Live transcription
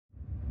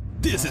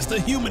This is the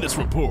Humanist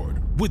Report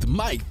with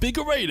Mike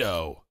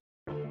Figueredo.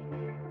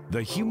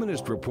 The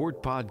Humanist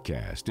Report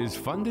podcast is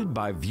funded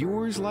by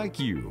viewers like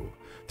you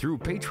through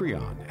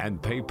Patreon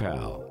and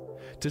PayPal.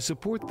 To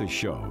support the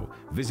show,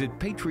 visit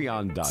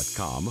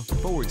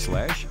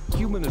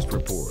patreon.com/Humanist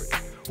Report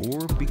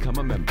or become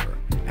a member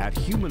at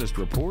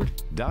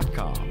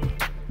humanistreport.com.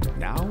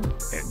 Now,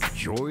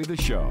 enjoy the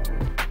show.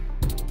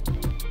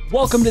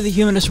 Welcome to the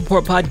Humanist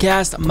Report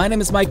podcast. My name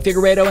is Mike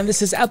Figueredo, and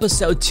this is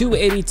episode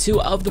 282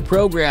 of the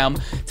program.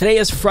 Today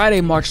is Friday,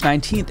 March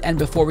 19th, and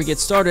before we get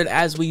started,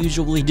 as we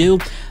usually do,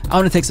 I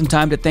want to take some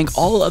time to thank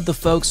all of the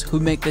folks who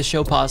make this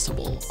show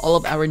possible. All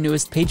of our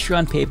newest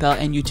Patreon, PayPal,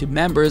 and YouTube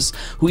members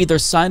who either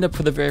signed up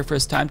for the very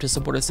first time to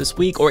support us this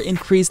week or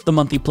increased the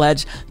monthly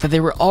pledge that they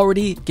were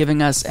already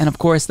giving us. And of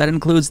course, that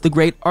includes the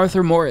great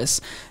Arthur Morris,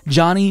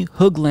 Johnny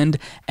Hoogland,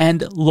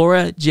 and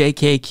Laura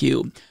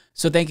JKQ.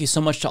 So thank you so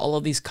much to all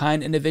of these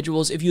kind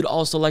individuals. If you'd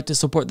also like to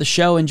support the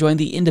show and join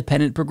the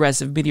independent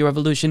progressive media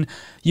revolution,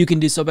 you can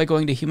do so by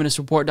going to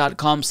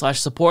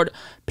humanistreport.com/support,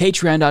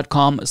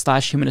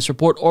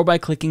 patreon.com/humanistreport, or by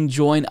clicking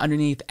join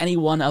underneath any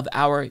one of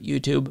our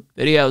YouTube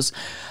videos.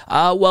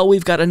 Well,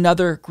 we've got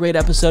another great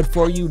episode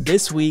for you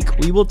this week.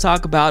 We will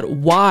talk about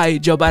why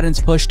Joe Biden's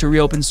push to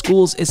reopen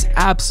schools is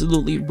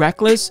absolutely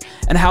reckless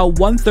and how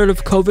 1/3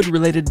 of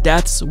COVID-related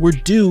deaths were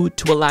due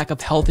to a lack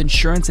of health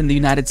insurance in the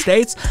United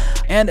States.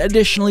 And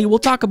additionally, we'll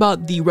talk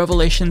about the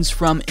revelations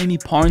from Amie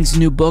Parnes'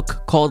 new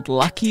book called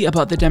Lucky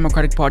about the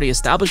Democratic Party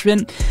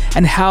establishment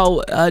and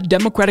how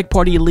Democratic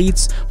Party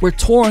elites were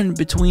torn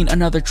between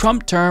another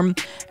Trump term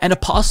and a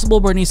possible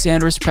Bernie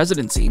Sanders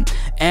presidency.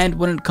 And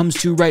when it comes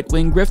to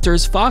right-wing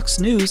grifters, Fox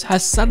News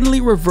has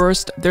suddenly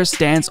reversed their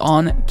stance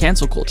on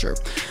cancel culture.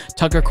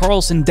 Tucker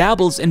Carlson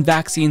dabbles in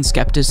vaccine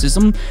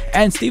skepticism,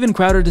 and Steven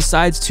Crowder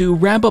decides to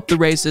ramp up the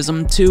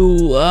racism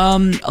to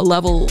a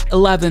level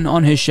 11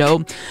 on his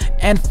show.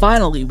 And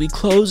finally, we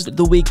closed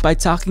the week by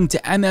talking to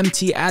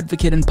MMT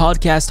advocate and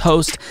podcast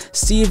host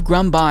Steve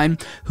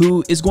Grumbine,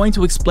 who is going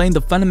to explain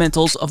the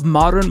fundamentals of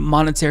modern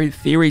monetary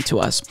theory to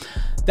us.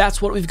 That's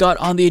what we've got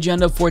on the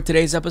agenda for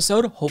today's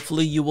episode.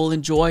 Hopefully you will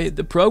enjoy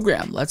the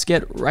program. Let's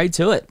get right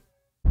to it.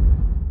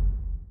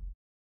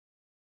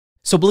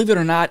 So believe it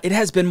or not, it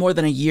has been more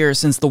than a year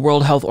since the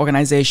World Health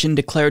Organization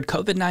declared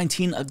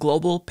COVID-19 a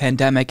global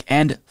pandemic,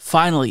 and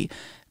finally,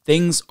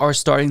 things are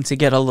starting to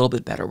get a little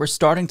bit better. We're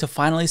starting to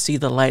finally see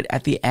the light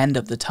at the end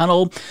of the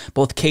tunnel.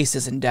 Both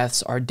cases and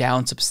deaths are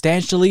down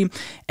substantially,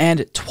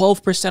 and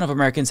 12% of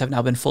Americans have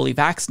now been fully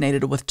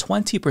vaccinated, with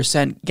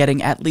 20%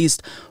 getting at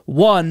least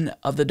one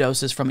of the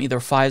doses from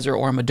either Pfizer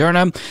or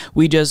Moderna.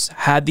 We just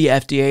had the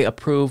FDA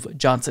approve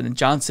Johnson &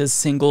 Johnson's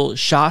single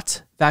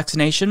shot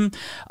vaccination,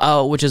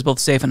 which is both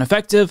safe and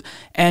effective,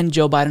 and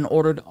Joe Biden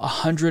ordered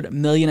 100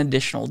 million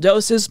additional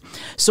doses.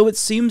 So it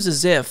seems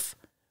as if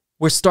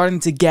we're starting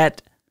to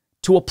get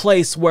to a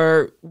place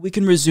where we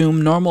can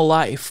resume normal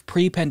life,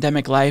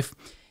 pre-pandemic life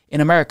in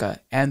America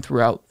and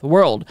throughout the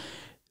world.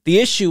 The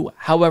issue,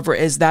 however,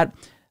 is that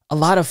a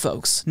lot of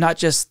folks, not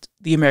just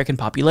the American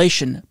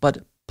population,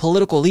 but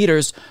political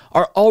leaders,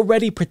 are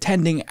already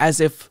pretending as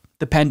if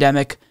the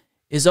pandemic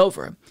is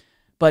over.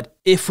 But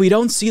if we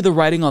don't see the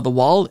writing on the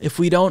wall, if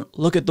we don't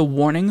look at the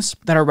warnings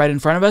that are right in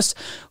front of us,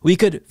 we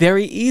could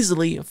very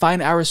easily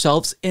find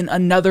ourselves in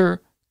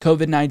another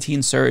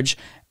COVID-19 surge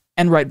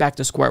and right back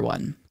to square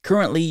one.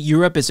 Currently,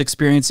 Europe is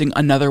experiencing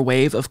another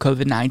wave of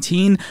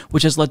COVID-19,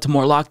 which has led to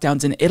more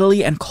lockdowns in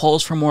Italy and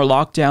calls for more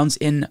lockdowns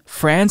in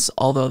France,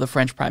 although the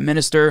French Prime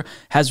Minister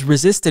has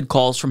resisted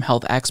calls from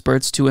health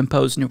experts to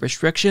impose new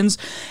restrictions.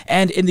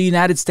 And in the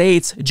United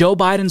States, Joe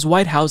Biden's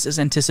White House is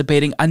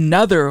anticipating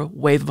another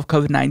wave of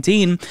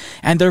COVID-19,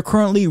 and they're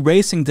currently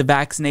racing to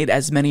vaccinate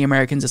as many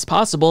Americans as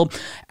possible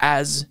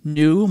as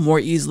new, more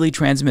easily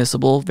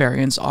transmissible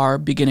variants are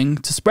beginning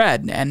to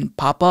spread and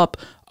pop up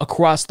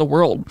across the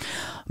world.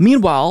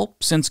 Meanwhile,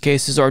 since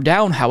cases are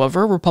down,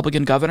 however,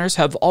 Republican governors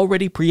have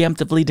already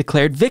preemptively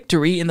declared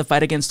victory in the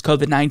fight against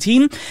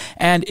COVID-19,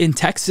 and in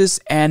Texas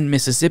and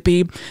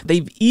Mississippi,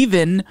 they've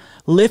even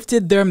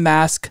lifted their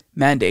mask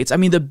mandates. I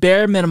mean, the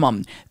bare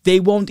minimum. They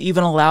won't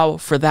even allow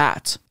for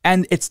that.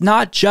 And it's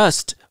not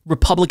just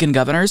Republican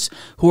governors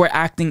who are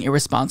acting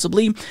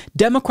irresponsibly.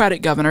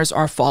 Democratic governors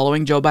are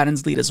following Joe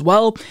Biden's lead as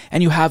well,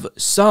 and you have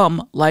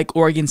some, like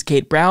Oregon's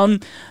Kate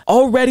Brown,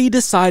 already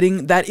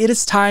deciding that it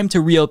is time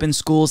to reopen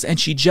schools, and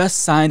she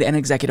just signed an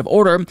executive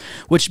order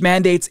which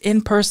mandates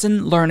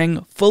in-person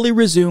learning fully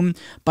resume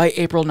by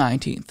April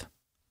 19th.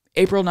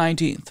 April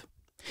 19th.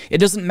 It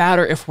doesn't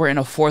matter if we're in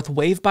a fourth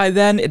wave by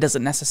then. It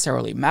doesn't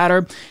necessarily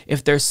matter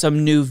if there's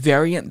some new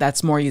variant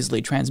that's more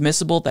easily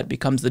transmissible that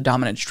becomes the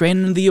dominant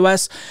strain in the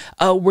US.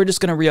 We're just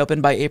going to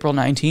reopen by April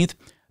 19th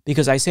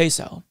because I say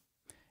so.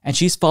 And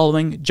she's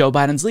following Joe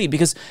Biden's lead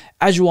because,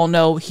 as you all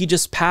know, he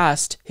just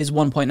passed his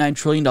 $1.9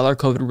 trillion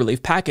COVID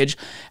relief package,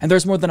 and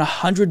there's more than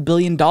 $100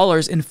 billion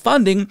in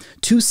funding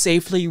to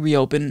safely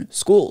reopen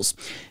schools.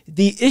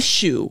 The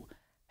issue,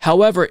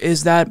 however,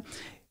 is that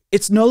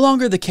it's no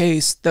longer the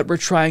case that we're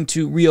trying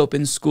to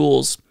reopen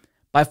schools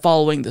by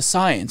following the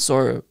science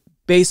or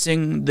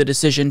basing the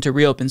decision to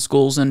reopen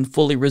schools and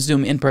fully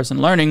resume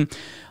in-person learning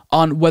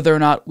on whether or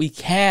not we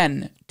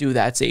can do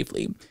that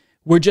safely.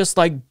 We're just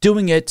like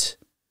doing it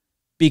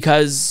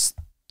because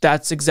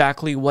that's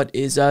exactly what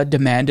is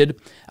demanded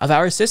of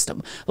our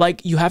system.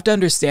 Like, you have to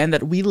understand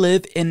that we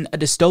live in a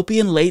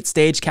dystopian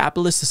late-stage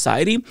capitalist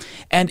society,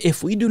 and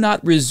if we do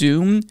not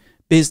resume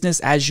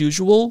business as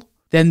usual,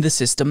 then the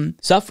system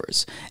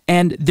suffers.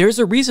 And there's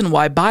a reason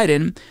why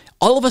Biden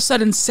all of a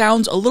sudden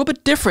sounds a little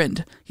bit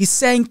different. He's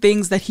saying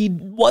things that he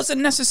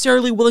wasn't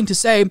necessarily willing to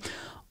say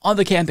on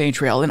the campaign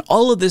trail. And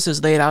all of this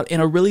is laid out in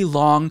a really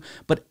long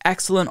but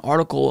excellent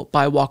article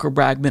by Walker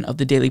Bragman of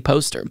the Daily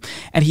Poster.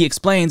 And he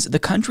explains the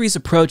country's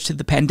approach to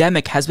the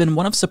pandemic has been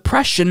one of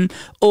suppression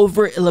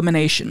over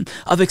elimination,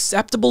 of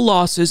acceptable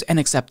losses and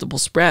acceptable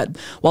spread.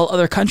 While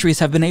other countries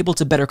have been able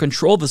to better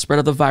control the spread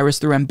of the virus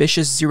through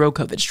ambitious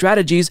zero-COVID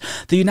strategies,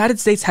 the United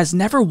States has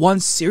never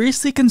once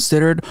seriously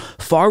considered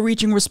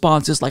far-reaching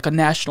responses like a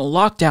national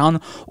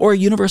lockdown or a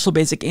universal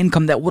basic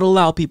income that would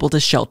allow people to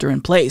shelter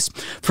in place.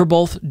 For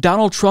both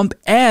Donald Trump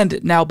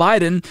and now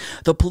Biden,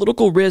 the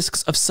political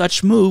risks of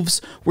such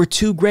moves were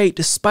too great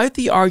despite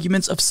the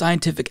arguments of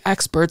scientific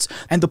experts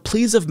and the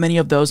pleas of many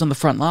of those on the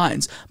front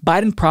lines.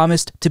 Biden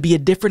promised to be a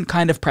different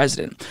kind of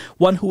president,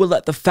 one who would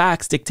let the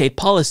facts dictate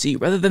policy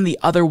rather than the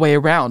other way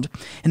around.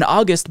 In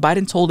August,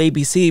 Biden told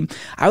ABC,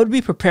 "I would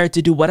be prepared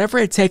to do whatever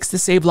it takes to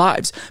save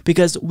lives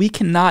because we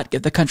cannot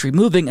get the country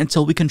moving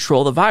until we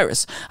control the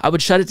virus. I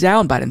would shut it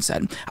down," Biden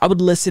said. "I would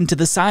listen to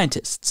the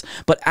scientists."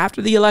 But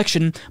after the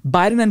election,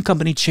 Biden and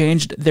company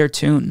changed their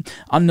tune.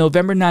 On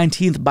November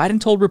 19th,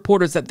 Biden told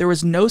reporters that there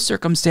was no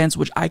circumstance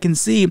which I can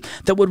see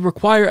that would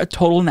require a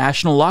total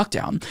national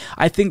lockdown.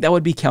 "I think that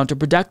would be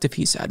counterproductive,"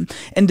 he said.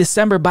 In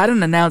December,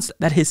 Biden announced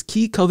that his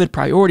key COVID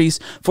priorities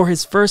for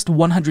his first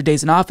 100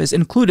 days in office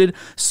included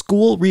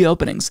school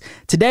reopenings.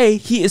 Today,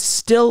 he is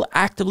still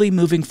actively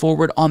moving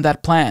forward on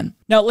that plan.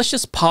 Now, let's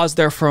just pause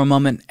there for a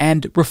moment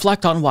and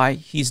reflect on why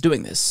he's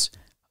doing this.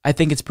 I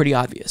think it's pretty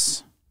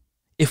obvious.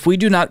 If we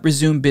do not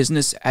resume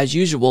business as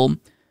usual,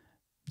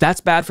 that's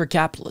bad for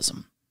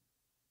capitalism.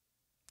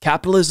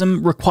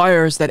 Capitalism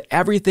requires that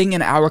everything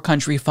in our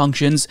country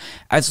functions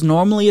as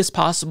normally as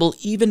possible,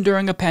 even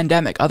during a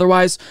pandemic.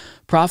 Otherwise,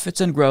 profits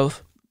and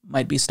growth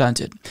might be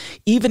stunted,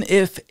 even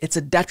if it's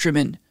a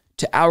detriment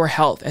to our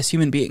health as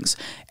human beings.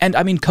 And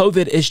I mean,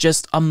 COVID is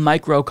just a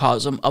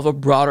microcosm of a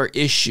broader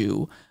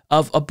issue,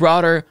 of a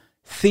broader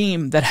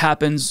theme that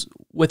happens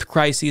with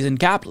crises in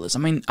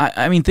capitalism.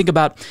 I mean, think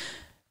about,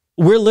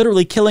 we're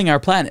literally killing our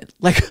planet.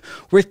 Like,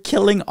 we're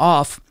killing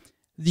off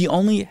the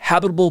only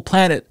habitable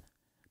planet,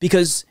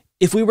 because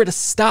if we were to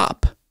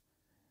stop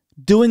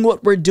doing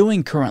what we're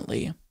doing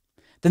currently,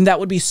 then that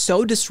would be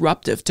so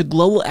disruptive to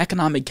global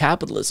economic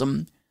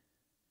capitalism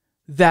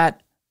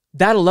that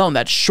alone,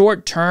 that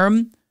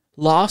short-term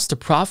loss to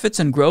profits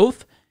and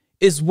growth,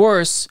 is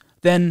worse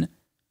than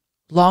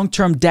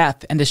long-term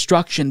death and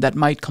destruction that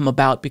might come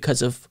about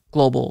because of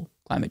global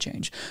climate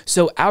change.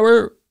 So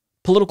our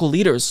political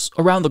leaders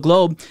around the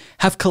globe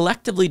have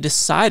collectively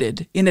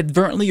decided,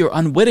 inadvertently or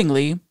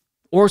unwittingly,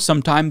 or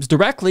sometimes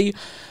directly,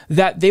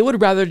 that they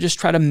would rather just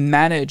try to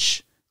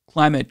manage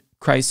climate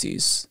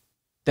crises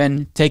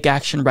than take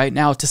action right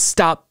now to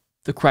stop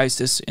the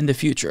crisis in the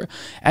future.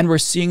 And we're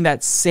seeing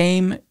that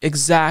same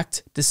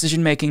exact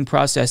decision-making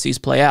processes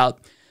play out.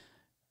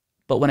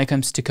 But when it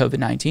comes to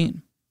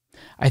COVID-19,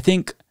 I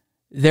think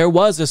there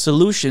was a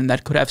solution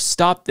that could have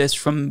stopped this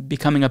from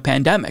becoming a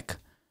pandemic,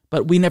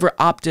 but we never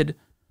opted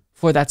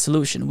for that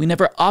solution. We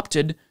never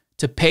opted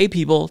to pay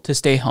people to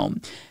stay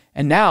home.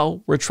 And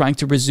now we're trying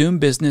to resume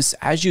business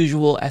as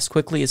usual as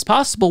quickly as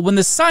possible when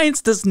the science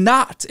does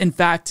not, in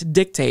fact,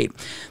 dictate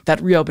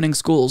that reopening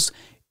schools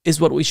is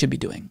what we should be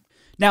doing.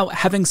 Now,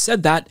 having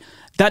said that,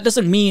 that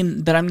doesn't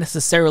mean that I'm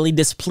necessarily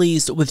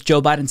displeased with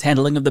Joe Biden's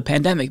handling of the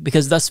pandemic,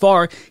 because thus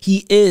far,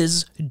 he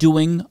is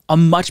doing a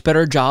much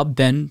better job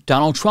than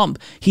Donald Trump.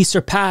 He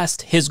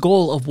surpassed his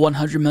goal of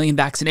 100 million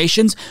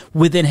vaccinations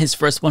within his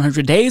first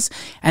 100 days,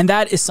 and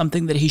that is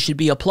something that he should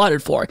be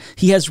applauded for.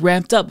 He has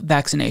ramped up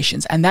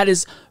vaccinations, and that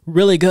is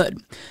really good.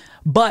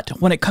 But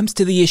when it comes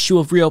to the issue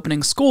of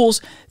reopening schools,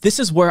 this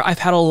is where I've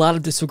had a lot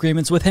of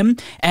disagreements with him,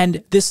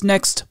 and this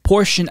next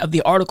portion of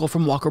the article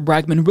from Walker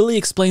Bragman really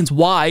explains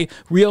why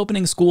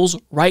reopening schools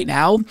right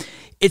now,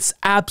 it's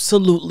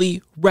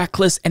absolutely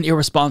reckless and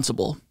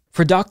irresponsible.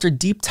 For Dr.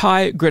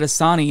 Deeptai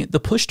Gridasani, the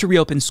push to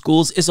reopen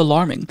schools is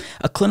alarming.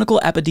 A clinical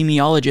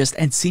epidemiologist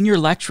and senior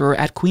lecturer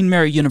at Queen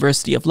Mary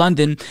University of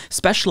London,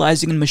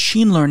 specializing in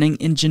machine learning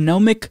in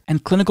genomic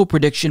and clinical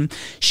prediction,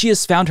 she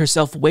has found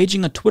herself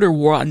waging a Twitter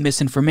war on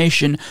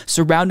misinformation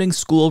surrounding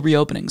school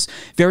reopenings.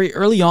 Very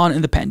early on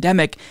in the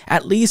pandemic,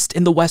 at least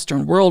in the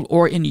Western world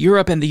or in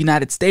Europe and the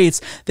United States,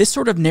 this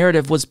sort of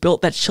narrative was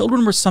built that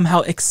children were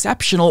somehow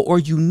exceptional or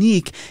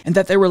unique and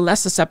that they were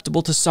less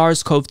susceptible to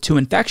SARS-CoV-2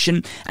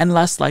 infection and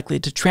less likely likely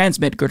to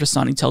transmit,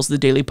 Gurtasani tells the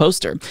Daily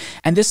Poster.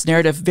 And this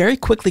narrative very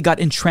quickly got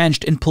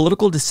entrenched in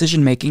political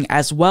decision-making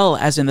as well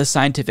as in the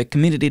scientific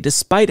community,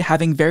 despite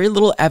having very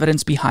little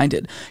evidence behind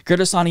it.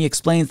 Gurtasani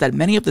explains that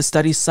many of the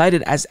studies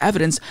cited as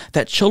evidence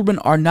that children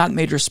are not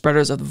major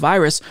spreaders of the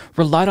virus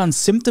relied on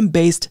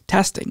symptom-based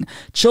testing.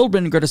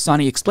 Children,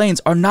 Gurtasani explains,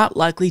 are not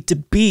likely to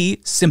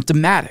be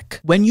symptomatic.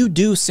 When you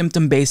do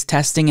symptom-based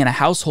testing in a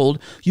household,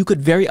 you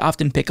could very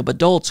often pick up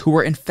adults who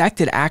were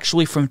infected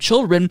actually from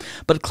children,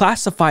 but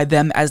classify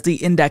them as the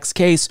index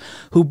case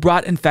who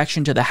brought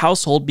infection to the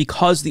household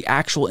because the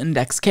actual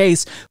index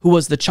case, who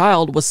was the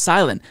child, was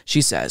silent,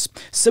 she says.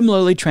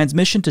 Similarly,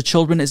 transmission to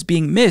children is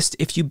being missed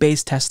if you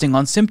base testing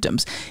on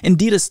symptoms.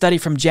 Indeed, a study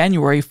from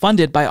January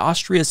funded by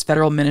Austria's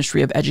Federal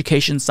Ministry of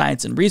Education,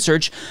 Science and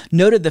Research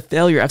noted the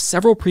failure of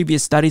several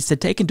previous studies to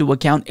take into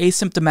account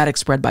asymptomatic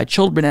spread by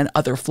children and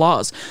other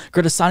flaws.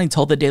 Gurtasani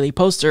told the Daily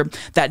Poster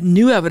that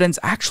new evidence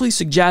actually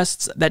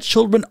suggests that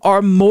children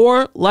are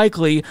more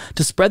likely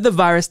to spread the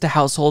virus to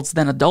households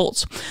than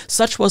adults.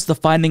 Such was the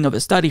finding of a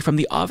study from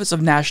the Office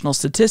of National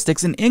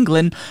Statistics in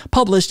England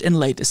published in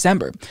late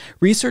December.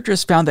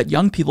 Researchers found that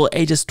young people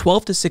ages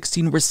 12 to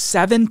 16 were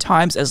 7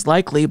 times as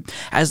likely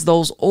as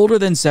those older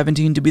than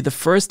 17 to be the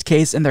first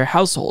case in their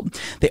household.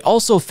 They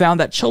also found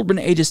that children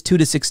ages 2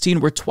 to 16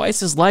 were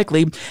twice as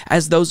likely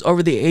as those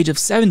over the age of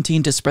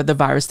 17 to spread the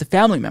virus to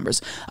family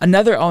members.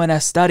 Another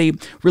ONS study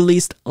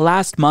released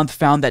last month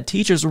found that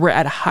teachers were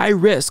at high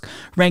risk,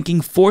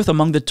 ranking 4th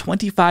among the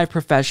 25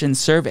 professions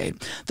surveyed.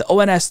 The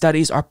ONS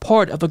studies are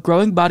part of a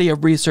growing body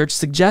of research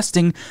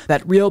suggesting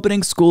that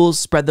reopening schools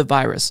spread the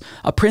virus.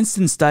 A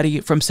Princeton study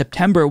from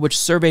September, which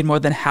surveyed more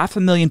than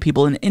 500,000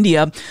 people in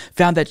India,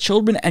 found that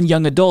children and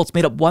young adults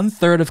made up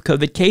 1/3 of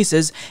COVID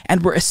cases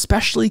and were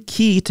especially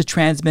key to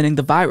transmitting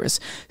the virus.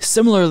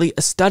 Similarly,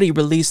 a study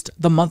released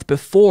the month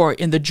before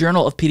in the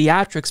Journal of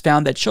Pediatrics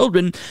found that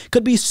children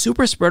could be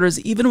super spreaders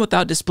even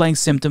without displaying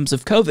symptoms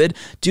of COVID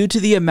due to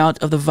the amount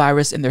of the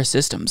virus in their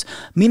systems.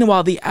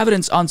 Meanwhile, the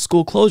evidence on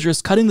school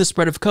closures cutting the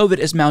spread of COVID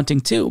is mounting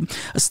too.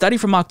 A study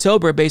from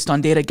October, based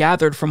on data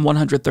gathered from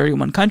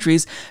 131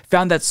 countries,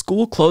 found that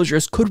school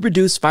closures could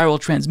reduce viral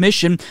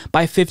transmission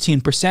by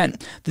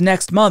 15%. The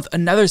next month,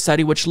 another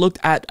study which looked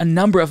at a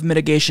number of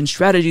mitigation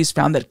strategies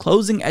found that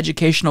closing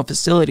educational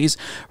facilities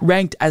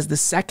ranked as the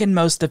second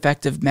most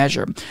effective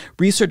measure.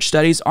 Research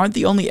studies aren't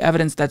the only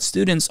evidence that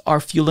students are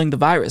fueling the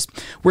virus.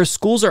 Where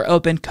schools are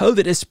open,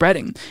 COVID is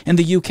spreading. In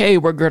the UK,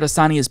 where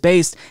Gurtasani is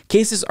based,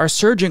 cases are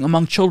surging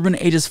among children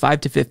ages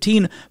 5 to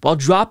 15, while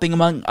dropping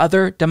among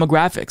other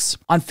demographics.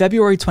 On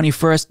February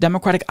 21st,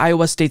 Democratic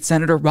Iowa State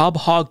Senator Rob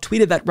Hogg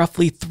tweeted that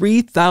roughly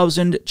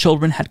 3,000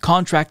 children had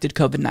contracted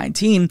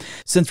COVID-19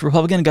 since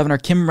Republican Governor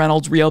Kim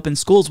Reynolds reopened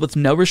schools with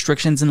no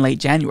restrictions in late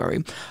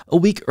January. A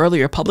week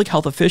earlier, public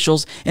health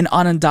officials in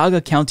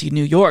Onondaga County,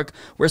 New York,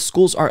 where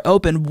schools are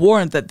open,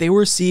 warned that they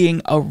were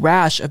seeing a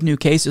rash of new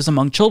cases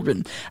among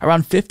children,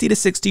 around 50 to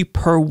 60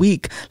 per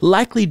week,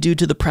 likely due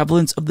to the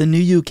prevalence of the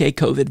new UK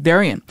COVID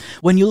variant.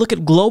 When you look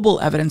at global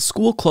evidence,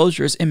 school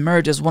closures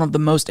emerge as one of the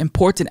most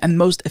important and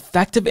most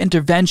effective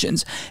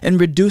interventions in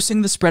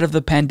reducing the spread of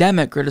the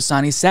pandemic,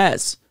 Gurtasani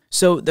says.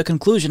 So the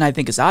conclusion, I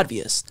think, is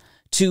obvious.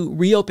 To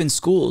reopen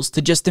schools,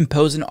 to just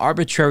impose an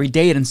arbitrary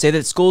date and say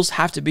that schools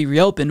have to be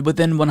reopened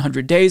within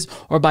 100 days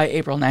or by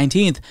April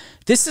 19th,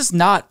 this is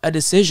not a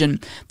decision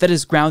that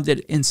is grounded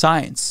in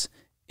science.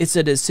 It's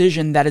a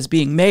decision that is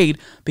being made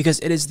because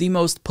it is the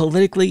most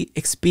politically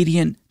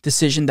expedient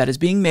decision that is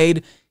being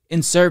made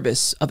in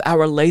service of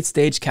our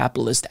late-stage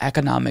capitalist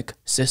economic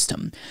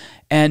system.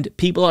 And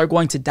people are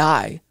going to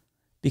die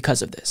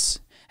because of this.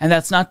 And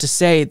that's not to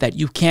say that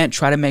you can't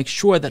try to make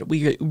sure that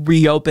we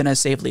reopen as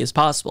safely as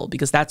possible,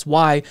 because that's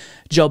why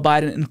Joe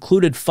Biden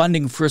included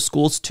funding for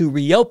schools to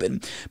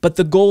reopen. But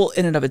the goal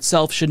in and of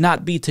itself should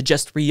not be to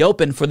just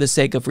reopen for the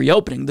sake of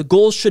reopening. The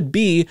goal should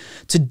be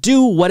to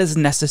do what is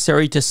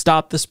necessary to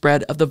stop the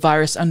spread of the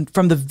virus. And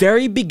from the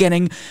very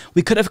beginning,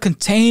 we could have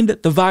contained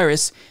the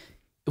virus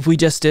if we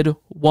just did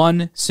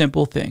one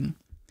simple thing.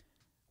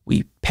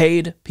 We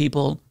paid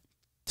people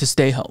to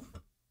stay home.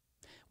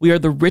 We are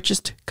the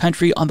richest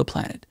country on the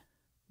planet.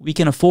 We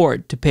can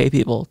afford to pay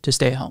people to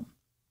stay home.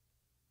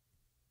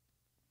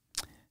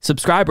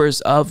 Subscribers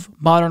of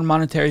modern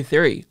monetary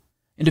theory,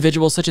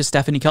 individuals such as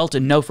Stephanie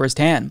Kelton, know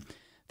firsthand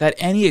that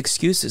any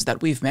excuses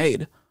that we've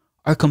made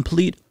are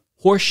complete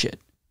horseshit.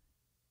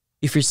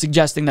 If you're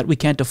suggesting that we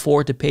can't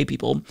afford to pay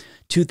people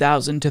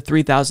 $2,000 to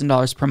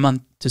 $3,000 per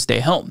month to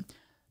stay home,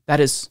 that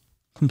is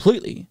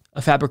completely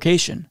a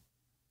fabrication.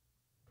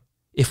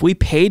 If we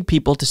paid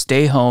people to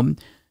stay home,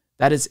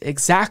 that is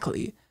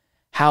exactly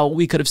how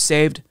we could have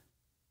saved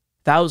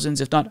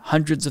thousands, if not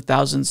hundreds of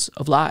thousands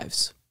of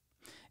lives.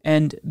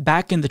 And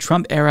back in the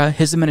Trump era,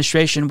 his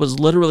administration was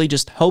literally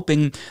just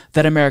hoping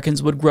that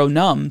Americans would grow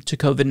numb to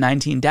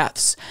COVID-19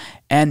 deaths.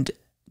 And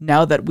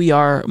now that we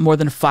are more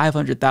than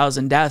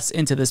 500,000 deaths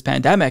into this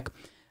pandemic,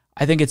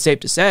 I think it's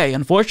safe to say,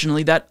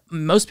 unfortunately, that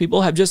most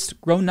people have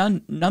just grown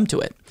numb to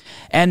it.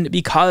 And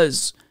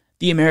because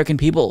the American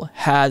people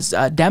has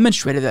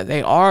demonstrated that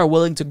they are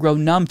willing to grow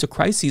numb to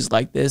crises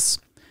like this,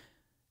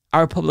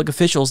 our public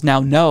officials now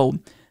know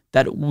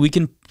that we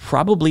can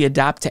probably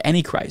adapt to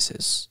any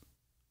crisis.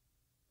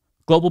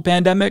 Global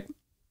pandemic,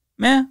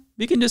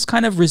 we can just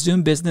kind of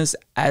resume business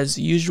as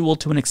usual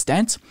to an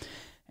extent,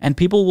 and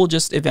people will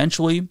just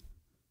eventually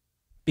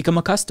become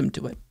accustomed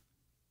to it.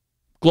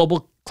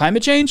 Global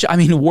climate change,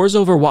 wars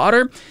over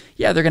water,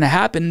 they're going to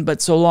happen,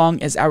 but so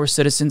long as our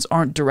citizens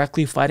aren't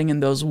directly fighting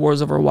in those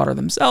wars over water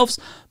themselves,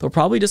 they'll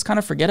probably just kind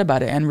of forget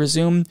about it and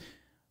resume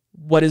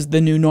what is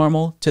the new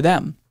normal to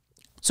them.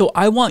 So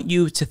I want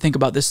you to think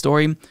about this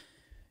story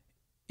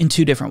in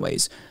two different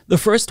ways. The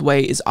first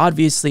way is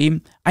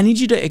obviously, I need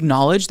you to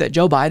acknowledge that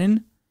Joe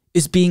Biden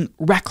is being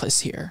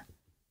reckless here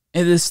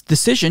in this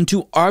decision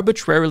to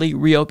arbitrarily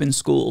reopen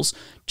schools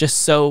just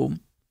so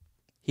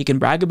he can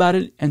brag about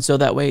it, and so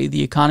that way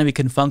the economy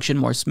can function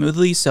more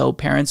smoothly, so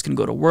parents can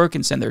go to work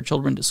and send their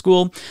children to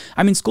school.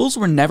 Schools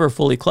were never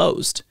fully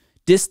closed.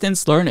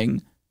 Distance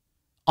learning,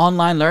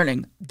 online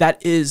learning,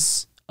 that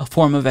is a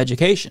form of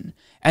education.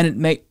 And it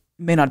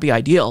may not be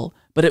ideal,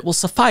 but it will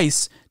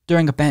suffice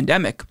during a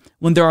pandemic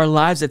when there are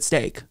lives at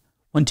stake,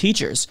 when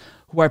teachers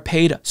who are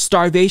paid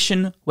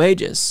starvation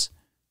wages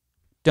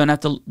don't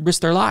have to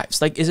risk their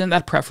lives. Isn't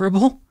that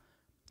preferable?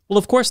 Well,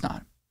 of course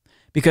not.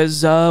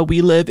 Because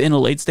we live in a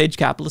late-stage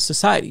capitalist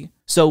society.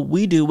 So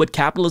we do what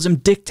capitalism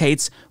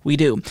dictates we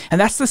do.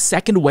 And that's the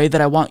second way that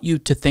I want you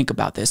to think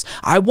about this.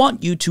 I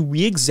want you to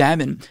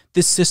re-examine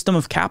this system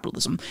of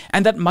capitalism.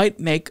 And that might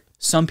make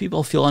some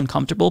people feel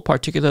uncomfortable,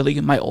 particularly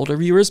my older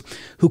viewers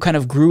who kind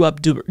of grew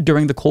up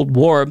during the Cold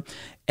War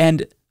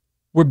and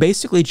were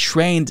basically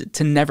trained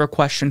to never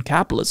question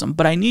capitalism.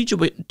 But I need you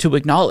to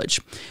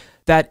acknowledge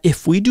that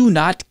if we do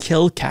not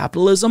kill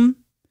capitalism,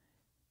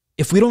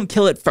 if we don't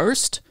kill it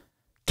first,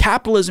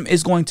 capitalism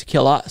is going to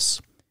kill us.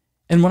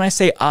 And when I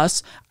say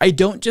us, I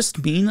don't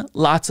just mean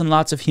lots and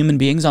lots of human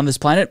beings on this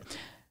planet.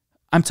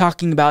 I'm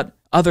talking about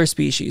other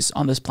species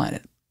on this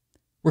planet.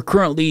 We're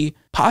currently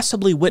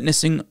possibly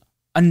witnessing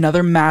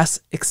another mass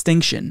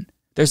extinction.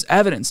 There's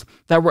evidence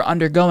that we're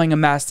undergoing a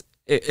mass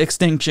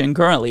extinction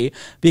currently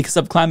because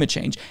of climate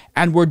change,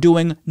 and we're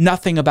doing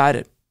nothing about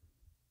it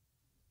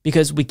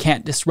because we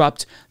can't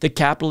disrupt the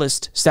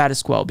capitalist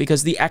status quo,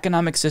 because the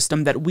economic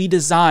system that we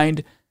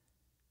designed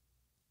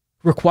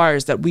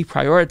requires that we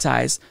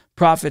prioritize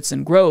profits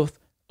and growth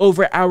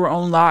over our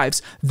own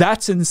lives.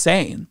 That's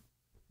insane.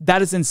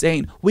 That is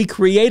insane. We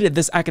created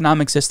this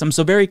economic system,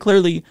 so very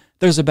clearly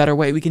there's a better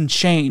way. We can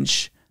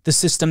change the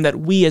system that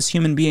we as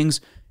human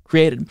beings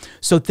created.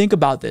 So think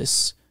about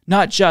this,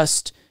 not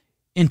just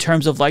in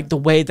terms of the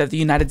way that the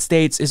United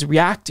States is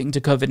reacting to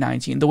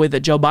COVID-19, the way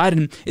that Joe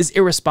Biden is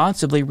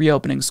irresponsibly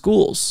reopening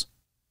schools,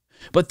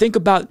 but think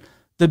about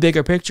the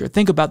bigger picture.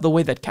 Think about the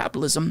way that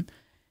capitalism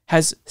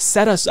has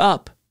set us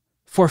up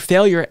for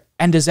failure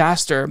and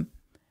disaster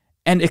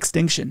and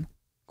extinction,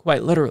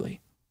 quite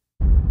literally.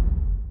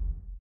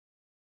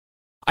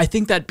 I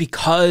think that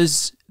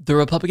because the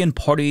Republican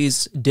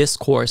Party's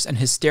discourse and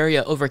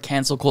hysteria over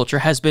cancel culture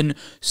has been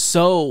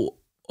so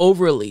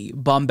overly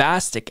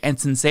bombastic and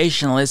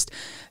sensationalist,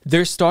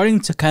 they're starting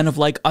to kind of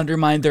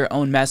undermine their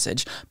own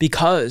message,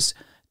 because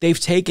they've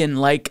taken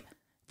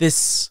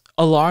this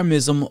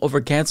alarmism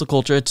over cancel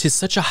culture to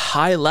such a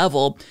high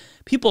level.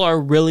 People are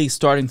really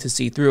starting to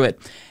see through it.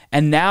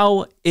 And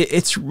now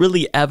it's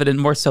really evident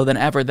more so than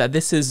ever that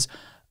this is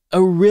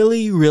a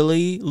really,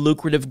 really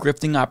lucrative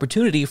grifting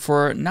opportunity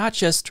for not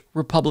just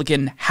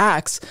Republican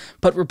hacks,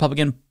 but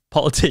Republican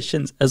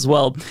politicians as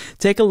well.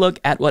 Take a look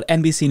at what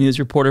NBC News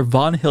reporter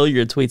Vaughn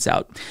Hilliard tweets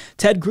out.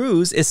 Ted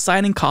Cruz is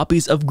signing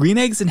copies of Green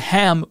Eggs and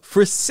Ham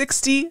for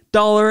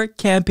 $60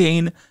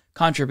 campaign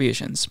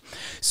contributions.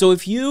 So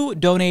if you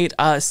donate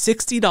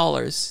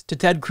 $60 to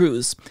Ted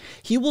Cruz,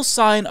 he will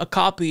sign a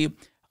copy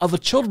of a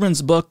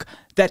children's book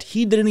that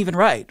he didn't even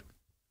write.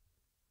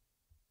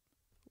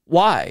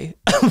 Why?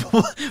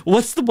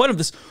 What's the point of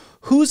this?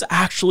 Who's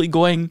actually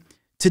going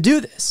to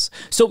do this?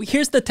 So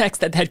here's the text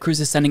that Ted Cruz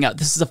is sending out.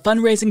 This is a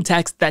fundraising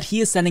text that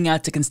he is sending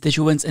out to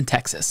constituents in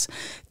Texas.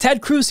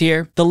 Ted Cruz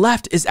here, the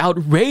left is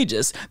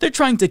outrageous. They're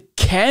trying to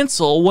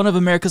cancel one of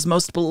America's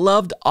most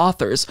beloved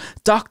authors,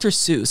 Dr.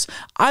 Seuss.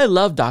 I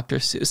love Dr.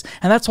 Seuss,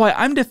 and that's why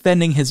I'm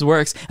defending his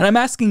works, and I'm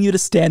asking you to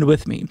stand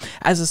with me.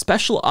 As a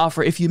special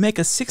offer, if you make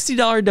a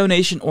 $60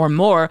 donation or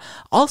more,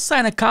 I'll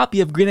sign a copy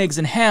of Green Eggs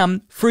and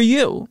Ham for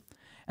you.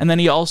 And then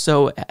he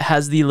also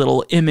has the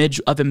little image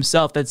of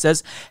himself that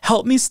says,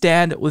 "Help me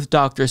stand with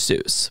Dr.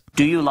 Seuss."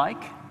 Do you like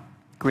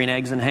Green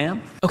Eggs and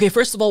Ham? Okay,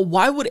 first of all,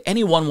 why would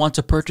anyone want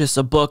to purchase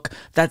a book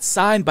that's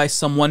signed by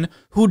someone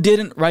who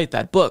didn't write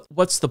that book?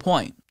 What's the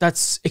point?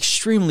 That's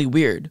extremely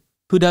weird.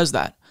 Who does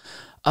that?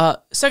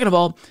 Second of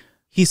all,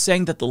 he's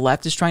saying that the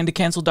left is trying to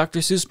cancel Dr.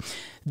 Seuss.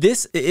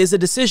 This is a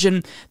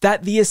decision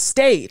that the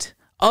estate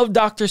of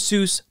Dr.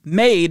 Seuss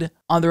made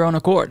on their own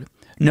accord.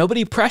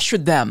 Nobody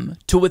pressured them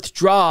to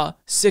withdraw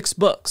 6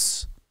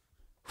 books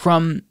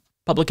from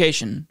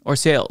publication or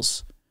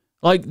sales.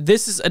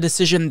 This is a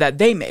decision that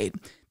they made.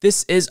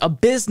 This is a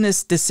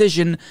business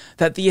decision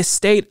that the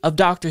estate of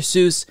Dr.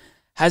 Seuss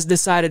has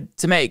decided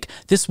to make.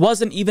 This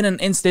wasn't even an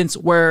instance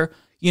where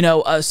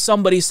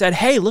somebody said,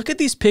 hey, look at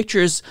these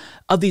pictures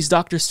of these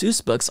Dr.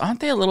 Seuss books.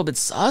 Aren't they a little bit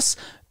sus?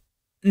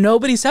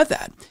 Nobody said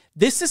that.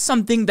 This is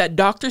something that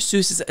Dr.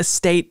 Seuss's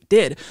estate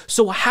did.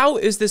 So how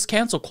is this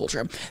cancel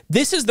culture?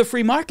 This is the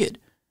free market.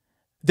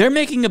 They're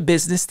making a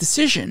business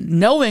decision,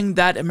 knowing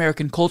that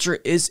American culture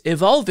is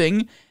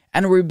evolving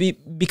and we're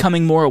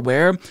becoming more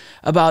aware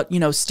about,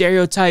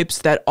 stereotypes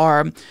that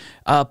are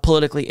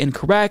politically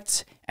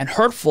incorrect and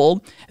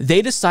hurtful.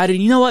 They decided,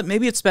 you know what,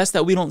 maybe it's best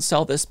that we don't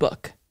sell this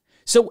book.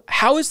 So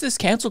how is this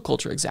cancel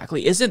culture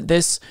exactly? Isn't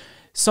this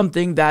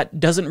something that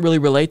doesn't really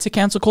relate to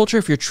cancel culture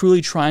if you're truly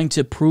trying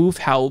to prove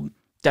how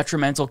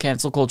detrimental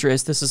cancel culture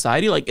is to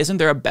society? Like, isn't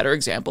there a better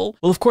example?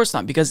 Well, of course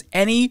not, because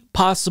any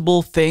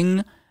possible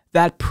thing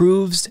that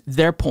proves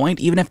their point,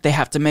 even if they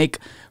have to make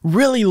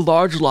really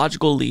large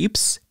logical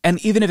leaps,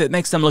 and even if it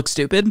makes them look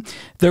stupid,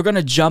 they're going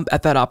to jump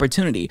at that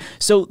opportunity.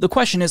 So the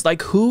question is,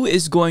 who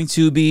is going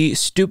to be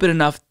stupid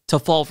enough to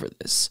fall for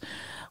this?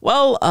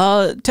 Well,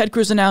 Ted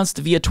Cruz announced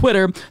via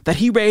Twitter that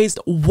he raised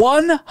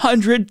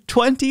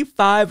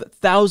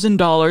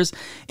 $125,000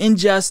 in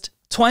just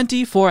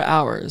 24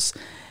 hours.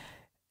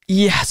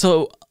 Yeah,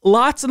 so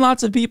lots and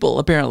lots of people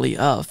apparently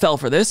fell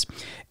for this.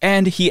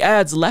 And he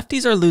adds,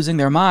 lefties are losing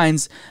their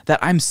minds that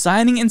I'm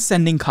signing and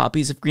sending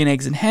copies of Green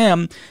Eggs and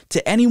Ham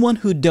to anyone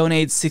who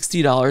donates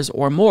 $60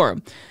 or more.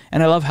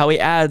 And I love how he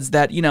adds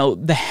that,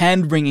 the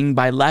hand-wringing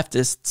by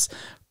leftists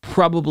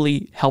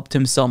probably helped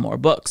him sell more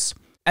books.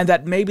 And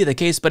that may be the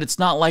case, but it's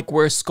not like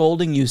we're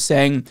scolding you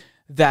saying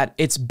that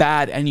it's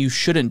bad and you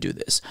shouldn't do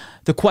this.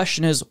 The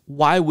question is,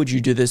 why would you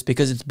do this?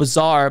 Because it's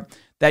bizarre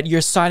that you're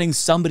signing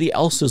somebody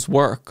else's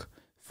work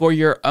for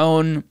your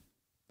own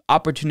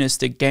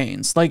opportunistic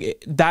gains.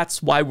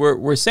 That's why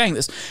we're saying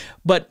this.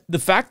 But the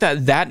fact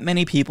that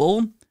many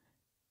people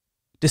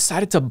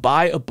decided to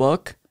buy a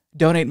book,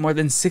 donate more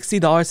than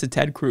 $60 to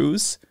Ted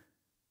Cruz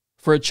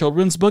for a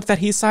children's book that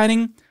he's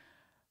signing,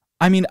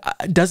 I mean,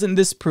 doesn't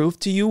this prove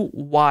to you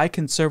why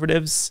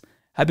conservatives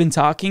have been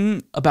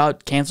talking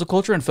about cancel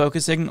culture and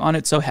focusing on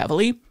it so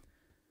heavily?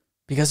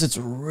 Because it's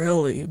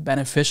really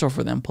beneficial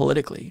for them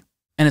politically.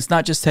 And it's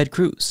not just Ted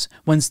Cruz.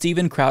 When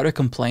Steven Crowder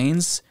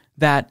complains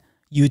that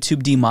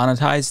YouTube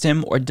demonetized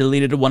him or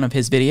deleted one of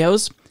his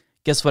videos,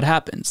 guess what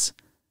happens?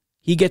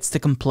 He gets to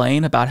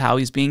complain about how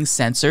he's being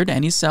censored,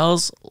 and he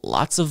sells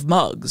lots of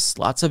mugs,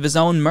 lots of his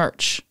own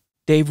merch.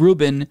 Dave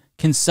Rubin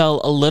can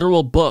sell a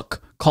literal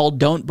book called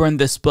Don't Burn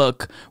This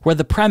Book, where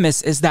the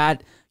premise is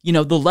that,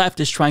 the left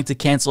is trying to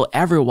cancel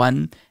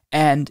everyone,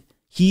 and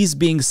he's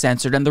being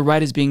censored, and the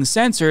right is being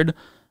censored.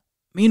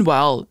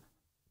 Meanwhile,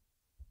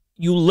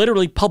 you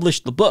literally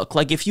published the book.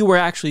 If you were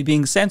actually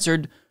being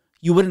censored,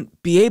 you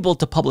wouldn't be able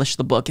to publish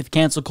the book if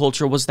cancel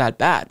culture was that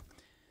bad.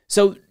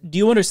 So do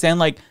you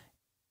understand,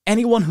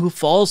 anyone who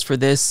falls for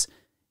this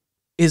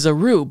is a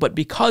rube, but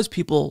because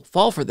people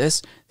fall for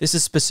this, this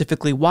is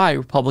specifically why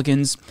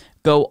Republicans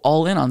go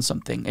all in on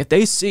something. If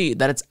they see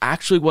that it's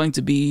actually going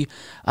to be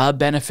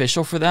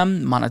beneficial for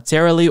them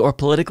monetarily or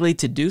politically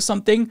to do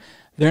something,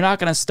 they're not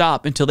going to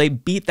stop until they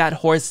beat that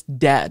horse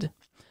dead.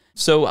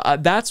 So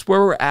that's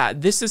where we're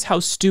at. This is how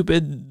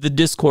stupid the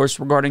discourse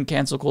regarding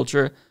cancel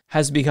culture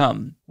has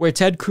become, where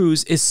Ted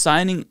Cruz is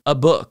signing a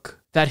book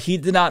that he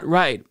did not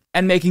write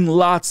and making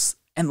lots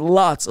and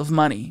lots of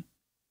money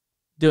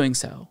doing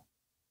so.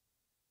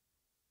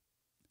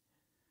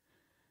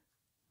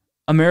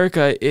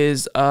 America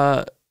is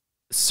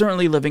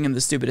certainly living in the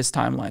stupidest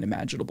timeline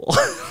imaginable.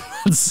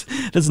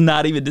 That's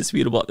not even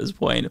disputable at this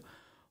point.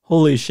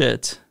 Holy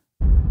shit.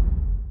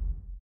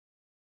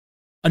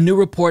 A new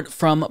report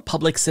from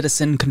Public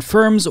Citizen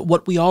confirms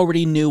what we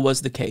already knew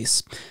was the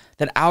case,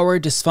 that our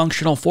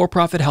dysfunctional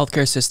for-profit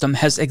healthcare system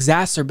has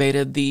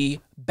exacerbated the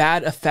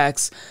bad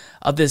effects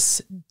of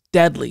this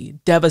deadly,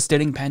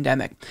 devastating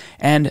pandemic.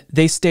 And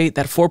they state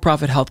that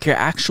for-profit healthcare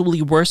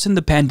actually worsened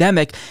the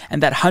pandemic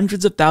and that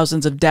hundreds of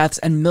thousands of deaths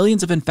and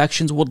millions of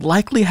infections would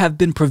likely have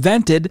been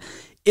prevented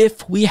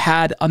if we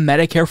had a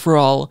Medicare for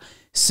all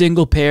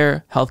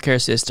single-payer healthcare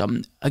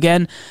system.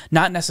 Again,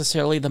 not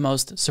necessarily the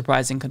most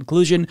surprising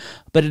conclusion,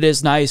 but it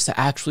is nice to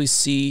actually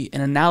see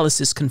an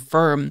analysis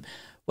confirm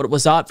what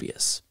was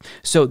obvious.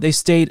 So they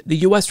state the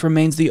U.S.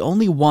 remains the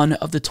only one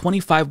of the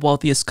 25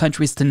 wealthiest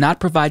countries to not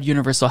provide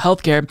universal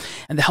healthcare,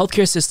 and the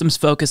healthcare system's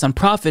focus on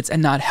profits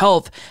and not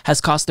health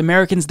has cost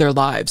Americans their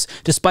lives.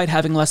 Despite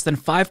having less than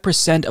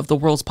 5% of the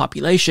world's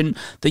population,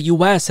 the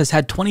U.S. has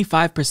had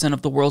 25%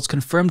 of the world's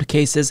confirmed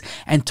cases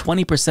and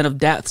 20% of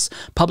deaths.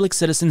 Public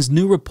Citizen's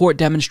new report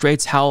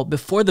demonstrates how,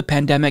 before the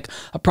pandemic,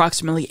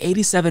 approximately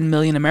 87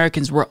 million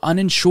Americans were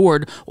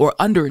uninsured or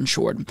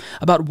underinsured.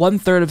 About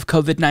one-third of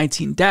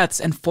COVID-19 deaths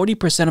and and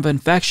 40% of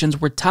infections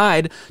were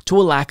tied to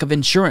a lack of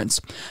insurance.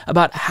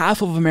 About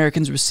half of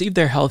Americans received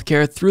their health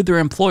care through their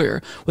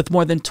employer. With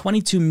more than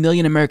 22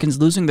 million Americans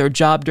losing their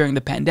job during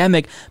the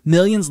pandemic,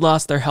 millions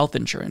lost their health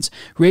insurance.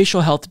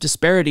 Racial health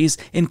disparities,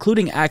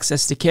 including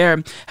access to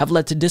care, have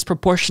led to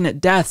disproportionate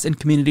deaths in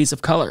communities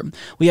of color.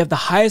 We have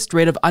the highest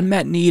rate of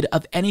unmet need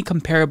of any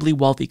comparably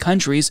wealthy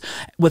countries,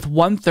 with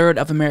 1/3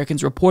 of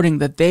Americans reporting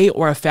that they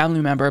or a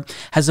family member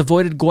has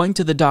avoided going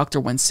to the doctor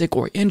when sick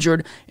or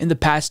injured in the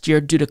past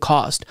year due to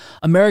cost.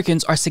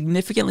 Americans are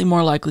significantly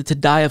more likely to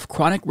die of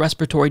chronic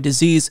respiratory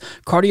disease,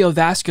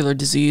 cardiovascular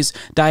disease,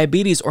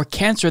 diabetes, or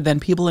cancer than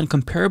people in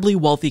comparably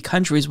wealthy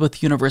countries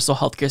with universal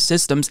healthcare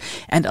systems,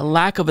 and a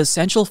lack of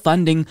essential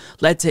funding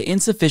led to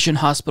insufficient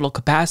hospital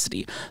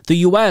capacity. The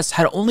U.S.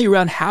 had only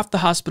around half the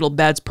hospital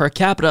beds per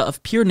capita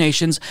of peer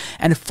nations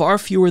and far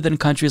fewer than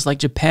countries like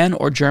Japan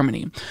or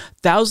Germany.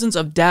 Thousands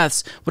of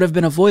deaths would have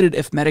been avoided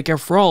if Medicare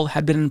for All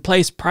had been in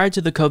place prior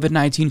to the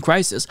COVID-19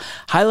 crisis,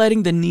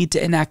 highlighting the need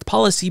to enact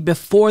policy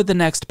before the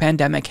next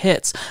pandemic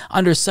hits.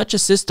 Under such a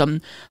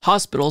system,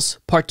 hospitals,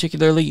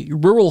 particularly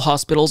rural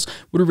hospitals,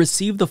 would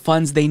receive the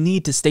funds they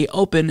need to stay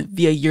open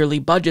via yearly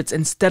budgets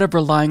instead of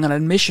relying on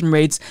admission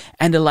rates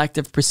and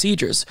elective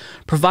procedures.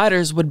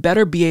 Providers would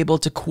better be able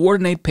to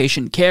coordinate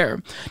patient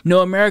care.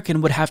 No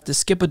American would have to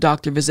skip a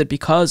doctor visit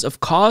because of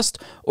cost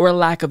or a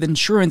lack of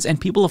insurance, and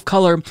people of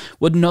color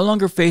would no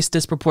longer face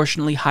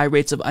disproportionately high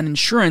rates of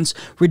uninsurance,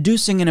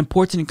 reducing an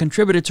important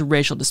contributor to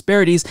racial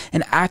disparities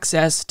and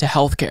access to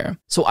healthcare.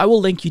 So I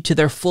will link you to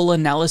their full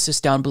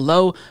analysis down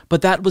below,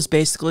 but that was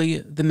basically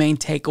the main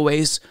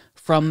takeaways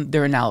from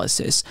their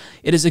analysis.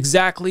 It is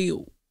exactly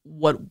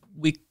what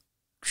we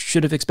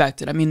should have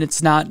expected. I mean,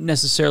 it's not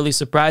necessarily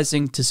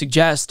surprising to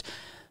suggest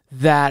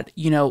that,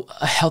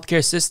 a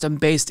healthcare system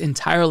based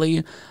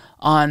entirely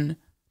on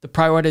the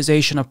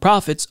prioritization of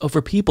profits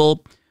over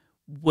people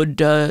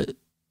would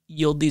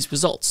yield these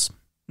results.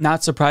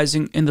 Not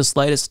surprising in the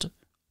slightest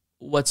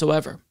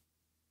whatsoever.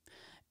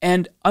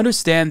 And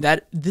understand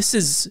that this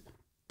is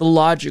the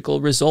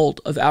logical result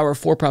of our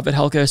for-profit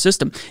healthcare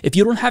system. If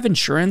you don't have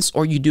insurance,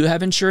 or you do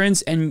have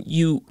insurance and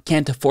you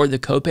can't afford the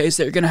copays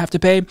that you're going to have to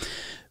pay,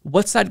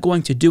 what's that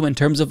going to do in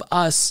terms of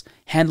us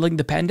handling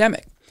the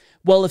pandemic?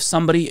 Well, if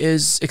somebody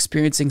is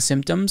experiencing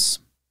symptoms,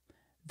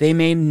 they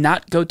may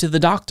not go to the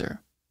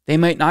doctor. They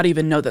might not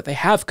even know that they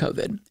have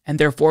COVID and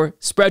therefore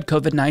spread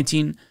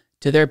COVID-19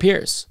 to their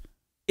peers.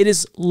 It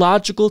is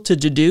logical to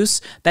deduce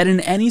that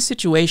in any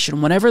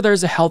situation, whenever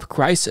there's a health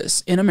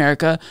crisis in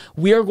America,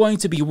 we are going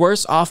to be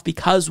worse off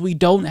because we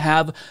don't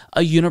have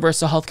a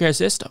universal healthcare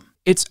system.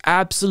 It's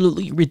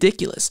absolutely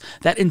ridiculous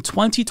that in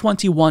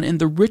 2021, in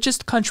the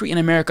richest country in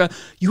America,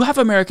 you have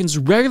Americans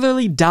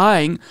regularly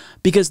dying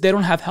because they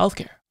don't have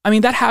healthcare. I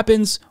mean, that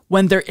happens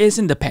when there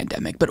isn't a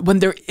pandemic, but when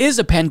there is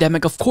a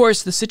pandemic, of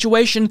course, the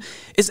situation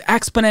is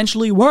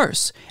exponentially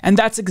worse. And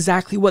that's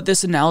exactly what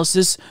this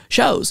analysis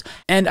shows.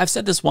 And I've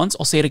said this once,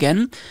 I'll say it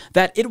again,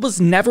 that it was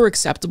never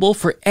acceptable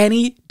for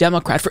any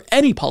Democrat, for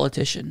any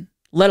politician,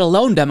 let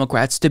alone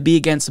Democrats, to be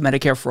against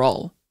Medicare for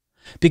All.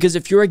 Because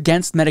if you're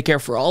against Medicare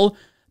for All,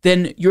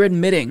 then you're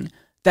admitting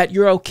that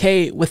you're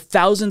okay with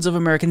thousands of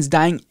Americans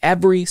dying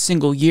every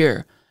single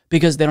year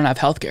because they don't have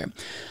healthcare.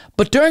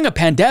 But during a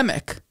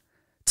pandemic,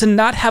 to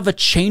not have a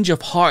change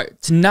of heart,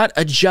 to not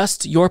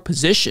adjust your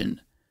position,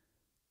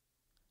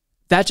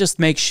 that just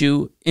makes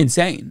you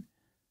insane.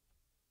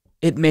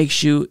 It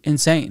makes you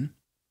insane.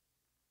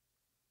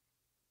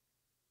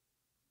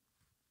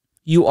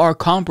 You are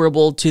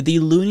comparable to the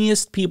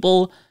looniest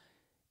people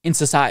in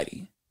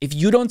society. If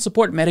you don't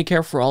support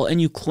Medicare for All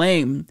and you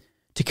claim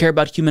to care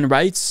about human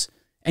rights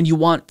and you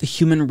want the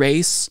human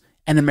race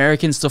and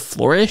Americans to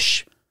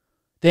flourish,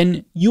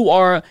 then you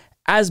are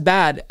as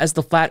bad as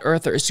the flat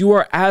earthers. You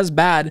are as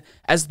bad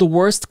as the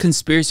worst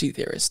conspiracy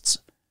theorists.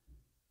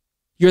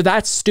 You're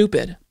that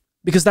stupid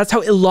because that's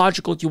how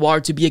illogical you are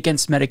to be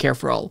against Medicare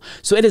for All.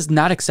 So it is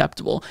not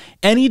acceptable.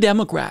 Any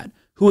Democrat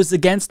who is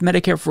against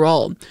Medicare for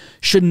All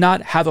should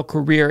not have a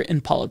career in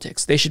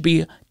politics. They should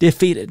be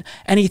defeated.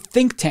 Any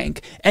think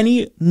tank,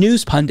 any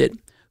news pundit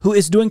who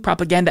is doing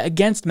propaganda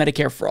against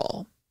Medicare for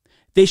All,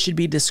 they should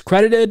be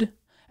discredited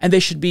and they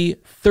should be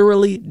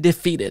thoroughly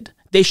defeated.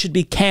 They should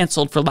be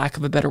canceled, for lack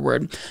of a better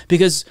word,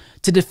 because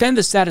to defend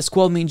the status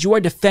quo means you are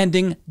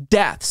defending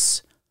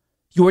deaths.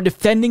 You are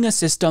defending a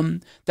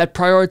system that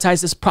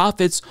prioritizes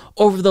profits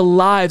over the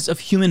lives of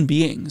human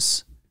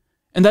beings.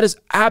 And that is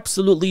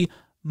absolutely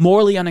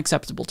morally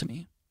unacceptable to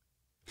me.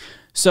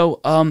 So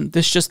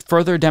this just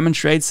further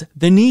demonstrates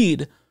the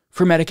need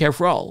for Medicare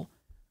for All.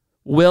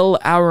 Will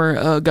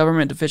our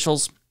government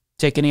officials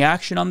take any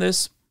action on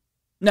this?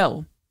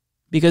 No,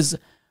 because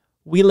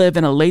we live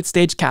in a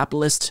late-stage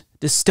capitalist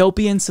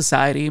dystopian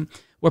society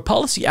where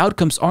policy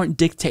outcomes aren't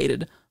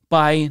dictated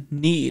by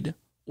need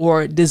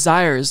or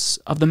desires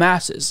of the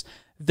masses.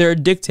 They're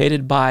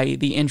dictated by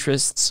the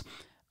interests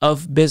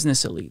of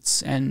business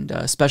elites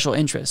and special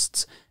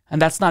interests.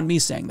 And that's not me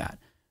saying that.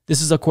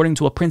 This is according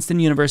to a Princeton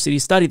University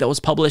study that was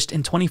published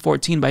in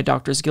 2014 by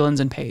Drs. Gillens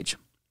and Page.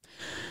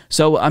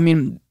 So, I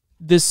mean,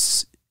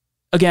 this,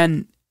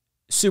 again,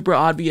 super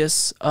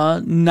obvious,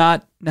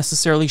 not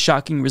necessarily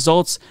shocking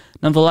results.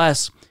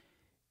 Nonetheless,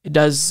 it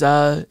does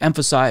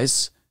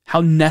emphasize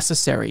how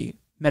necessary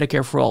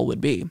Medicare for all would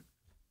be.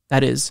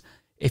 That is,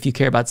 if you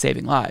care about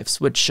saving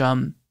lives, which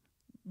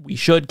we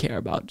should care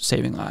about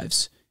saving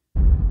lives.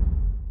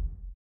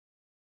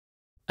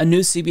 A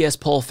new CBS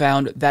poll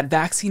found that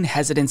vaccine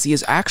hesitancy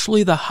is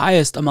actually the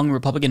highest among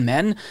Republican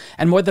men,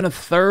 and more than a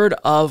third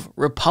of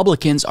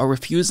Republicans are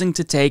refusing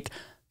to take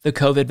the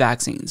COVID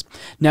vaccines.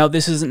 Now,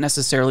 this isn't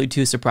necessarily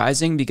too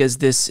surprising because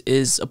this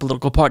is a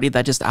political party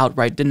that just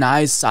outright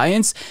denies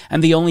science,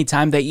 and the only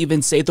time they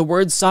even say the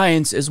word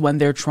science is when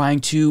they're trying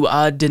to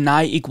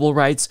deny equal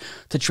rights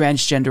to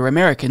transgender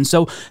Americans.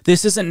 So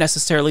this isn't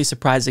necessarily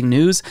surprising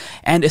news,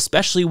 and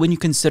especially when you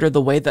consider the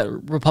way that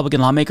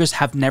Republican lawmakers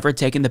have never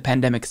taken the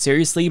pandemic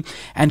seriously,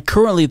 and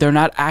currently they're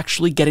not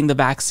actually getting the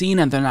vaccine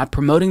and they're not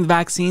promoting the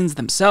vaccines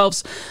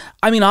themselves.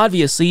 I mean,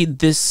 obviously,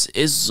 this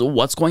is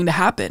what's going to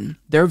happen.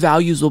 Their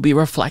values will be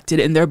reflected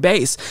in their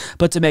base.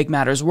 But to make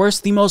matters worse,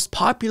 the most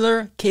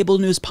popular cable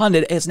news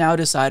pundit is now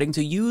deciding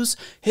to use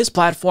his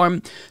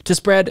platform to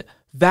spread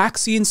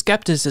vaccine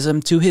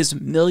skepticism to his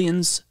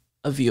millions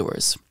of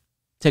viewers.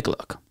 Take a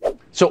look.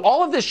 So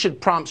all of this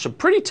should prompt some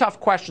pretty tough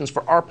questions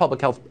for our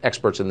public health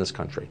experts in this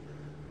country.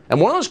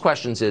 And one of those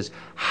questions is,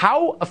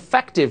 how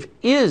effective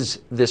is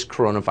this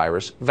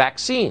coronavirus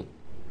vaccine?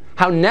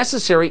 How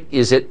necessary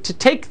is it to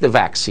take the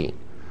vaccine?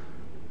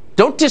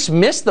 Don't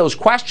dismiss those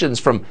questions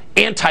from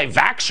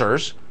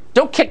anti-vaxxers.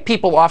 Don't kick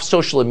people off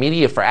social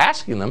media for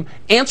asking them.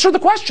 Answer the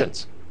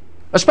questions,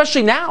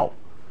 especially now.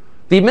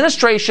 The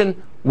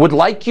administration would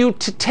like you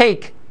to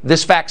take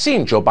this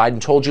vaccine. Joe Biden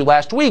told you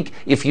last week,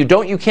 if you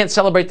don't, you can't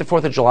celebrate the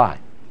 4th of July.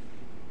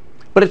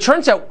 But it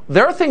turns out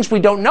there are things we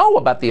don't know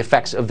about the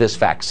effects of this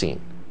vaccine.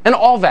 And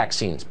all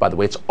vaccines, by the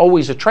way, it's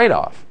always a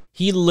trade-off.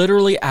 He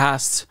literally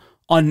asked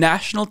on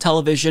national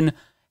television,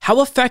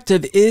 how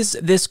effective is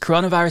this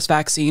coronavirus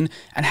vaccine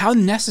and how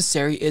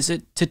necessary is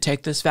it to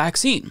take this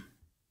vaccine?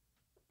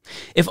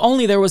 If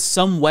only there was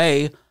some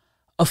way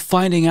of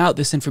finding out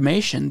this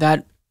information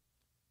that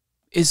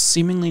is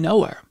seemingly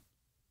nowhere.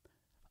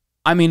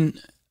 I mean,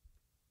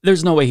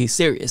 there's no way he's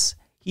serious.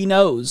 He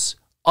knows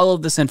all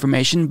of this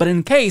information, but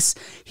in case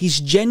he's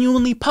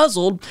genuinely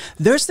puzzled,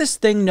 there's this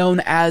thing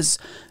known as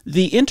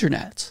the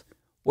internet,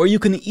 where you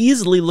can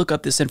easily look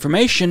up this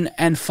information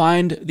and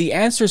find the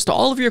answers to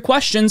all of your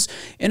questions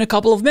in a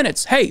couple of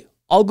minutes. Hey,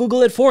 I'll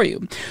Google it for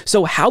you.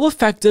 So how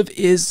effective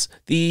is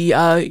the,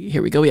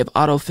 here we go, we have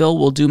autofill,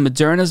 we'll do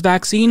Moderna's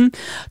vaccine.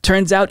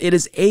 Turns out it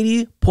is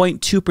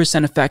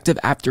 80.2% effective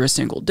after a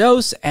single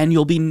dose, and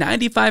you'll be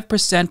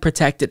 95%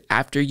 protected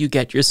after you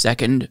get your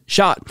second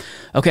shot.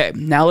 Okay,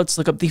 now let's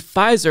look up the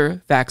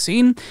Pfizer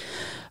vaccine.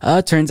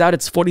 Turns out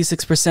it's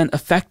 46%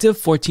 effective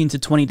 14 to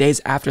 20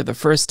 days after the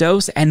first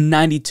dose and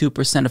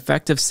 92%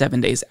 effective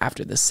 7 days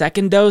after the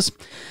second dose.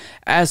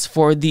 As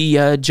for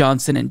the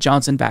Johnson &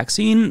 Johnson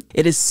vaccine,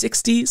 it is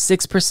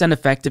 66%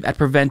 effective at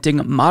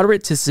preventing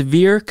moderate to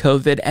severe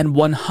COVID and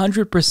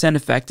 100%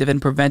 effective in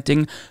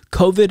preventing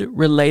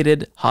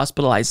COVID-related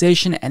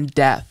hospitalization and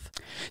death.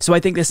 So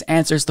I think this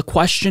answers the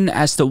question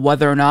as to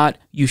whether or not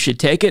you should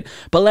take it,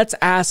 but let's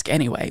ask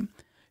anyway.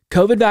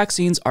 COVID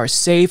vaccines are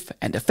safe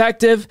and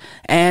effective,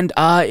 and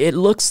it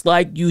looks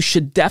like you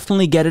should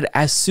definitely get it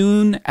as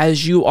soon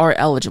as you are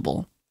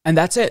eligible. And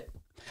that's it.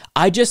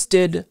 I just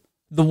did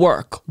the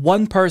work.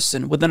 One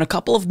person within a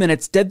couple of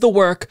minutes did the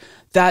work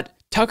that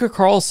Tucker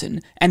Carlson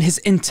and his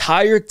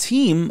entire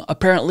team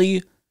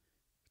apparently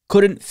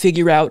couldn't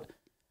figure out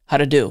how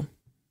to do.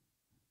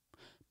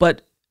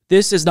 But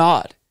this is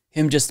not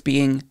him just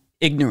being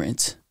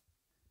ignorant.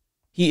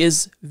 He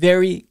is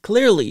very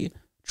clearly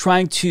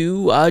trying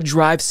to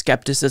drive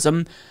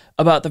skepticism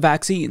about the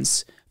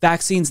vaccines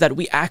that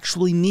we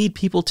actually need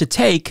people to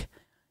take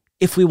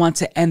if we want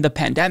to end the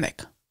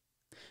pandemic.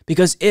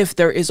 Because if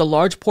there is a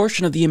large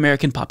portion of the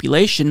American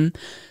population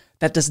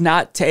that does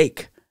not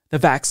take the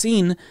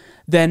vaccine,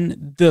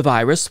 then the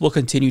virus will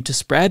continue to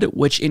spread,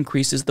 which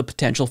increases the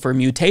potential for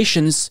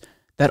mutations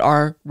that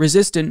are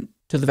resistant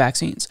to the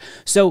vaccines.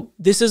 So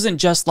this isn't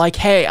just like,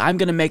 hey, I'm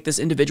going to make this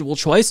individual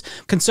choice.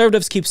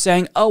 Conservatives keep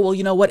saying, oh, well,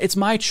 you know what? It's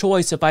my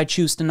choice if I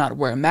choose to not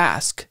wear a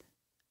mask.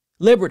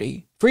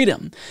 Liberty,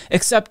 freedom.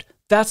 Except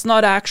that's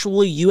not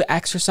actually you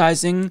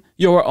exercising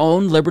your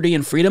own liberty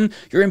and freedom.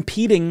 You're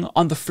impeding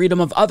on the freedom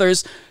of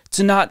others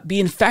to not be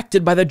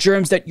infected by the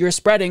germs that you're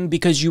spreading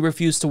because you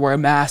refuse to wear a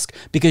mask,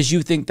 because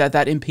you think that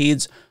that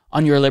impedes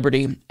on your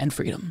liberty and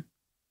freedom.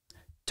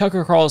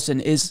 Tucker Carlson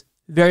is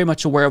very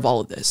much aware of all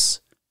of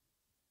this,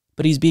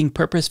 but he's being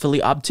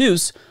purposefully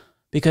obtuse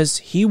because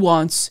he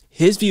wants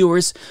his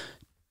viewers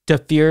to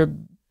fear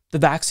the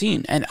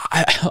vaccine. And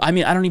I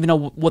mean, I don't even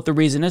know what the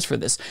reason is for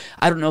this.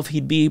 I don't know if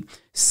he'd be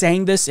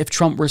saying this if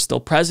Trump were still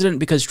president,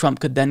 because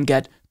Trump could then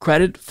get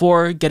credit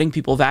for getting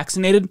people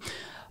vaccinated.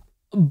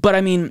 But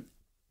I mean,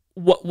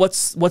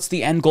 what's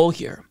the end goal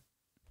here?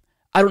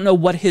 I don't know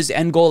what his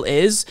end goal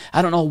is.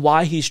 I don't know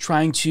why he's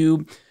trying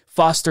to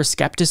foster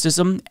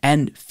skepticism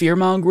and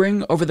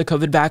fear-mongering over the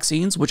COVID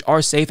vaccines, which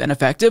are safe and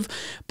effective.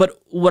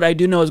 But what I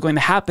do know is going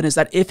to happen is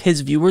that if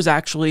his viewers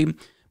actually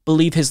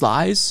believe his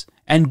lies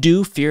and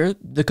do fear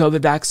the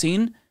COVID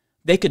vaccine,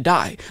 they could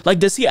die. Like,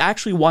 does he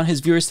actually want his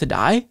viewers to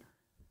die?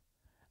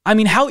 I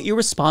mean, how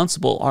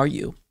irresponsible are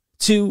you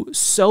to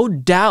sow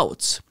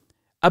doubt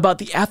about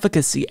the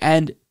efficacy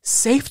and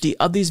safety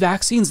of these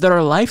vaccines that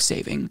are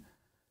life-saving?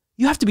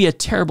 You have to be a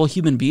terrible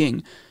human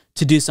being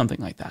to do something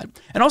like that.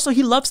 And also,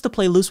 he loves to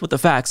play loose with the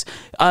facts.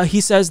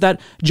 He says that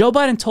Joe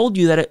Biden told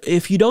you that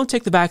if you don't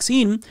take the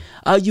vaccine,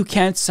 you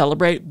can't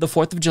celebrate the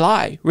 4th of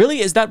July. Really?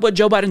 Is that what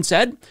Joe Biden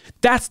said?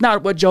 That's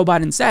not what Joe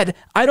Biden said.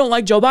 I don't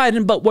like Joe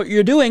Biden, but what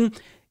you're doing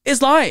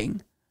is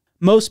lying.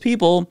 Most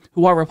people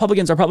who are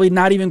Republicans are probably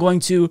not even going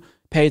to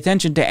pay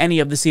attention to any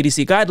of the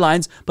CDC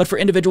guidelines, but for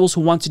individuals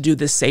who want to do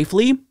this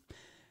safely,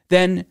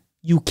 then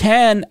you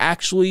can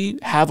actually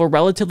have a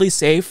relatively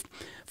safe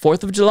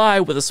 4th of July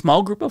with a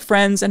small group of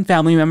friends and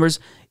family members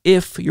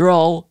if you're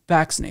all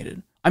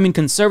vaccinated. I mean,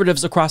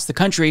 conservatives across the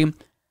country,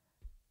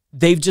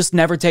 they've just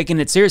never taken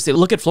it seriously.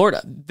 Look at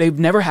Florida. They've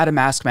never had a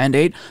mask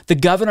mandate. The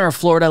governor of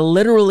Florida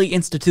literally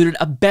instituted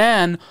a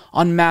ban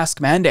on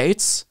mask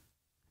mandates.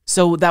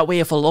 So that way,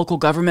 if a local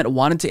government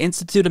wanted to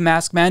institute a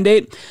mask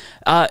mandate,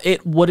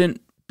 it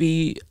wouldn't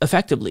be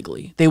effective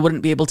legally. They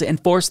wouldn't be able to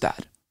enforce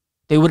that.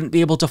 They wouldn't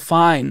be able to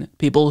fine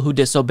people who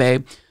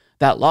disobey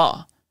that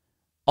law.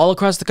 All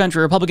across the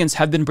country, Republicans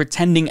have been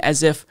pretending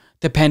as if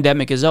the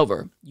pandemic is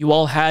over. You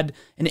all had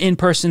an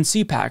in-person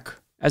CPAC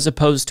as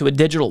opposed to a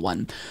digital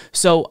one.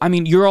 So, I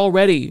mean, you're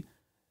already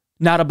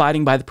not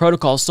abiding by the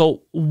protocol.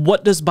 So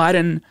what does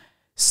Biden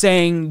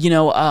saying,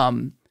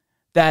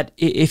 that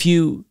if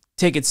you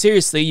take it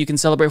seriously, you can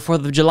celebrate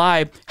 4th of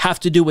July, have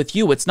to do with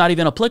you? It's not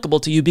even applicable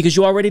to you because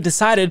you already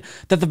decided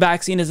that the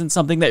vaccine isn't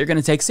something that you're going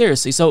to take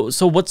seriously. So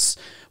what's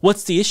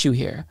the issue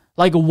here?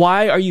 Like,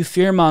 why are you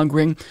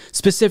fear-mongering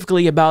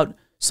specifically about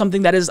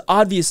something that is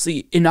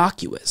obviously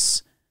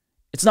innocuous?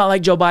 It's not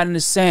like Joe Biden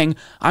is saying,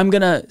 I'm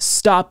going to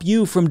stop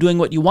you from doing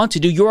what you want to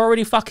do. You're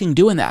already fucking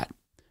doing that.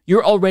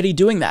 You're already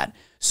doing that.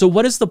 So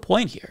what is the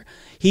point here?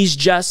 He's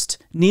just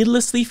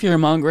needlessly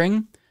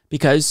fear-mongering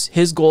because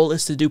his goal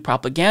is to do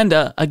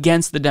propaganda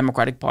against the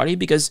Democratic Party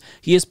because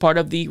he is part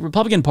of the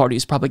Republican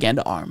Party's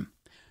propaganda arm.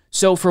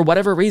 So for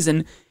whatever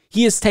reason,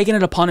 he has taken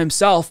it upon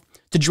himself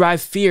to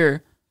drive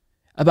fear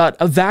about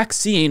a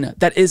vaccine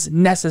that is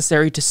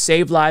necessary to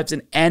save lives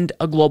and end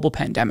a global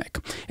pandemic.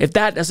 If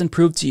that doesn't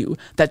prove to you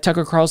that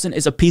Tucker Carlson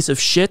is a piece of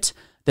shit,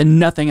 then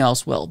nothing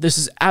else will. This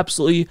is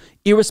absolutely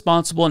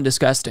irresponsible and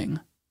disgusting.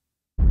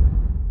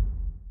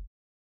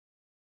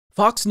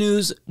 Fox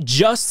News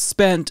just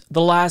spent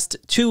the last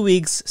 2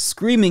 weeks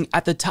screaming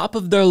at the top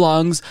of their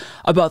lungs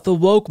about the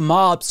woke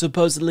mob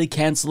supposedly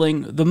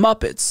canceling the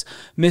Muppets.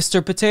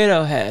 Mr.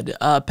 Potato Head,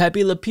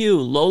 Pepe Le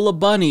Pew, Lola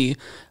Bunny,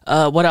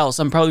 what else?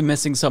 I'm probably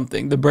missing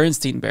something. The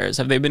Bernstein Bears,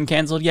 have they been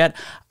canceled yet?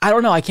 I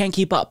don't know, I can't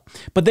keep up.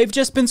 But they've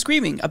just been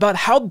screaming about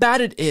how bad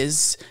it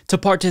is to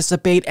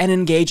participate and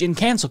engage in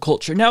cancel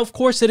culture. Now, of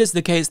course, it is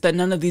the case that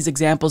none of these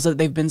examples that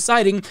they've been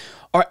citing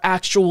are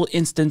actual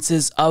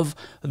instances of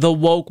the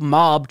woke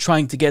mob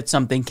trying to get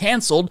something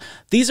canceled.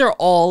 These are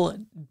all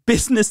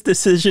business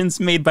decisions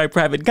made by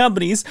private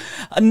companies.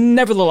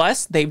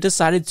 Nevertheless, they've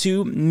decided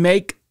to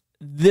make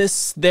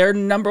this their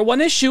number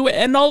one issue,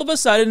 and all of a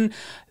sudden,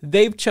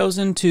 they've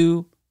chosen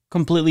to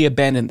completely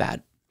abandon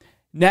that.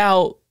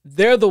 Now,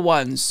 they're the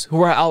ones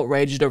who are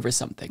outraged over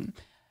something.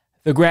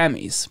 The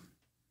Grammys.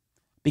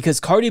 Because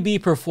Cardi B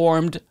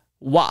performed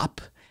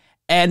WAP,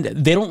 and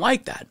they don't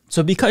like that.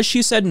 So because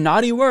she said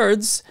naughty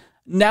words,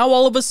 now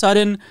all of a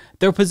sudden,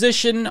 their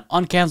position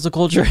on cancel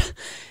culture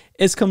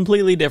is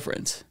completely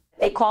different.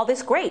 They call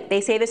this great. They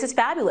say this is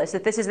fabulous,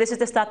 that this is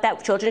the stuff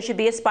that children should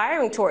be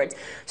aspiring towards.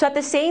 So at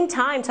the same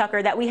time,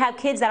 Tucker, that we have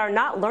kids that are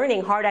not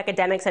learning hard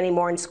academics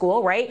anymore in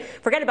school, right?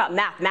 Forget about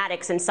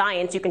mathematics and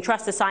science. You can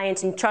trust the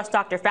science and trust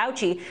Dr.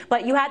 Fauci,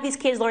 but you have these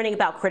kids learning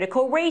about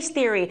critical race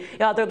theory.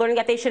 They're learning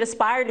that they should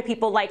aspire to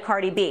people like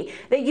Cardi B.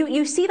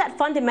 You see that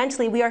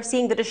fundamentally we are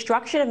seeing the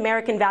destruction of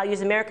American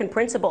values, American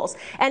principles,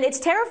 and it's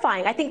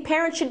terrifying. I think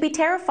parents should be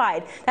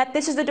terrified that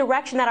this is the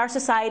direction that our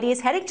society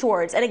is heading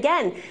towards. And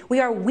again, we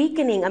are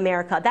weakening America.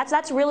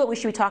 That's really what we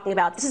should be talking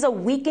about. This is a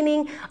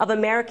weakening of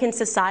American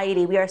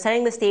society. We are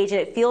setting the stage,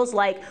 and it feels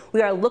like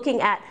we are looking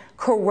at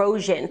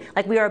corrosion,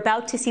 like we are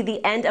about to see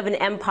the end of an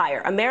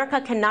empire. America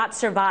cannot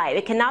survive.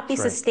 It cannot be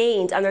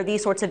sustained under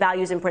these sorts of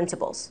values and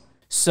principles.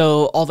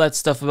 So all that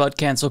stuff about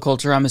cancel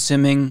culture, I'm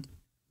assuming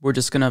we're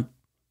just going to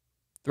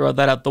throw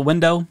that out the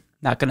window,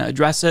 not going to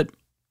address it.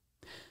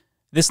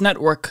 This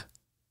network,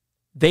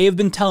 they have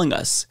been telling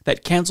us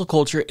that cancel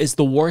culture is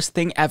the worst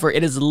thing ever.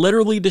 It is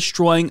literally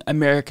destroying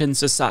American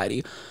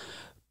society.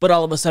 But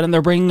all of a sudden,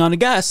 they're bringing on a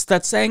guest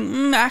that's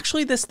saying,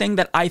 actually, this thing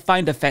that I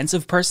find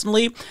offensive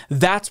personally,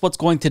 that's what's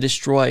going to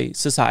destroy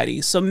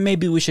society. So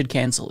maybe we should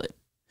cancel it.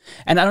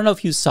 And I don't know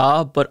if you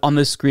saw, but on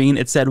the screen,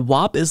 it said,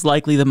 WAP is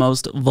likely the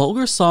most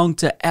vulgar song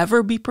to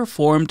ever be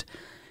performed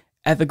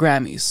at the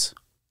Grammys.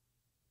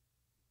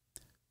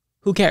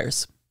 Who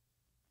cares?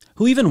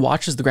 Who even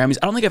watches the Grammys?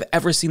 I don't think I've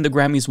ever seen the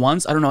Grammys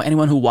once. I don't know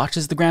anyone who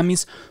watches the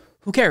Grammys.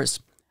 Who cares?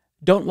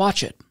 Don't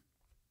watch it.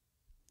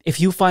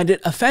 If you find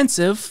it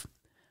offensive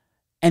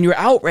and you're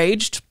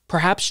outraged,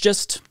 perhaps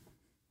just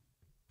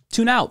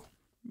tune out.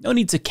 No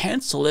need to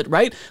cancel it,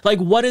 right? Like,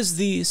 what is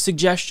the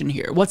suggestion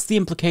here? What's the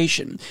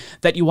implication?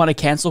 That you want to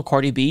cancel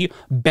Cardi B,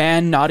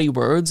 ban naughty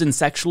words and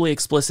sexually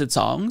explicit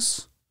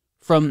songs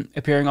from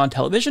appearing on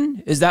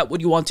television? Is that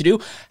what you want to do?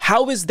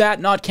 How is that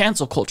not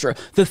cancel culture?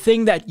 The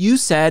thing that you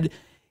said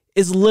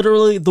is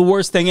literally the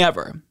worst thing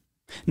ever.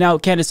 Now,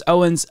 Candace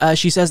Owens,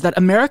 she says that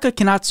America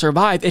cannot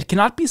survive. It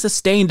cannot be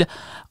sustained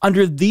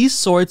under these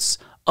sorts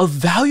of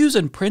values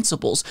and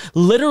principles.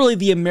 Literally,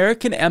 the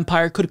American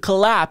empire could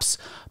collapse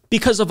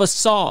because of a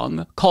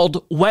song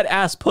called Wet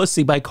Ass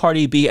Pussy by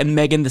Cardi B and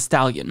Megan Thee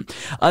Stallion.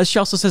 She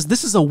also says,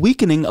 this is a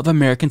weakening of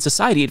American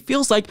society. It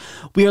feels like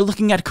we are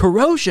looking at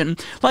corrosion,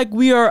 like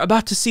we are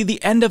about to see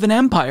the end of an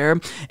empire.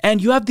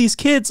 And you have these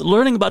kids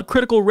learning about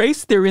critical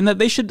race theory and that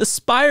they should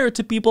aspire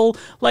to people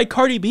like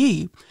Cardi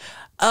B.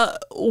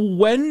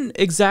 When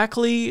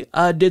exactly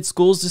did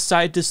schools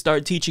decide to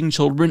start teaching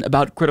children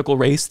about critical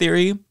race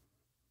theory?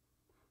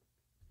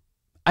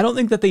 I don't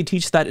think that they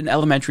teach that in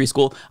elementary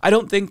school. I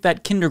don't think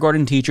that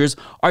kindergarten teachers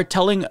are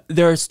telling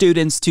their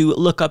students to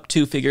look up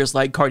to figures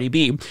like Cardi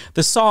B.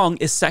 The song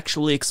is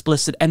sexually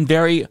explicit and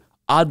very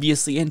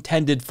obviously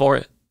intended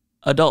for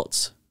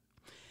adults.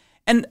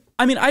 And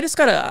I mean, I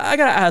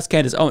gotta ask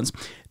Candace Owens.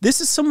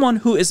 This is someone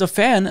who is a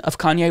fan of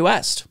Kanye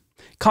West.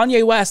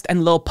 Kanye West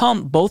and Lil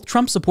Pump, both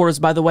Trump supporters,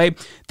 by the way,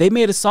 they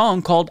made a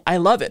song called I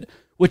Love It,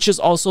 which is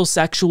also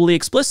sexually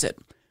explicit.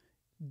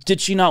 Did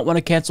she not want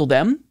to cancel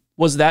them?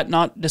 Was that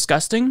not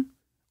disgusting?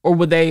 Or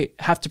would they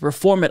have to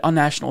perform it on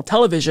national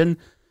television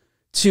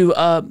to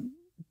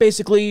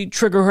basically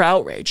trigger her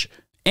outrage?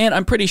 And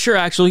I'm pretty sure,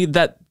 actually,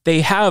 that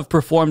they have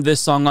performed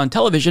this song on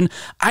television.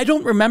 I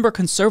don't remember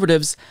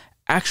conservatives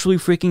actually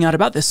freaking out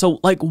about this.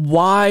 So, like,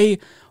 why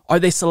are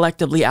they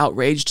selectively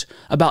outraged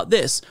about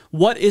this?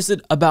 What is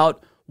it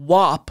about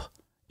WAP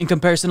in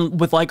comparison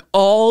with, like,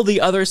 all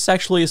the other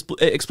sexually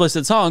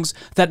explicit songs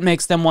that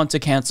makes them want to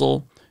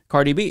cancel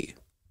Cardi B?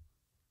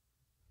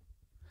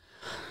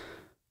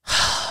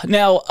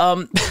 Now,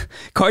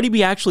 Cardi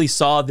B actually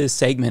saw this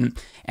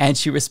segment and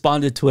she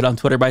responded to it on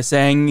Twitter by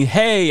saying,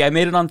 hey, I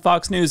made it on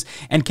Fox News.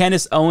 And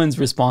Candace Owens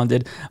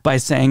responded by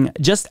saying,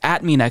 just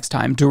at me next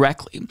time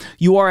directly.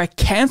 You are a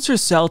cancer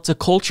cell to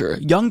culture.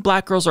 Young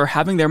black girls are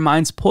having their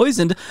minds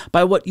poisoned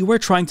by what you are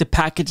trying to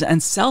package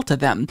and sell to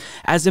them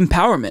as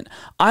empowerment.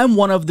 I'm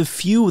one of the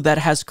few that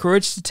has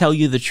courage to tell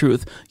you the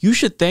truth. You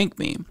should thank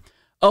me.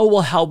 Oh,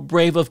 well, how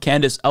brave of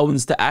Candace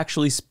Owens to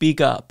actually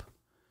speak up.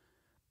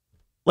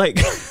 Like...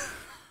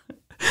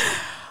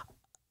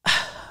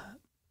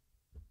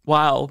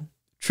 Wow,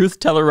 truth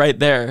teller right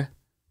there.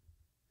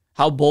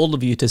 How bold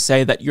of you to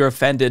say that you're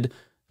offended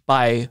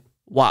by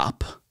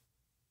WAP.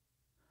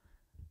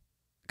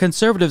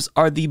 Conservatives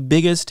are the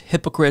biggest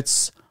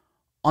hypocrites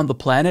on the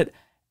planet,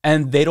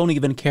 and they don't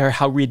even care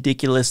how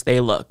ridiculous they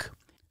look.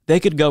 They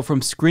could go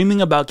from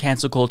screaming about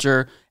cancel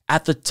culture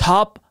at the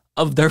top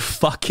of their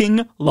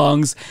fucking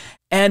lungs,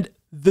 and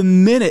the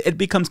minute it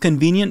becomes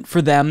convenient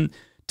for them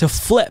to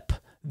flip,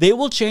 they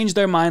will change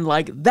their mind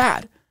like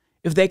that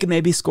if they can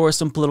maybe score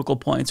some political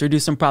points or do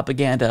some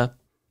propaganda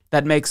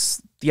that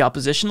makes the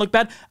opposition look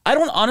bad. I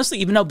don't honestly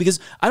even know, because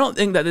I don't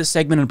think that this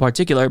segment in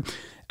particular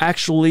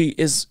actually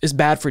is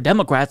bad for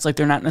Democrats. Like,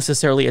 they're not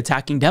necessarily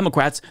attacking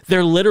Democrats.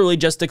 They're literally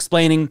just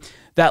explaining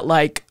that,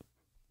 like,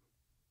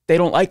 they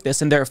don't like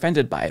this and they're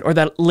offended by it, or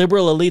that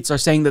liberal elites are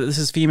saying that this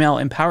is female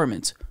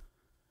empowerment.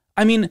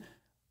 I mean,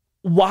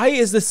 why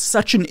is this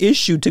such an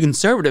issue to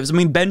conservatives? I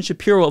mean, Ben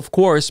Shapiro, of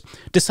course,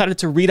 decided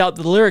to read out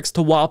the lyrics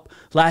to WAP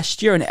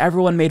last year and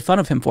everyone made fun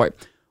of him for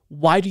it.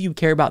 Why do you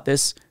care about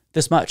this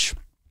much?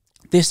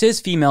 This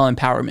is female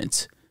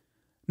empowerment.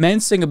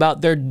 Men sing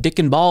about their dick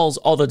and balls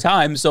all the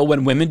time, so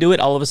when women do it,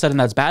 all of a sudden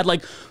that's bad.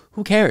 Like,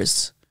 who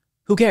cares?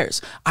 Who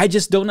cares? I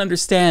just don't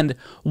understand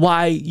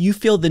why you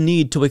feel the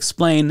need to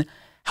explain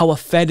how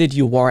offended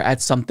you are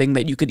at something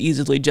that you could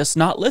easily just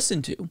not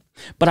listen to.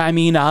 But I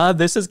mean,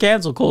 this is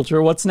cancel culture.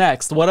 What's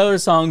next? What other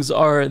songs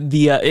are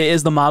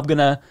is the mob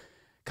gonna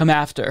come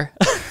after?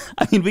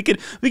 I mean, we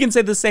can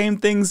say the same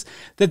things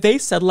that they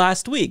said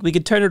last week. We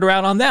could turn it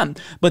around on them,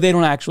 but they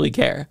don't actually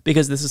care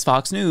because this is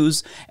Fox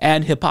News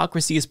and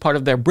hypocrisy is part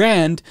of their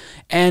brand.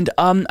 And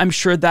I'm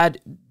sure that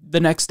the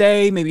next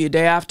day, maybe a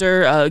day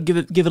after, give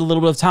it a little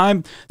bit of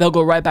time, they'll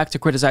go right back to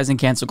criticizing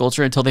cancel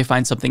culture until they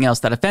find something else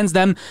that offends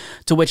them,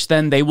 to which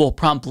then they will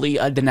promptly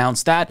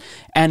denounce that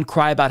and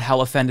cry about how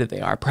offended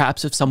they are.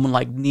 Perhaps if someone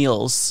like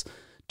kneels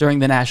during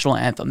the national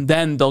anthem,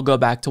 then they'll go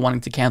back to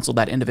wanting to cancel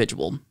that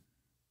individual.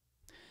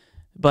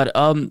 But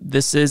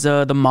this is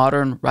the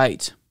modern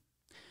right.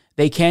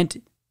 They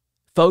can't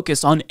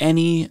focus on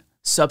any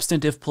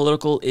substantive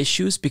political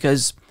issues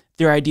because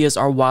their ideas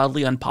are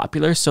wildly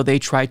unpopular, so they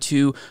try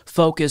to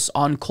focus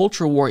on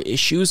culture war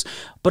issues.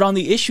 But on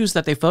the issues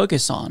that they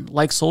focus on,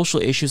 like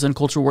social issues and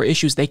culture war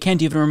issues, they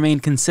can't even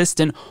remain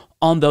consistent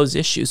on those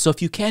issues. So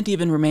if you can't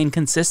even remain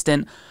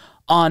consistent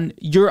on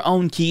your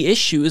own key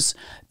issues,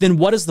 then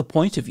what is the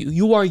point of you?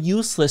 You are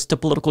useless to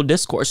political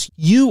discourse.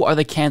 You are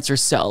the cancer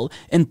cell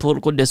in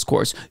political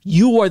discourse.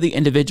 You are the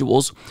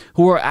individuals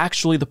who are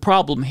actually the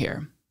problem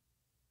here.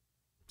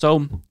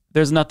 So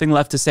there's nothing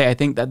left to say. I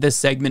think that this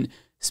segment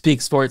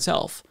speaks for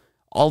itself.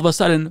 All of a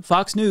sudden,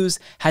 Fox News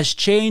has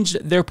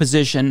changed their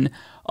position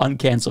on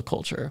cancel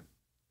culture.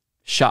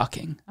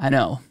 Shocking, I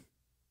know.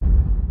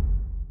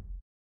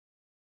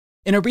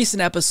 In a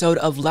recent episode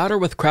of Louder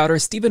with Crowder,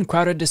 Steven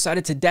Crowder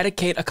decided to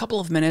dedicate a couple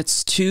of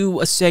minutes to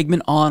a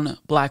segment on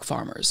black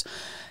farmers.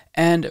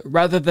 And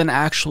rather than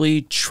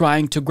actually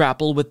trying to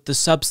grapple with the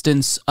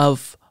substance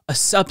of a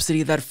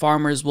subsidy that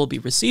farmers will be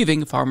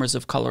receiving, farmers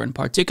of color in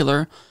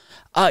particular,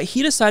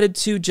 he decided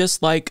to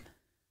just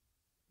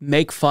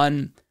make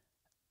fun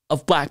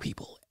of black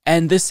people.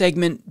 And this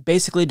segment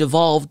basically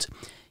devolved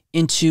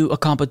into a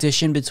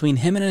competition between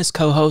him and his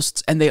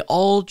co-hosts, and they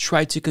all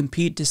tried to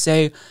compete to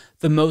say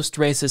the most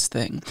racist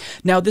thing.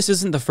 Now, this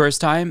isn't the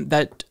first time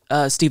that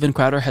Steven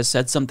Crowder has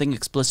said something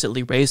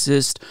explicitly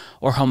racist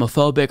or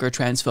homophobic or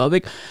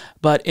transphobic,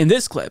 but in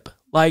this clip,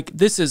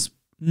 this is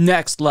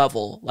next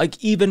level.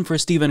 Even for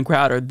Steven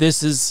Crowder,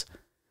 this is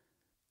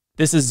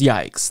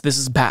yikes. This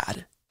is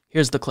bad.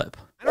 Here's the clip.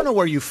 I don't know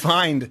where you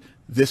find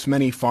this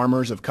many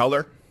farmers of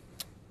color.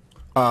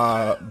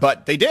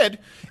 But they did,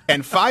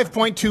 and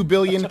 $5.2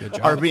 billion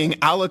are being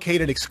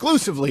allocated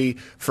exclusively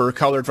for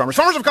colored farmers.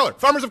 Farmers of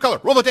color,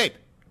 roll the tape.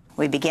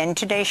 We begin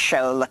today's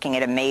show looking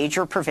at a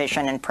major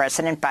provision in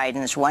President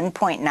Biden's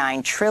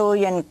 $1.9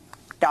 trillion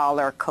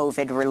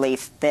COVID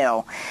relief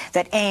bill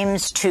that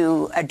aims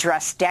to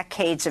address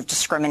decades of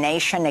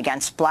discrimination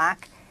against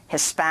Black,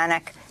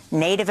 Hispanic,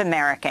 Native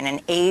American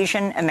and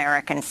Asian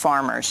American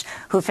farmers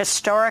who've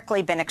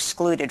historically been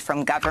excluded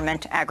from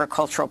government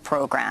agricultural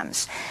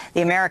programs.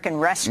 The American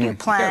Rescue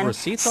Plan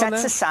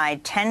sets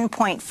aside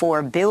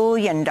 $10.4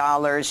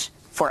 billion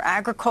for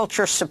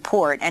agriculture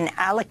support and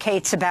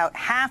allocates about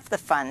half the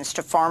funds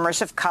to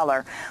farmers of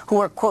color who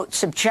are, quote,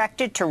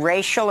 subjected to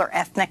racial or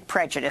ethnic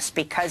prejudice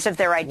because of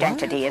their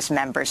identity as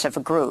members of a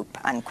group,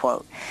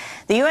 unquote.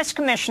 The U.S.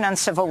 Commission on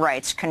Civil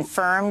Rights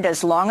confirmed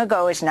as long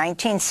ago as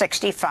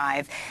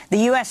 1965 the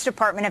U.S.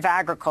 Department of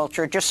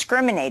Agriculture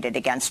discriminated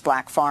against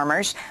black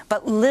farmers,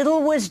 but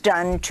little was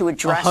done to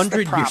address the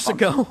problem. 100 years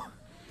ago?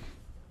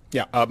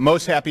 Yeah,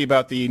 most happy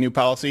about the new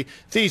policy,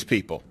 these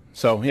people.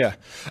 So, yeah.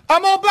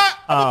 I'm gonna buy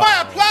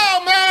a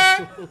plow,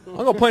 man.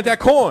 I'm gonna plant that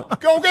corn.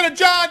 Go get a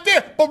John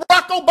Deere.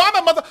 Barack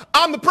Obama, mother.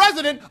 I'm the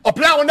president of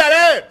plowing that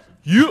ass.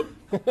 You.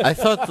 I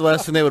thought the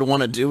last thing they would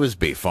want to do is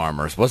be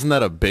farmers. Wasn't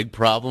that a big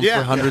problem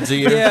for hundreds of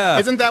years? Yeah.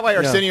 Isn't that why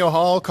Arsenio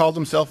Hall called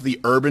himself the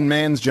urban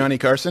man's Johnny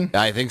Carson?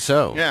 I think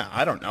so. Yeah,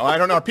 I don't know.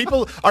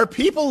 Are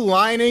people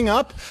lining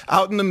up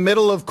out in the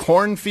middle of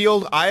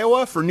cornfield,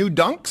 Iowa for new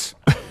dunks?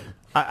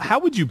 How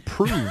would you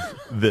prove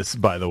this,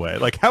 by the way?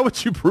 How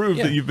would you prove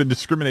that you've been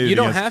discriminated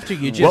against? You don't have to.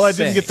 You just Well, I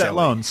didn't get that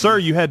loan. Sir,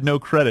 you had no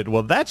credit.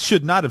 Well, that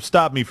should not have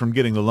stopped me from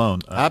getting the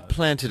loan. I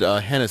planted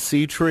a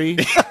Hennessy tree,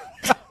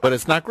 but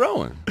it's not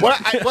growing.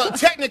 Well,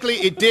 technically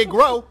it did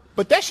grow,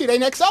 but that shit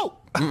ain't XO.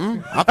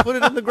 I put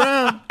it in the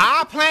ground.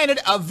 I planted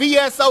a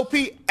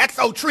VSOP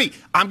XO tree.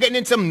 I'm getting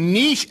in some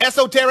niche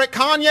esoteric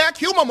cognac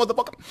humor,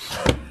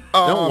 motherfucker.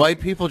 Don't white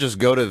people just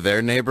go to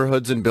their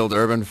neighborhoods and build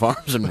urban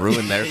farms and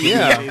ruin their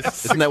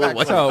communities? Isn't that what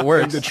That's how it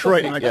works? In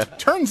Detroit.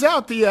 Turns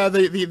out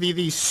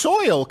the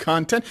soil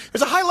content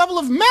is a high level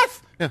of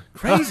meth. Yeah,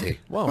 crazy.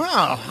 Whoa.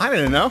 Wow, I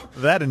didn't know.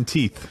 That and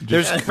teeth.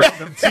 There's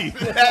random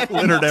teeth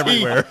littered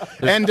everywhere.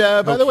 And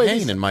by the way,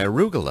 pain in my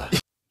arugula.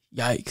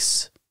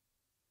 Yikes.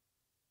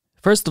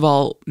 First of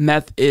all,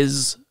 meth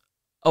is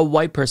a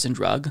white person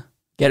drug.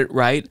 Get it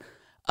right.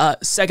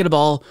 Second of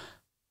all,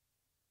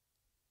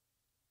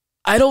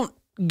 I don't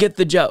get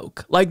the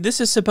joke. This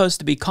is supposed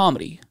to be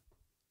comedy.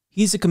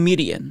 He's a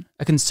comedian,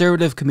 a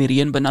conservative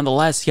comedian, but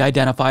nonetheless, he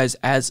identifies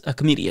as a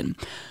comedian.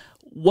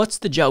 What's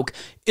the joke?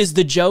 Is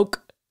the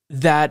joke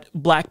that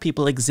black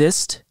people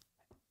exist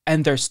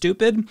and they're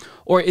stupid?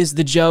 Or is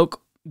the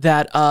joke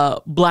that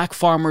black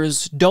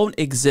farmers don't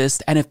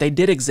exist, and if they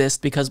did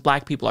exist because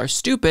black people are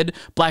stupid,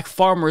 black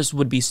farmers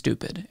would be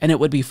stupid, and it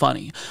would be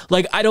funny?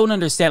 I don't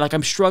understand.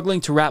 I'm struggling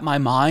to wrap my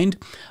mind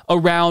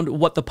around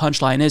what the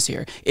punchline is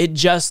here. It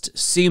just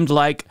seemed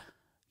like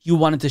you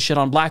wanted to shit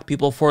on black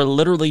people for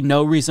literally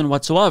no reason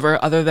whatsoever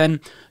other than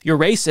you're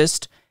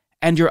racist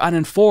and you're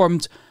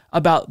uninformed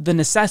about the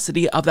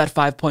necessity of that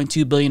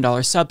 $5.2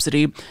 billion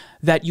subsidy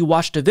that you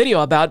watched a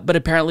video about but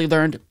apparently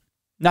learned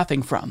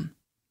nothing from.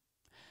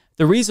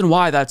 The reason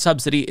why that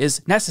subsidy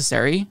is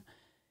necessary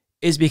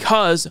is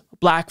because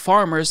black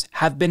farmers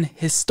have been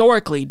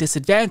historically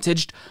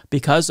disadvantaged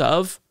because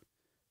of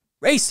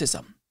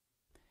racism.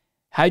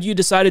 Had you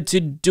decided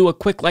to do a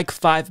quick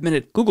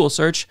 5-minute Google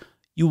search,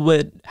 you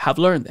would have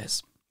learned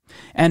this.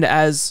 And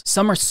as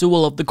Summer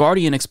Sewell of The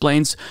Guardian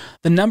explains,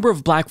 the number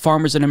of black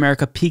farmers in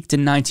America peaked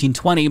in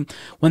 1920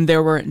 when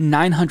there were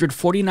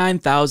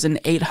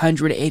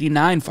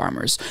 949,889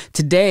 farmers.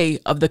 Today,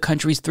 of the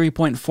country's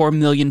 3.4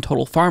 million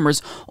total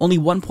farmers, only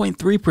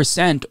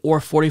 1.3%, or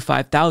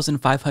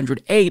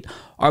 45,508,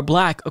 are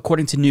black,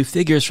 according to new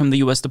figures from the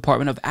U.S.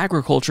 Department of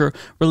Agriculture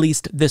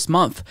released this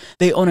month.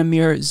 They own a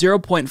mere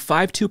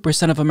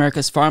 0.52% of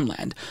America's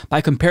farmland.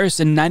 By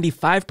comparison,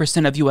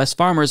 95% of U.S.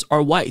 farmers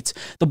are white.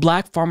 The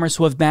black farmers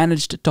who have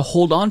managed to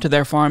hold on to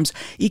their farms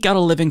eke out a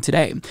living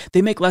today.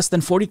 They make less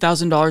than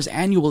 $40,000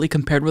 annually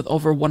compared with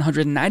over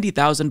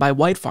 $190,000 by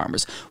white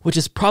farmers, which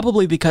is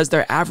probably because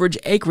their average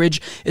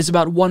acreage is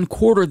about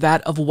 1/4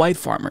 that of white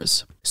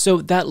farmers.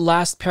 So that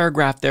last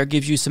paragraph there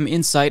gives you some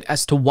insight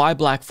as to why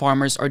black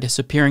farmers are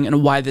disappearing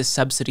and why this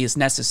subsidy is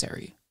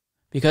necessary.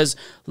 Because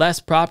less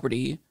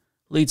property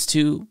leads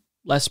to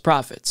less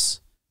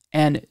profits.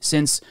 And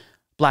since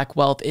black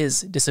wealth is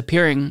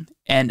disappearing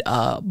and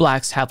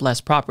blacks have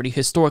less property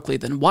historically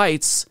than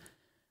whites,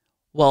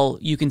 well,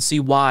 you can see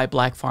why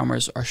black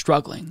farmers are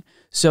struggling.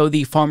 So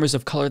the farmers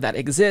of color that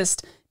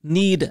exist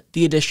need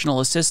the additional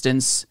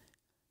assistance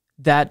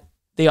that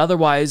they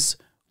otherwise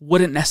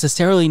wouldn't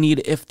necessarily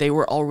need if they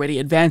were already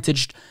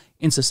advantaged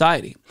in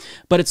society.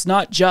 But it's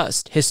not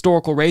just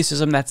historical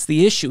racism that's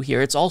the issue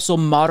here. It's also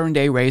modern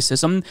day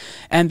racism.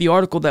 And the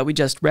article that we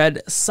just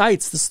read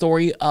cites the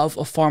story of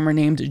a farmer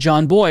named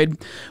John Boyd,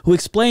 who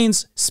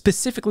explains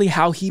specifically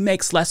how he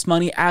makes less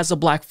money as a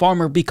black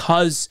farmer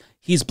because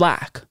he's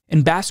black.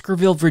 In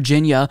Baskerville,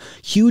 Virginia,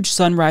 huge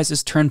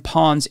sunrises turn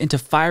ponds into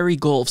fiery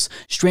gulfs.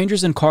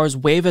 Strangers in cars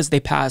wave as they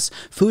pass.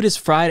 Food is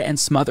fried and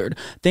smothered.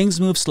 Things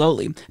move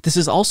slowly. This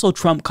is also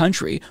Trump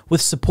country,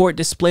 with support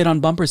displayed on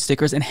bumper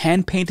stickers and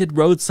hand-painted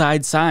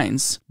roadside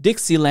signs.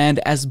 Dixieland,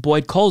 as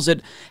Boyd calls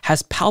it,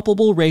 has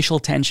palpable racial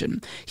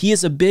tension. He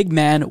is a big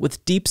man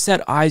with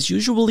deep-set eyes,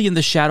 usually in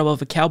the shadow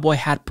of a cowboy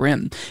hat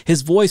brim.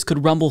 His voice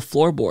could rumble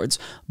floorboards.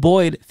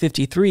 Boyd,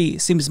 53,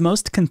 seems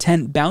most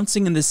content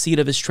bouncing in the seat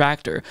of his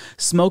tractor,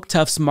 smoke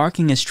tufts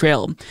marking his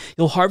trail.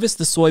 He'll harvest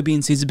the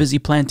soybeans he's busy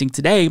planting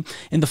today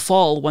in the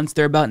fall once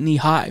they're about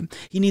knee-high.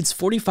 He needs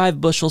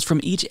 45 bushels from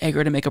each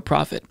acre to make a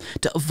profit.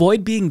 To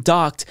avoid being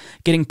docked,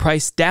 getting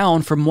priced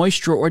down for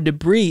moisture or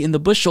debris in the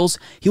bushels,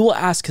 he will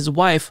ask his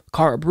wife,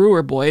 Cara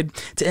Brewer Boyd,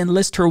 to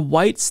enlist her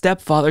white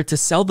stepfather to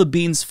sell the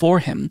beans for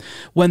him.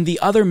 When the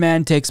other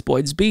man takes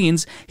Boyd's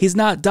beans, he's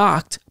not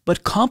docked,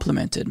 but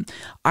complimented.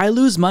 I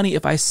lose money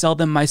if I sell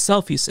them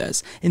myself, he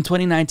says. In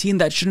 2019,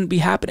 that shouldn't be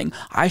happening.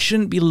 I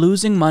shouldn't be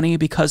losing money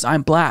because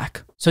I'm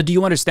black. So do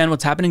you understand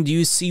what's happening? Do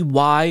you see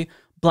why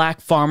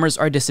black farmers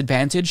are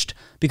disadvantaged?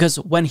 Because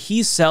when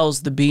he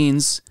sells the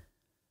beans,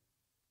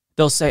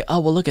 they'll say,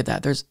 oh, well, look at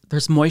that.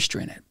 There's moisture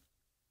in it.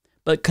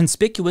 But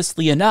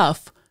conspicuously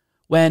enough,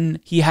 when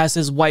he has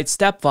his white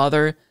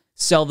stepfather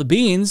sell the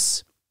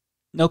beans,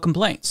 no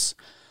complaints.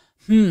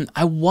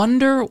 I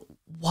wonder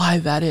why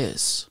that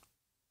is.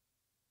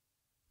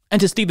 And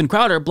to Steven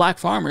Crowder, black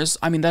farmers,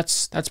 I mean,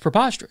 that's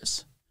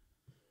preposterous.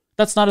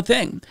 That's not a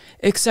thing,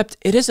 except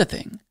it is a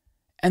thing.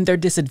 And they're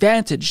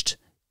disadvantaged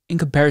in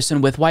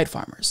comparison with white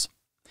farmers.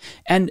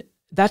 And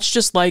that's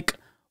just like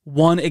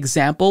one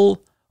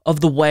example of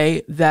the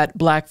way that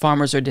black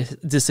farmers are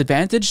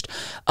disadvantaged.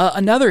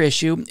 Another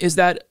issue is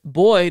that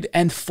Boyd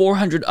and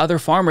 400 other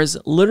farmers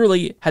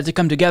literally had to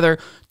come together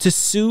to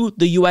sue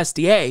the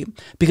USDA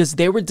because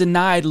they were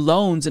denied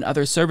loans and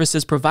other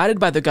services provided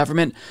by the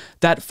government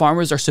that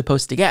farmers are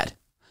supposed to get.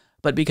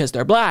 But because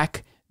they're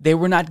black, they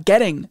were not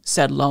getting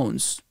said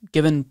loans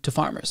given to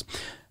farmers.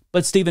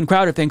 But Steven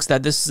Crowder thinks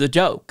that this is a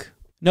joke.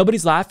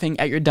 Nobody's laughing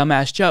at your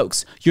dumbass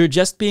jokes. You're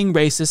just being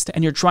racist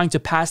and you're trying to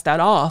pass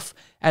that off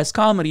as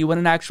comedy when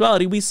in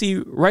actuality we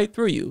see right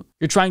through you.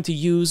 You're trying to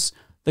use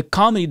the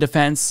comedy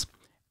defense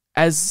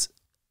as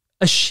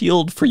a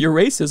shield for your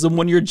racism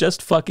when you're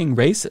just fucking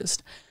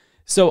racist.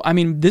 So, I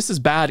mean, this is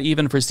bad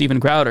even for Steven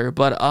Crowder,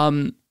 but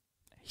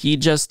he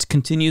just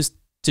continues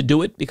to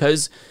do it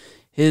because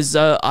his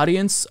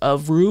audience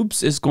of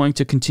rubes is going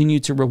to continue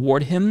to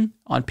reward him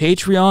on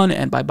Patreon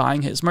and by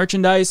buying his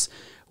merchandise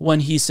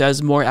when he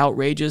says more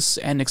outrageous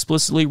and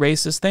explicitly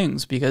racist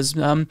things, because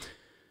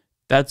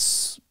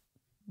that's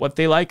what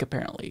they like,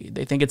 apparently.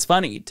 They think it's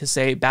funny to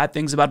say bad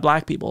things about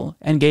black people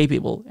and gay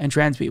people and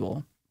trans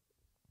people.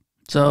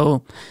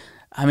 So,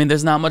 I mean,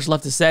 there's not much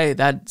left to say.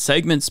 That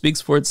segment speaks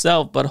for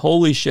itself, but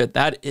holy shit,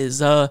 that is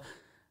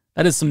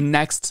some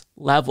next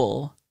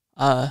level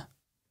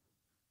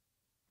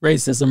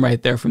racism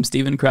right there from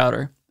Steven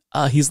Crowder.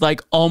 He's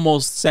like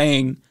almost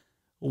saying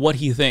what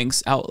he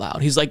thinks out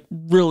loud. He's like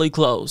really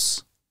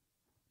close.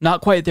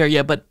 Not quite there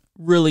yet, but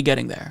really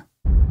getting there.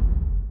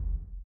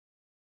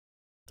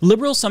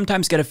 Liberals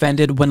sometimes get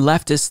offended when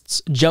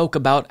leftists joke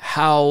about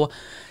how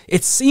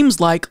it seems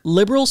like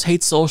liberals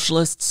hate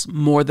socialists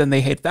more than they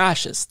hate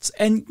fascists.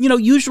 And, you know,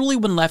 usually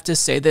when leftists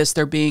say this,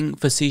 they're being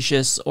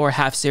facetious or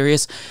half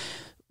serious.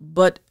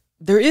 But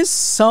there is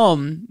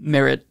some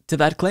merit to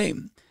that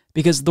claim.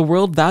 because the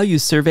World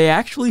Values Survey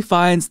actually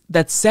finds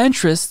that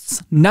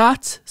centrists,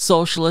 not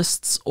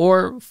socialists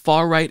or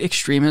far-right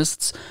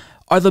extremists,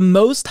 are the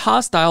most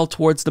hostile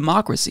towards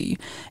democracy.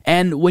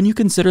 And when you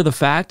consider the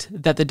fact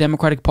that the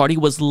Democratic Party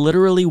was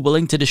literally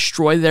willing to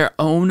destroy their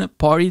own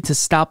party to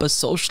stop a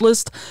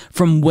socialist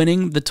from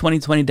winning the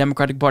 2020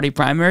 Democratic Party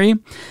primary,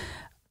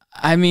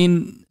 I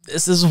mean,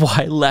 this is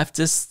why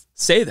leftists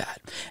say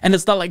that. And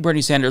it's not like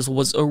Bernie Sanders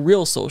was a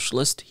real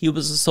socialist. He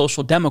was a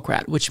social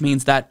democrat, which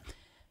means that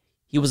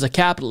he was a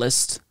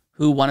capitalist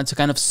who wanted to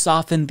kind of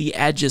soften the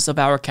edges of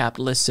our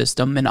capitalist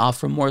system and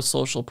offer more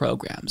social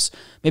programs.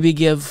 Maybe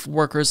give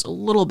workers a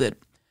little bit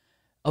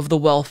of the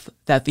wealth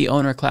that the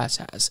owner class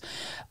has.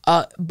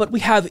 But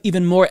we have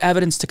even more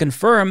evidence to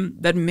confirm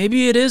that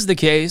maybe it is the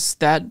case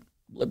that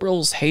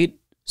liberals hate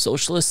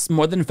socialists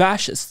more than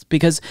fascists,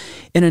 because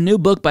in a new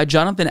book by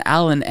Jonathan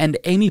Allen and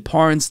Amie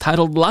Parnes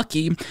titled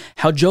Lucky,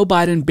 How Joe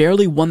Biden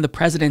Barely Won the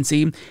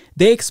Presidency,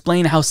 they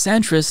explain how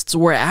centrists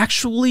were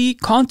actually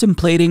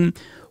contemplating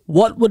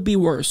what would be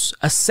worse,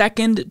 a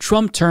second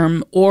Trump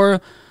term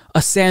or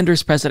a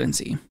Sanders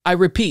presidency. I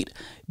repeat,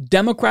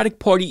 Democratic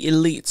Party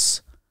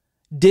elites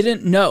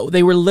didn't know.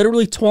 They were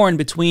literally torn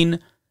between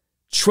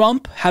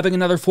Trump having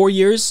another 4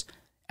 years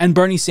and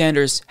Bernie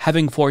Sanders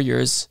having 4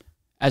 years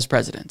as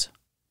president.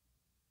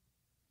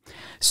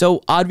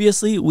 So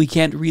obviously we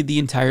can't read the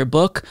entire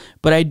book,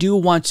 but I do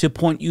want to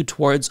point you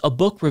towards a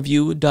book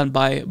review done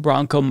by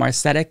Branko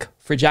Marcetic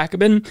for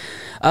Jacobin.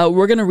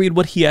 We're going to read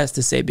what he has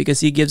to say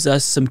because he gives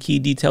us some key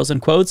details and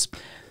quotes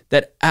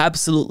that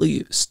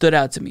absolutely stood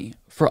out to me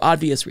for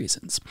obvious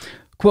reasons.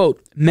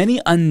 Quote,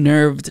 many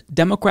unnerved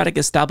Democratic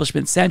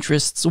establishment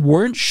centrists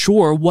weren't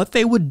sure what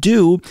they would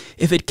do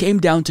if it came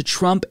down to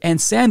Trump and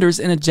Sanders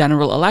in a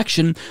general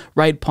election,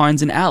 write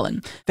Parnes and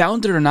Allen.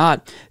 Found it or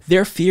not,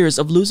 their fears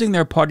of losing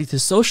their party to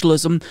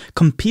socialism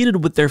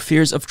competed with their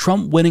fears of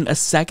Trump winning a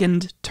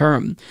second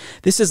term.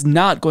 This is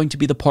not going to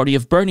be the party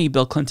of Bernie,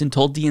 Bill Clinton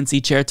told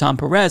DNC Chair Tom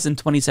Perez in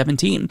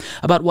 2017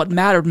 about what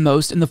mattered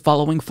most in the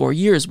following 4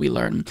 years, we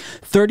learn.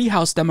 30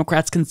 House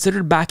Democrats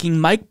considered backing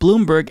Mike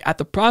Bloomberg at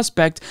the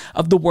prospect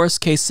of the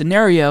worst-case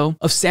scenario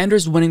of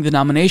Sanders winning the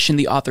nomination,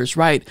 the authors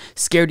write,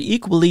 scared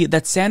equally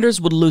that Sanders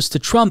would lose to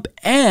Trump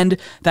and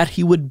that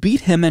he would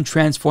beat him and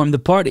transform the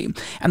party.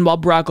 And while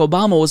Barack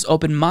Obama was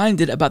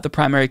open-minded about the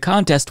primary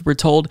contest, we're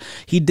told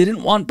he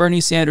didn't want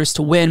Bernie Sanders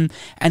to win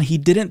and he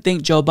didn't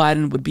think Joe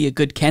Biden would be a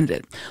good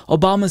candidate.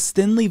 Obama's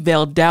thinly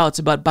veiled doubts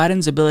about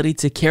Biden's ability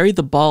to carry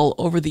the ball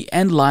over the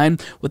end line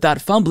without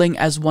fumbling,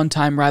 as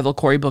one-time rival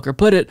Cory Booker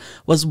put it,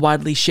 was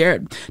widely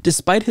shared.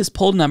 Despite his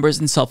poll numbers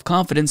and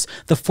self-confidence,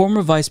 the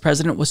former vice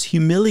president was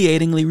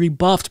humiliatingly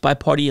rebuffed by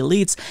party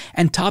elites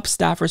and top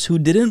staffers who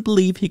didn't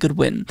believe he could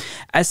win.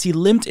 As he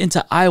limped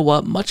into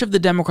Iowa, much of the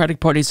Democratic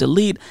Party's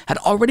elite had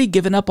already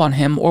given up on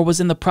him or was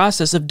in the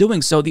process of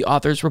doing so, the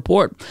authors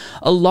report.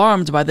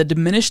 Alarmed by the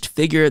diminished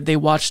figure they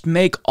watched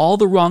make all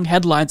the wrong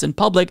headlines in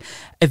public,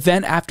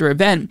 event after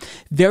event,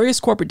 various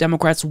corporate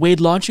Democrats weighed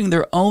launching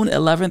their own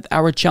 11th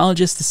hour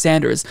challenges to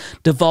Sanders,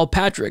 Deval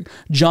Patrick,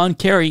 John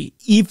Kerry,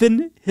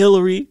 even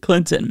Hillary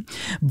Clinton.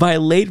 By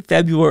late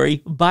February,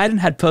 Biden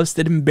had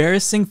posted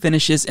embarrassing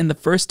finishes in the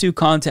first two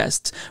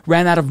contests,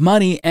 ran out of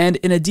money, and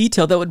in a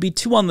detail that would be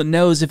too on the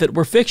nose if it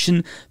were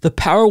fiction, the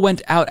power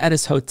went out at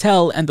his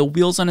hotel and the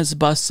wheels on his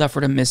bus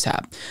suffered a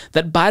mishap.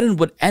 That Biden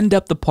would end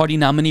up the party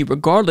nominee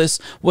regardless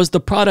was the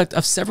product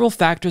of several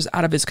factors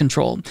out of his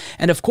control.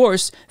 And of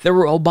course, there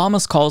were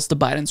Obama's calls to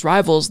Biden's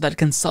rivals that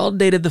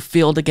consolidated the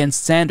field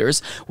against Sanders,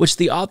 which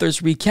the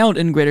authors recount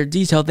in greater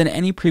detail than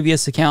any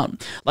previous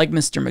account, like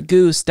Mr.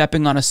 Magoo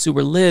stepping on a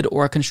sewer lid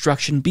or a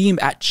construction beam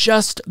at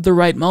just the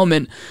right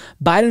moment.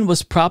 Biden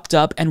was propped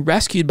up and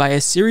rescued by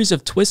a series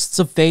of twists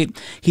of fate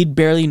he'd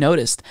barely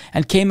noticed,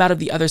 and came out of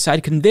the other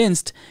side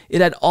convinced it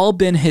had all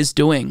been his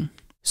doing.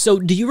 So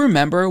do you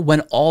remember when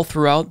all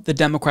throughout the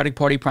Democratic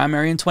Party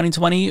primary in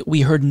 2020,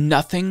 we heard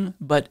nothing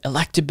but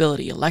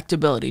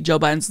electability. Joe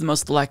Biden's the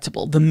most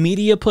electable. The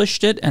media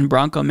pushed it, and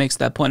Branko makes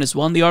that point as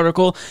well in the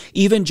article.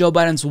 Even Joe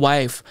Biden's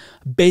wife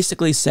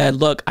basically said,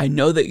 look, I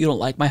know that you don't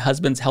like my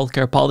husband's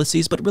healthcare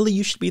policies, but really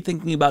you should be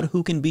thinking about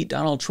who can beat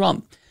Donald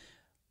Trump.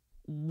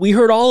 We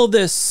heard all of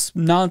this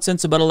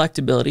nonsense about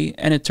electability,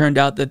 and it turned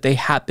out that they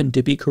happened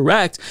to be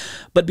correct.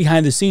 But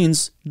behind the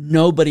scenes,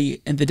 nobody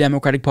in the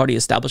Democratic Party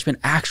establishment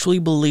actually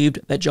believed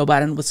that Joe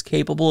Biden was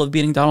capable of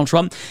beating Donald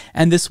Trump.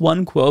 And this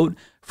one quote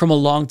from a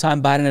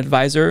longtime Biden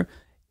advisor,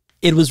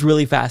 it was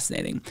really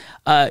fascinating.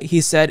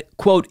 He said,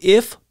 quote,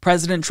 if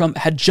President Trump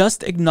had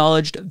just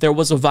acknowledged there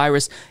was a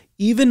virus,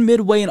 even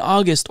midway in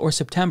August or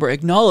September,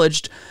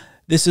 acknowledged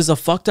this is a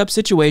fucked up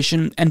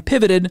situation and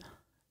pivoted,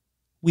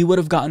 we would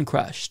have gotten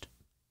crushed.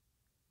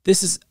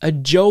 This is a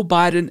Joe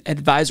Biden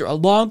advisor, a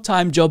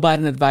longtime Joe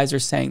Biden advisor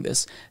saying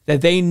this,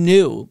 that they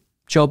knew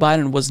Joe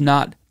Biden was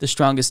not the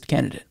strongest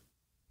candidate.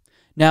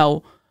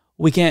 Now,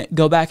 we can't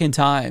go back in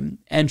time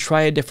and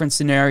try a different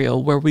scenario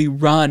where we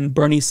run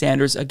Bernie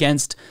Sanders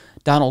against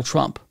Donald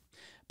Trump.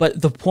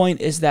 But the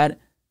point is that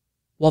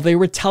while they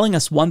were telling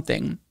us one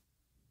thing,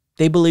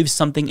 they believed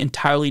something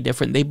entirely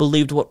different. They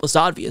believed what was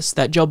obvious,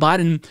 that Joe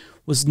Biden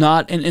was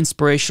not an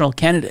inspirational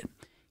candidate.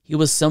 He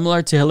was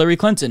similar to Hillary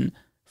Clinton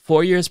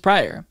 4 years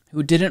prior,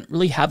 who didn't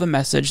really have a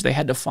message. They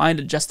had to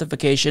find a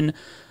justification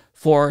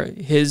for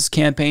his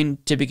campaign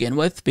to begin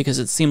with, because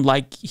it seemed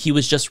like he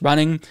was just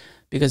running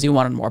because he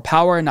wanted more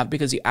power, not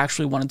because he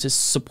actually wanted to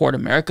support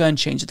America and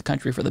change the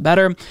country for the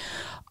better.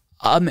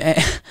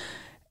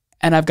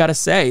 And I've got to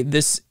say,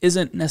 this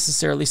isn't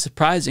necessarily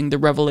surprising. The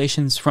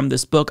revelations from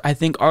this book, I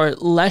think, are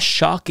less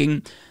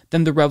shocking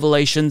than the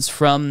revelations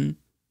from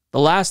the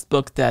last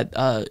book that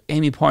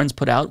Amie Parnes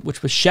put out,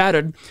 which was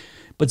Shattered.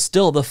 But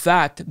still, the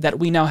fact that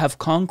we now have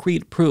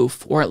concrete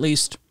proof, or at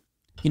least,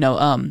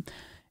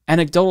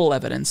 anecdotal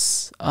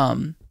evidence,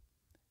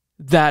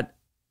 that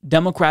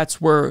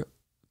Democrats were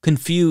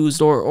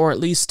confused or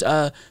at least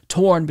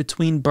torn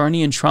between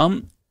Bernie and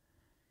Trump,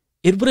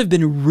 it would have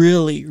been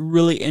really,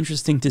 really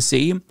interesting to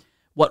see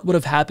what would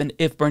have happened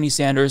if Bernie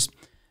Sanders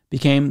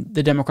became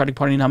the Democratic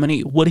Party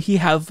nominee. Would he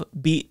have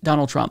beat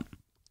Donald Trump?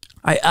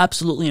 I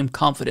absolutely am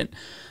confident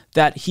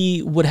that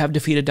he would have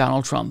defeated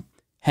Donald Trump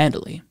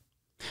handily.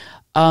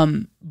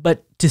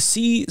 But to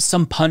see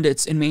some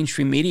pundits in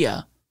mainstream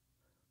media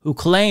who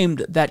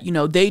claimed that,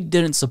 they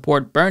didn't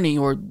support Bernie,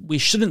 or we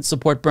shouldn't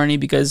support Bernie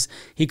because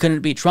he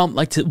couldn't beat Trump,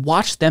 like to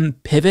watch them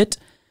pivot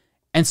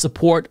and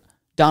support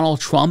Donald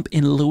Trump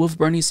in lieu of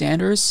Bernie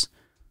Sanders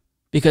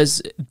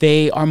because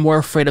they are more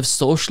afraid of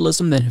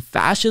socialism than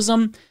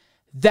fascism,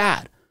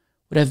 that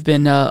would have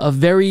been a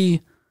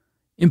very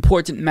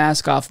important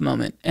mask-off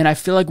moment. And I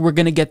feel like we're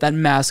going to get that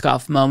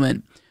mask-off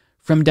moment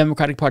from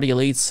Democratic Party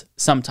elites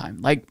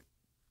sometime. Like,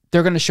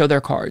 they're going to show their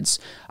cards.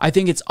 I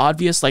think it's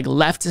obvious, like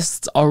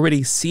leftists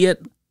already see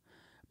it,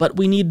 but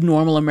we need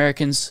normal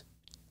Americans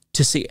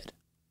to see it,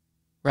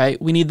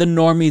 right? We need the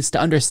normies to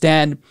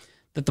understand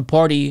that the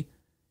party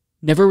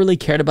never really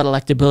cared about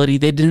electability.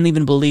 They didn't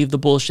even believe the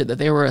bullshit that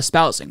they were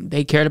espousing.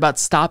 They cared about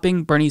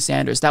stopping Bernie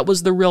Sanders. That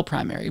was the real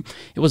primary.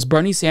 It was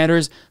Bernie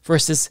Sanders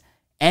versus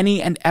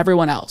any and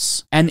everyone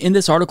else. And in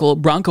this article,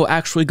 Branko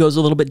actually goes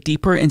a little bit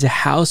deeper into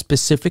how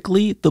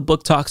specifically the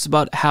book talks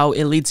about how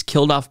elites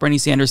killed off Bernie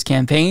Sanders'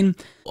 campaign.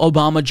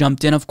 Obama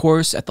jumped in, of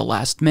course, at the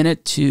last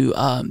minute to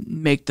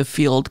make the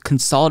field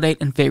consolidate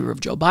in favor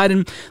of Joe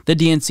Biden. The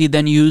DNC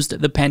then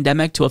used the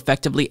pandemic to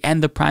effectively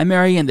end the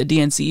primary, and the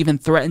DNC even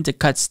threatened to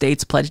cut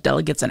states' pledged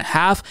delegates in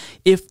half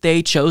if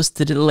they chose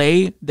to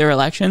delay their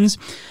elections.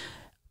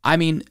 I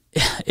mean,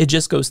 it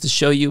just goes to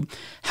show you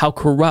how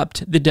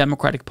corrupt the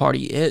Democratic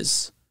Party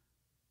is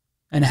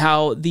and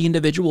how the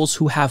individuals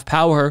who have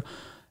power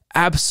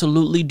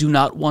absolutely do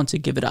not want to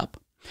give it up.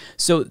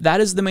 So that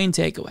is the main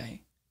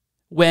takeaway.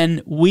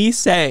 When we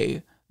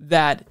say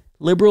that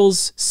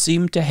liberals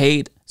seem to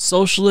hate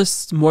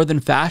socialists more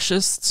than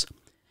fascists,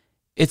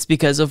 it's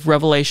because of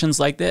revelations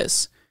like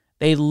this.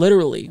 They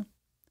literally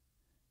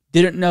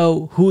didn't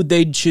know who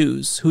they'd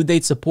choose, who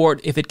they'd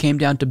support if it came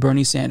down to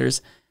Bernie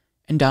Sanders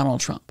and Donald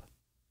Trump.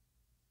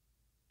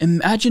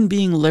 Imagine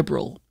being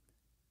liberal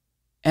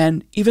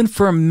and even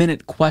for a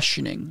minute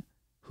questioning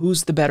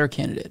who's the better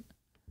candidate.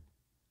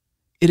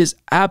 It is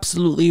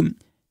absolutely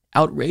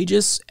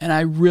outrageous, and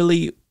I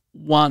really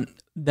want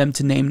them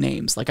to name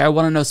names. Like, I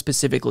want to know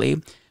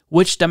specifically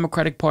which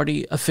Democratic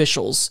Party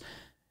officials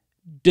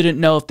didn't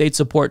know if they'd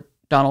support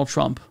Donald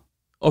Trump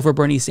over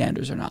Bernie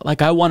Sanders or not.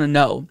 Like, I want to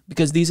know,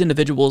 because these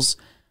individuals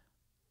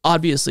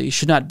obviously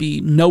should not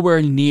be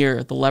nowhere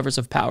near the levers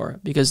of power,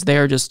 because they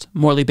are just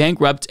morally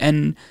bankrupt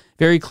and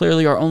very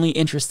clearly are only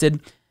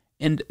interested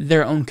in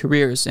their own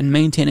careers and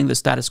maintaining the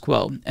status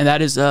quo. And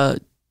that is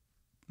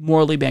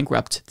morally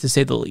bankrupt, to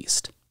say the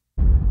least.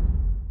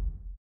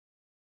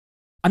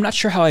 I'm not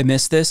sure how I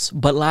missed this,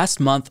 but last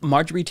month,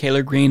 Marjorie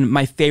Taylor Greene,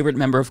 my favorite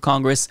member of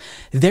Congress,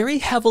 very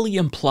heavily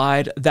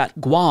implied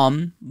that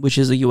Guam, which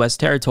is a U.S.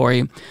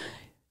 territory,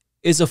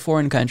 is a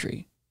foreign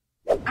country.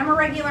 I'm a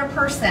regular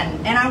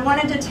person, and I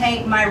wanted to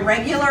take my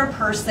regular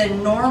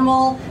person,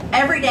 normal,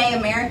 everyday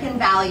American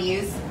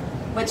values,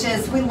 which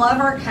is we love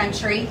our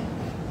country.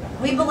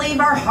 We believe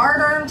our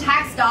hard-earned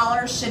tax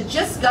dollars should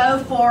just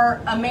go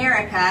for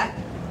America,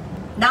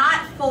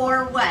 not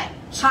for what?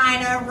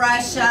 China,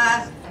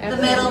 Russia, the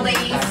Middle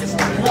East,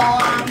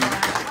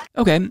 Guam.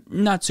 Okay,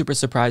 not super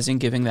surprising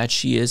given that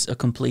she is a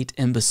complete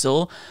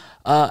imbecile.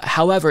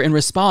 However, in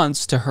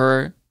response to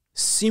her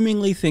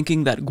seemingly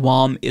thinking that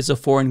Guam is a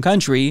foreign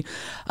country,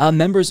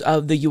 members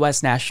of the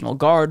U.S. National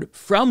Guard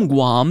from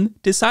Guam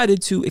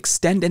decided to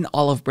extend an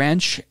olive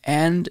branch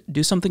and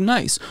do something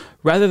nice.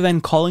 Rather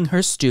than calling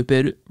her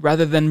stupid,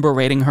 rather than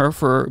berating her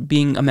for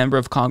being a member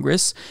of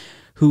Congress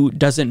who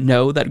doesn't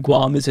know that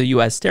Guam is a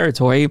U.S.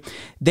 territory,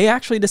 they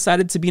actually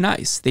decided to be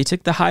nice. They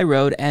took the high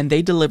road and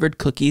they delivered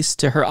cookies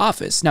to her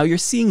office. Now, you're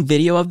seeing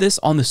video of this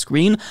on the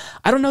screen.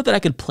 I don't know that I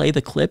could play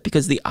the clip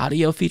because the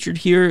audio featured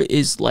here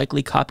is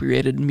likely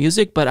copyrighted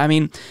music, but I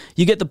mean,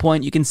 you get the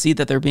point. You can see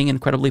that they're being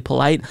incredibly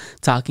polite,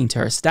 talking to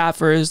her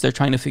staffers. They're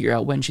trying to figure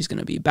out when she's going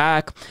to be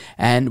back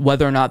and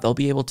whether or not they'll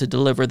be able to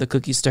deliver the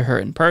cookies to her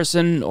in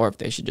person or if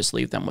they should just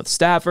leave them with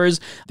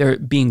staffers. They're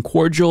being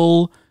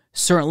cordial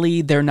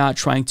Certainly, they're not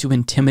trying to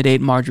intimidate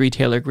Marjorie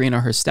Taylor Greene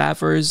or her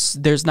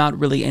staffers. There's not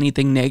really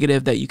anything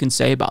negative that you can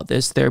say about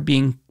this. They're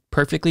being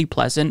perfectly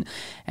pleasant,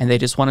 and they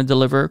just want to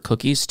deliver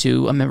cookies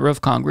to a member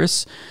of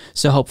Congress.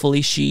 So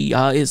hopefully she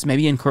is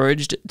maybe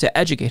encouraged to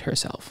educate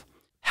herself.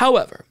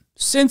 However,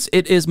 since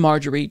it is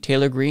Marjorie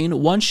Taylor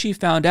Greene, once she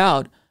found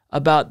out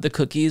about the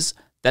cookies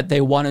that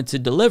they wanted to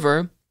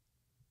deliver,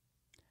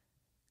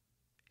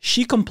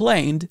 she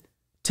complained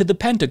to the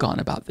Pentagon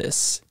about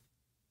this.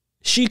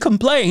 She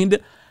complained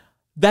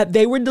that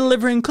they were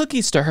delivering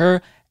cookies to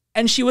her,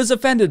 and she was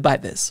offended by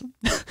this.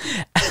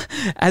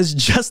 As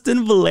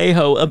Justin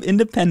Vallejo of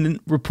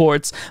Independent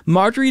reports,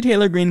 Marjorie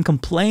Taylor Greene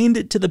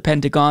complained to the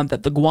Pentagon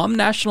that the Guam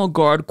National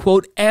Guard,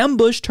 quote,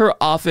 ambushed her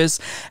office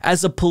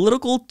as a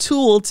political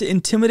tool to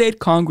intimidate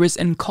Congress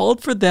and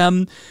called for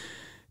them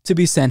to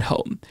be sent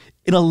home.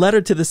 In a letter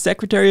to the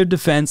Secretary of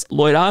Defense,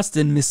 Lloyd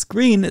Austin, Ms.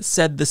 Greene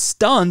said the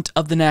stunt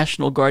of the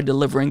National Guard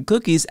delivering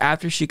cookies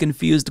after she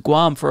confused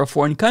Guam for a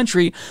foreign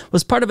country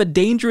was part of a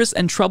dangerous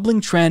and troubling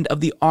trend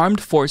of the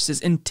armed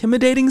forces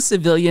intimidating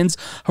civilians,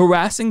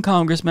 harassing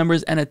Congress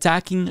members, and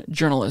attacking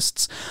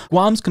journalists.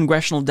 Guam's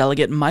congressional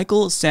delegate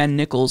Michael San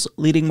Nichols,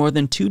 leading more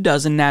than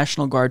 24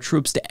 National Guard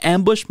troops to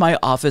ambush my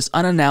office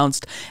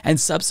unannounced and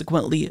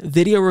subsequently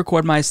video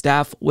record my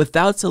staff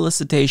without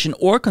solicitation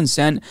or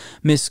consent,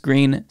 Ms.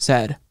 Greene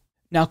said.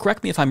 Now,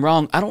 correct me if I'm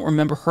wrong, I don't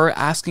remember her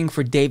asking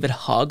for David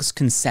Hogg's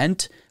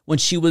consent when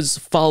she was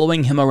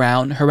following him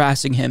around,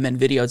 harassing him, and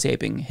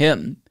videotaping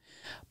him.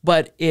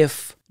 But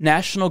if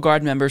National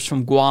Guard members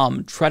from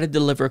Guam try to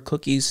deliver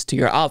cookies to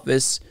your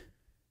office,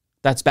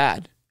 that's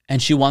bad, and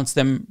she wants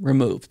them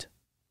removed.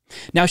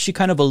 Now, she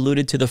kind of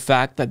alluded to the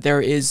fact that there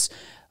is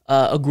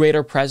a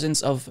greater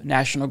presence of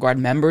National Guard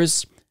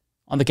members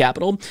on the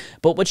Capitol,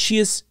 but what she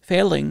is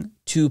failing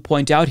to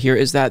point out here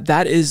is that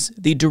that is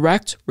the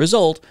direct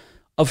result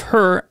of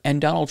her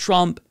and Donald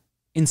Trump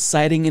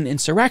inciting an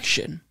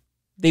insurrection.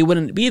 They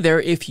wouldn't be there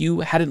if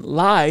you hadn't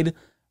lied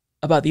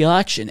about the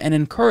election and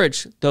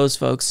encouraged those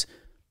folks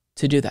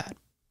to do that.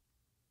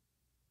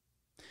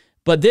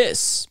 But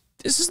this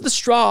is the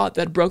straw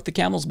that broke the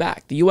camel's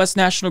back. The U.S.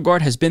 National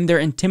Guard has been there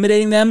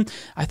intimidating them.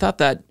 I thought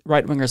that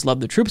right-wingers love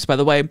the troops, by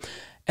the way.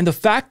 And the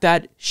fact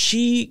that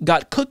she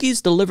got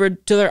cookies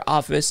delivered to their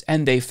office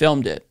and they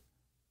filmed it.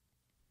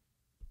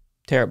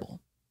 Terrible.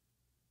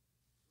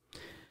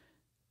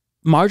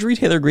 Marjorie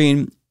Taylor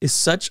Greene is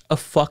such a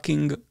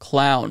fucking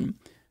clown.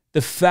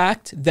 The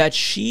fact that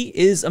she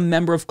is a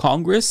member of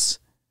Congress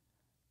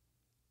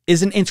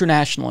is an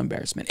international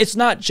embarrassment. It's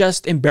not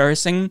just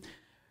embarrassing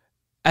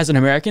as an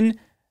American,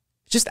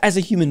 just as a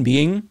human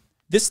being.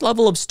 This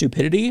level of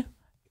stupidity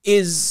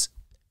it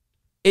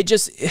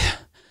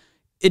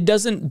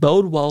doesn't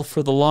bode well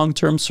for the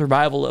long-term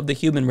survival of the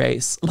human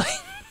race. Like,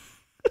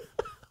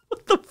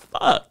 what the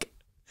fuck?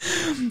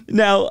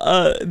 Now,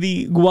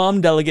 the Guam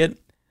delegate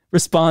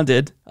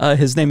responded.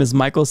 His name is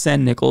Michael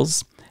San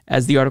Nichols,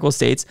 as the article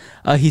states.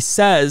 He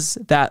says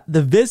that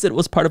the visit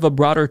was part of a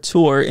broader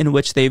tour in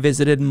which they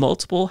visited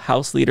multiple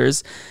House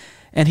leaders,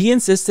 and he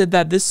insisted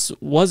that this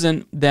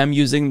wasn't them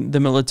using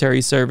the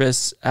military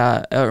service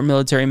or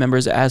military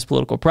members as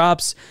political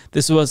props.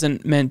 This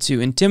wasn't meant to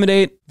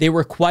intimidate. They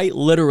were quite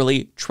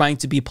literally trying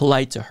to be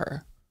polite to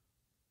her.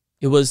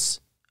 It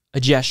was a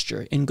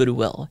gesture in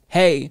goodwill.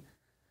 Hey,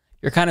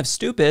 you're kind of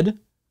stupid,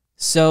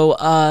 so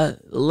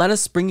let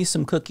us bring you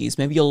some cookies.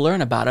 Maybe you'll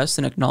learn about us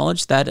and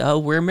acknowledge that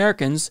we're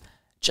Americans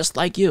just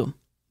like you.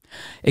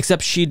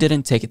 Except she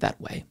didn't take it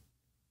that way.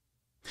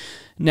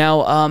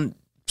 Now,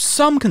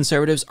 some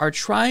conservatives are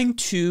trying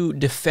to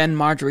defend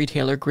Marjorie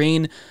Taylor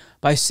Greene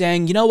by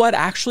saying, you know what,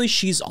 actually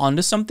she's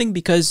onto something,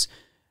 because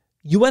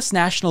U.S.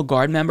 National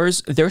Guard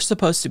members, they're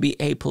supposed to be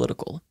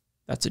apolitical.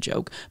 That's a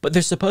joke, but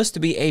they're supposed to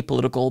be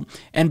apolitical.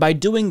 And by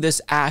doing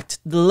this act,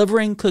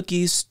 delivering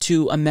cookies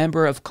to a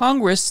member of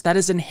Congress, that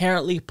is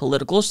inherently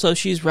political. So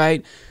she's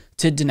right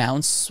to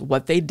denounce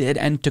what they did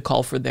and to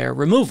call for their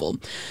removal.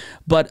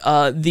 But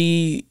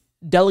the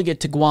delegate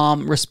to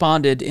Guam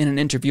responded in an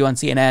interview on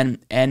CNN,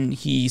 and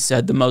he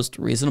said the most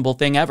reasonable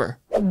thing ever.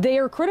 They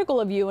are critical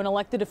of you, an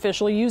elected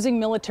official, using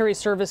military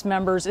service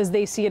members as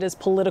they see it as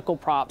political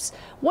props.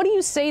 What do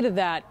you say to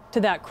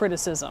that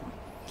criticism?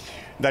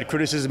 That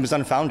criticism is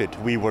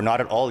unfounded. We were not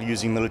at all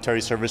using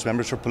military service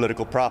members for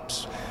political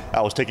props.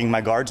 I was taking my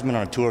guardsmen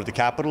on a tour of the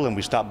Capitol, and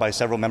we stopped by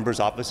several members'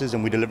 offices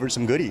and we delivered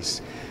some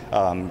goodies.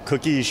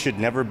 Cookies should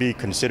never be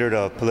considered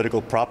a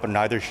political prop, and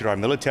neither should our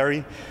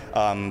military.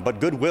 But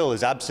goodwill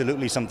is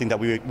absolutely something that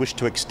we wish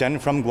to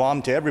extend from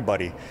Guam to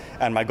everybody.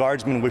 And my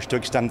guardsmen wish to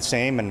extend the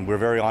same, and we're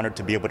very honored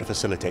to be able to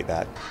facilitate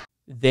that.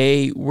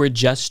 They were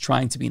just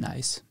trying to be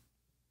nice.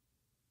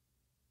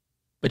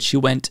 But she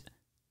went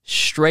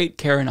straight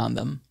Karen on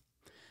them.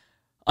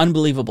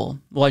 Unbelievable.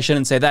 Well, I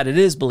shouldn't say that. It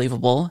is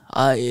believable.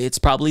 It's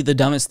probably the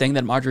dumbest thing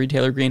that Marjorie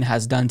Taylor Greene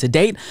has done to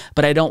date,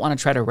 but I don't want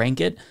to try to rank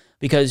it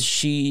because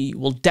she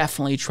will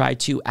definitely try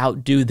to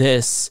outdo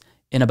this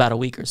in about a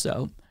week or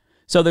so.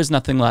 So there's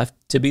nothing left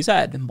to be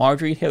said.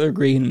 Marjorie Taylor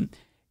Greene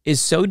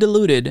is so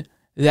deluded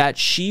that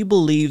she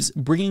believes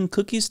bringing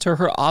cookies to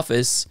her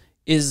office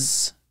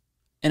is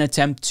an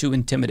attempt to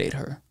intimidate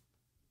her.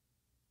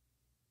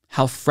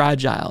 How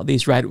fragile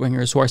these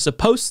right-wingers who are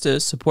supposed to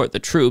support the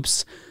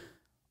troops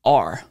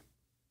are.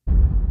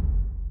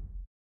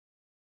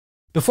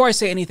 Before I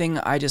say anything,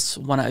 I just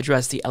want to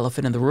address the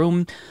elephant in the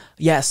room.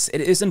 Yes,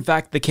 it is in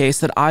fact the case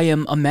that I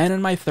am a man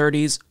in my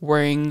 30s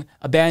wearing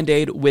a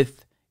Band-Aid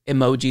with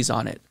emojis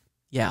on it.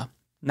 Yeah,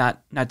 not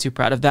too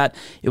proud of that.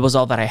 It was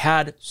all that I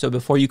had. So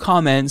before you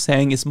comment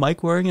saying, is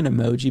Mike wearing an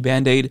emoji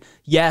Band-Aid?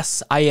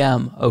 Yes, I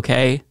am.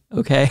 Okay?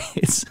 Okay?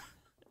 It's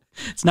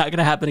not going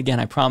to happen again,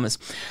 I promise.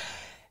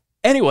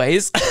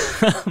 Anyways,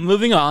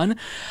 moving on.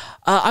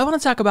 I want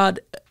to talk about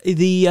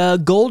the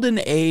golden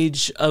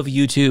age of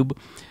YouTube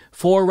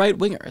for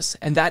right-wingers,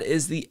 and that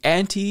is the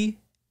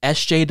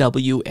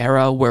anti-SJW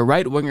era, where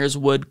right-wingers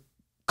would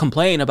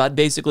complain about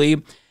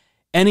basically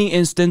any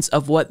instance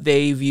of what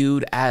they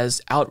viewed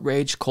as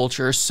outrage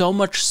culture, so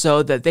much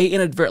so that they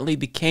inadvertently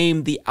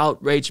became the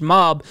outrage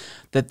mob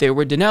that they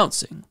were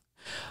denouncing.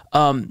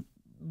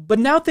 But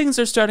now things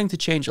are starting to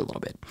change a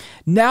little bit.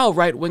 Now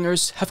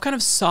right-wingers have kind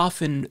of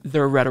softened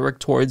their rhetoric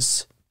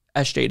towards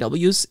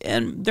SJWs,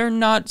 and they're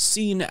not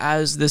seen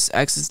as this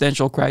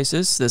existential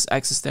crisis, this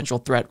existential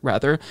threat,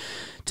 rather,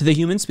 to the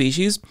human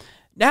species.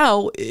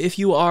 Now, if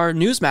you are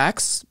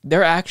Newsmax,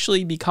 they're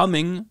actually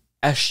becoming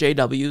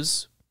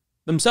SJWs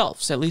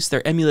themselves. At least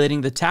they're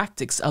emulating the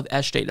tactics of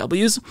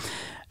SJWs,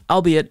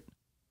 albeit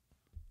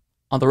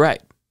on the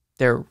right.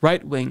 They're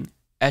right-wing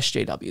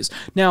SJWs.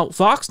 Now,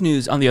 Fox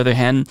News, on the other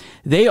hand,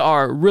 they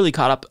are really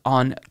caught up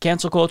on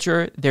cancel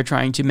culture. They're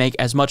trying to make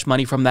as much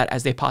money from that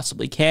as they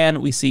possibly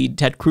can. We see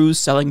Ted Cruz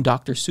selling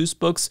Dr. Seuss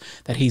books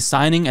that he's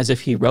signing as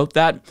if he wrote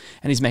that,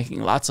 and he's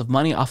making lots of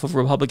money off of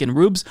Republican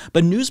rubes.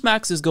 But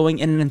Newsmax is going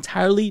in an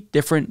entirely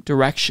different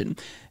direction.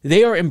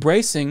 They are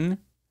embracing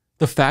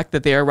the fact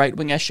that they are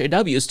right-wing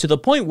SJWs to the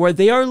point where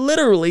they are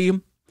literally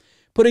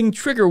putting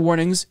trigger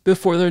warnings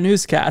before their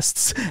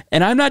newscasts.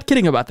 And I'm not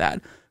kidding about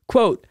that.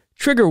 Quote,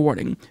 trigger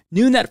warning,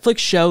 new Netflix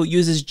show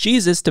uses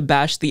Jesus to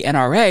bash the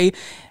NRA.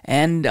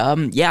 And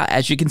yeah,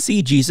 as you can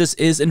see, Jesus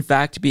is in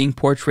fact being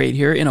portrayed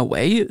here in a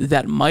way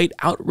that might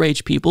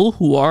outrage people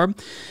who are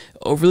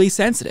overly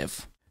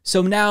sensitive.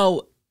 So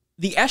now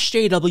the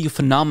SJW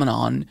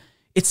phenomenon,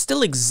 it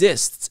still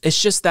exists.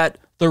 It's just that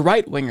the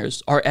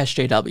right-wingers are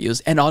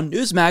SJWs. And on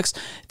Newsmax,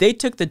 they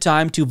took the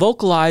time to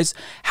vocalize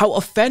how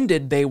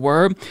offended they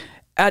were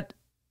at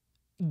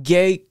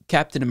gay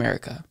Captain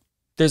America.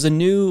 There's a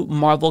new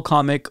Marvel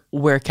comic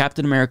where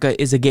Captain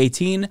America is a gay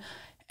teen,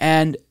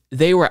 and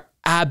they were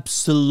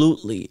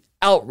absolutely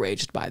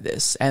outraged by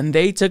this. And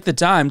they took the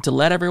time to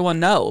let everyone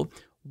know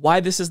why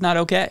this is not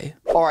okay.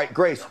 All right,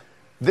 Grace,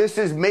 this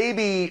is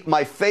maybe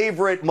my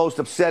favorite, most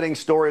upsetting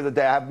story of the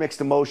day. I have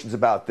mixed emotions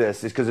about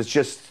this, is because it's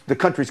just, the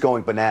country's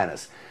going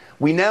bananas.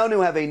 We now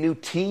have a new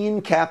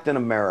teen Captain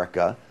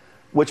America,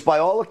 which by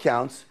all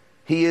accounts,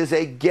 he is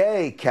a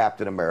gay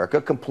Captain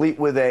America, complete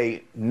with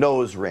a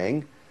nose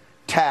ring,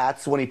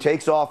 tats. When he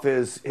takes off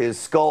his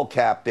skull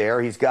cap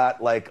there, he's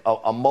got like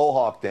a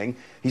mohawk thing.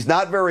 He's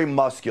not very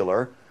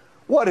muscular.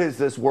 What has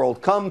this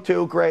world come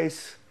to,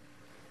 Grace?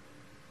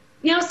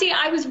 Now, see,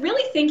 I was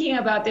really thinking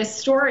about this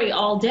story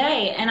all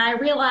day, and I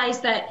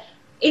realized that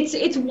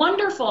it's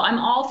wonderful. I'm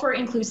all for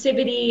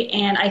inclusivity,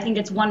 and I think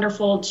it's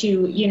wonderful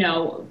to, you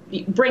know,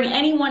 bring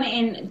anyone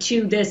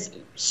into this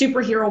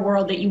superhero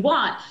world that you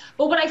want.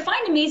 But what I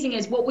find amazing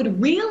is what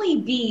would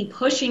really be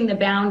pushing the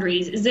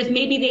boundaries is if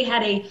maybe they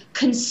had a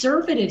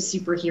conservative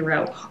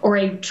superhero or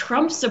a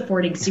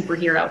Trump-supporting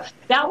superhero.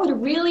 That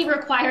would really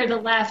require the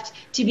left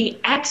to be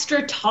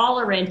extra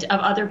tolerant of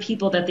other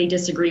people that they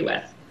disagree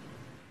with.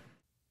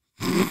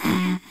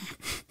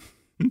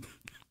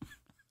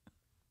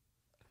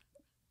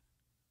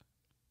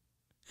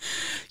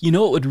 You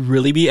know what would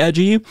really be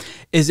edgy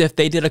is if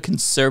they did a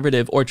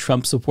conservative or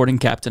Trump-supporting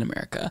Captain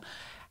America.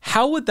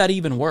 How would that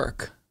even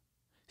work?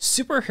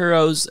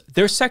 Superheroes,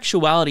 their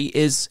sexuality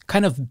is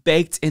kind of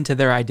baked into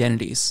their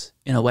identities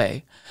in a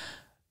way.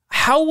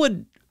 How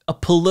would a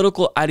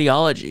political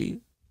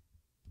ideology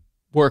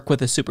work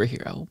with a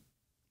superhero?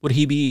 Would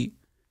he be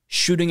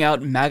shooting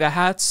out MAGA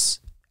hats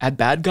at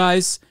bad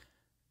guys?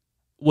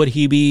 Would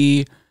he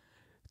be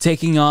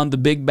taking on the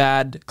big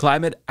bad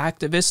climate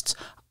activists?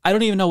 I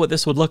don't even know what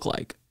this would look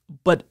like.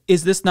 But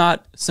is this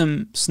not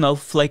some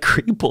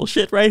snowflakery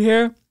bullshit right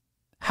here?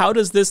 How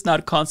does this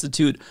not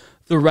constitute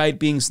the right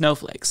being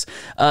snowflakes?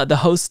 The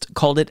host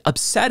called it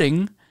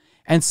upsetting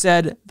and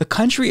said, the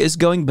country is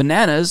going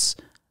bananas.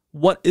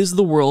 What is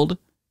the world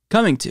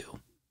coming to?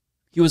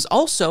 He was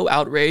also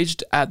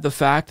outraged at the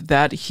fact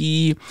that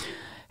he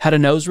had a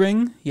nose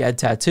ring, he had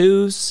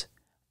tattoos,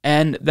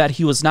 and that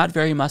he was not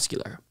very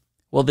muscular.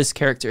 Well, this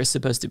character is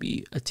supposed to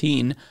be a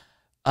teen,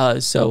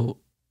 so,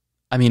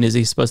 I mean, is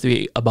he supposed to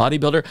be a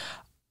bodybuilder?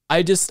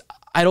 I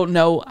don't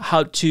know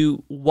how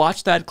to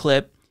watch that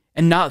clip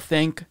and not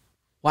think,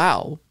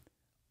 wow,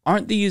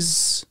 aren't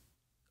these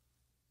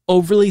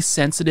overly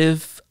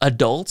sensitive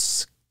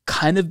adults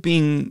kind of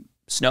being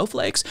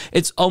snowflakes?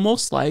 It's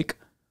almost like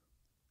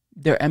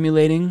they're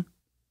emulating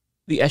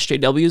the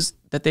SJWs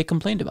that they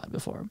complained about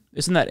before.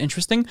 Isn't that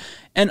interesting?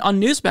 And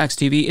on Newsmax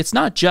TV, it's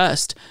not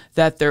just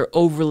that they're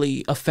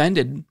overly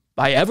offended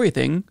by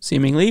everything,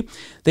 seemingly.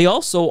 They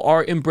also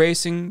are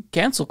embracing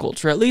cancel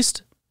culture. At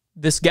least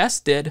this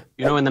guest did.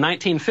 You know, in the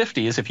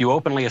 1950s, if you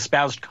openly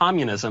espoused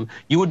communism,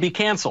 you would be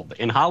canceled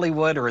in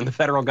Hollywood or in the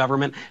federal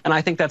government, and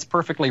I think that's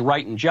perfectly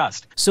right and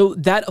just. So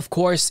that, of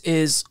course,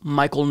 is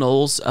Michael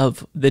Knowles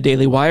of the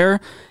Daily Wire,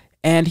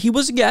 and he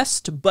was a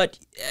guest, but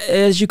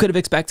as you could have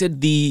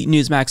expected, the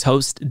Newsmax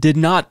host did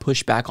not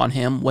push back on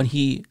him when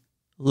he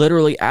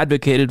literally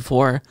advocated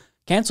for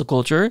cancel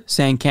culture,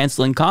 saying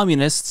canceling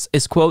communists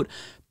is, quote,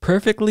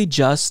 perfectly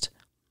just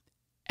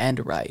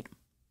and right.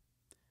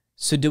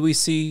 So do we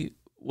see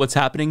what's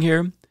happening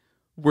here?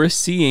 We're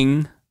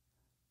seeing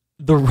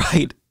the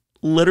right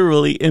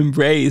literally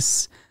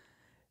embrace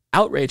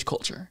outrage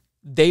culture.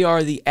 They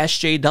are the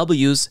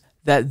SJWs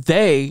that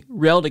they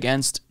railed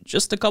against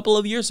just a couple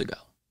of years ago.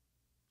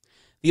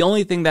 The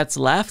only thing that's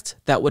left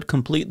that would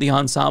complete the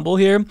ensemble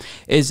here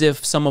is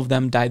if some of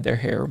them dyed their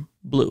hair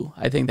blue.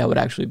 I think that would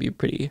actually be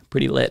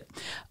pretty lit.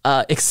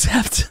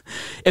 Except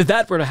if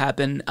that were to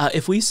happen,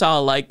 if we saw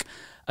like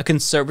a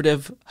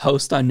conservative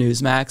host on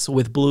Newsmax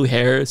with blue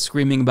hair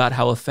screaming about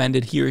how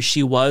offended he or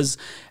she was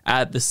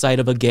at the sight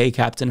of a gay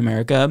Captain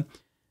America,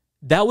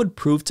 that would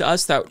prove to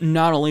us that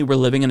not only we're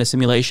living in a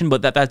simulation,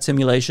 but that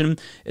simulation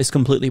is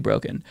completely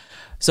broken.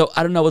 So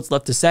I don't know what's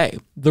left to say.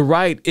 The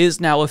right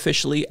is now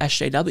officially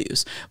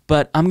SJWs,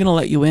 but I'm going to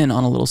let you in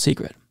on a little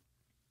secret.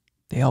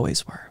 They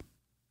always were.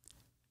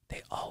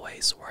 They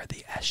always were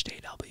the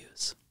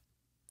SJWs.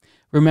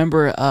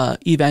 Remember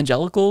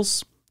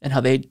evangelicals and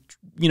how they,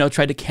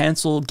 tried to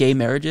cancel gay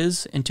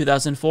marriages in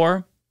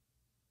 2004?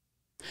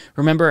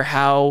 Remember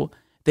how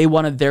they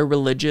wanted their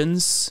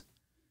religions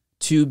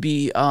to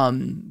be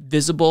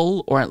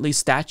visible, or at least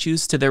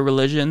statues to their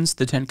religions,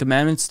 the Ten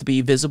Commandments, to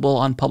be visible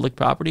on public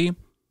property,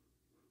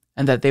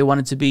 and that they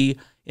wanted to be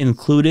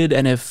included,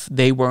 and if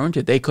they weren't,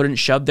 if they couldn't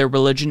shove their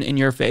religion in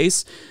your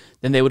face,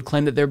 then they would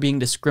claim that they're being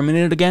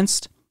discriminated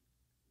against?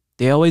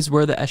 They always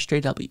were the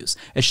SJWs.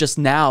 It's just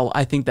now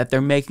I think that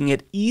they're making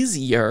it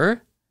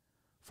easier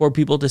for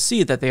people to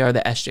see that they are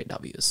the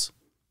SJWs,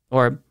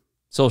 or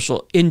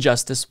social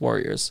injustice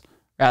warriors,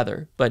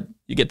 rather, but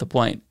you get the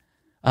point.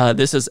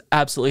 This is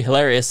absolutely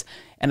hilarious,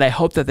 and I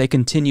hope that they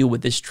continue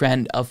with this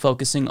trend of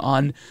focusing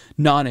on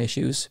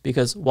non-issues,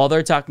 because while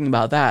they're talking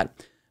about that,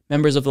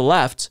 members of the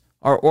left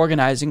are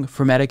organizing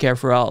for Medicare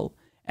for all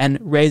and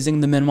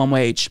raising the minimum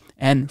wage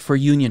and for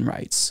union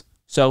rights.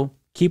 So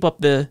keep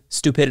up the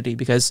stupidity,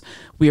 because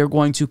we are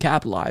going to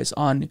capitalize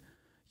on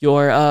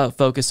your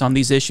focus on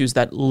these issues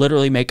that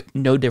literally make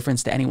no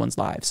difference to anyone's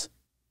lives.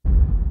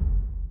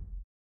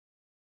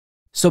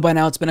 So by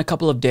now, it's been a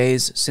couple of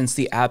days since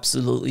the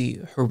absolutely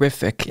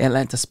horrific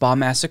Atlanta spa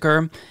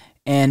massacre,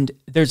 and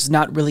there's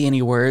not really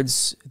any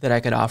words that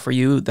I could offer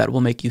you that will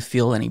make you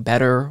feel any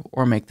better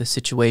or make the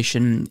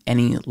situation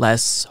any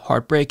less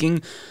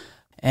heartbreaking.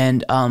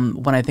 And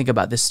when I think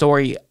about this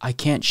story, I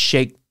can't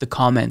shake the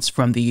comments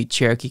from the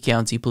Cherokee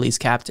County police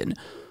captain,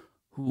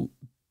 who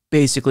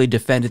basically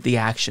defended the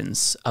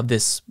actions of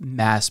this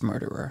mass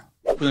murderer.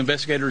 The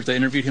investigators, they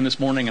interviewed him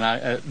this morning,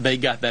 and they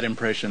got that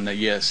impression that,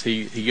 yes,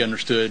 he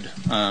understood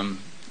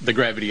the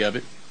gravity of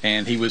it,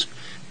 and he was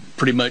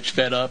pretty much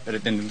fed up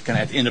and kind of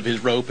at the end of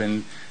his rope,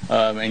 and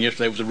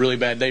yesterday was a really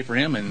bad day for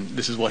him, and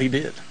this is what he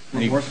did.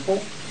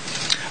 Remorseful?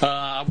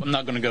 I'm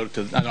not going to go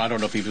to, I don't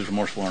know if he was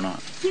remorseful or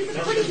not.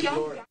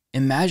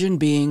 Imagine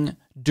being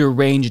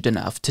deranged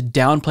enough to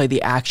downplay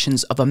the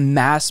actions of a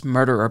mass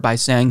murderer by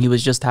saying he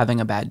was just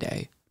having a bad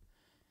day.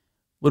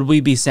 Would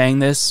we be saying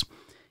this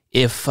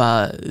if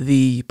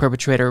the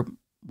perpetrator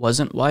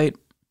wasn't white?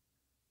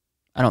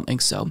 I don't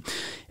think so.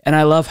 And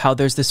I love how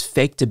there's this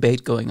fake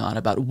debate going on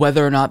about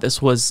whether or not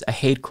this was a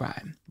hate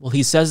crime. Well,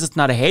 he says it's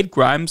not a hate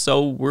crime,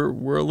 so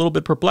we're a little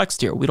bit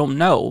perplexed here. We don't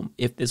know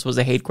if this was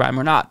a hate crime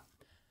or not.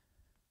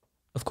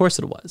 Of course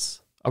it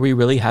was. Are we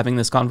really having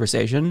this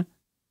conversation?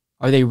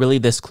 Are they really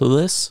this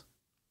clueless?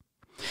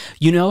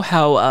 You know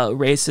how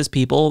racist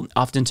people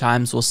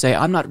oftentimes will say,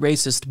 I'm not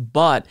racist,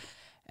 but,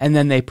 and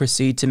then they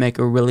proceed to make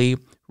a really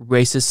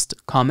racist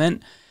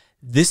comment?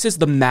 This is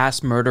the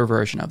mass murder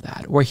version of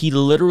that, where he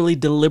literally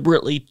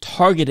deliberately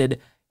targeted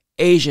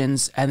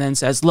Asians and then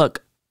says,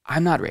 look,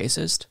 I'm not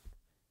racist.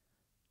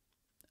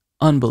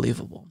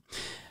 Unbelievable.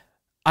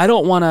 I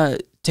don't want to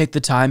take the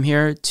time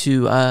here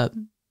to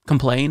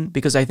complain,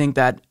 because I think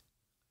that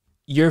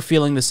you're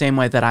feeling the same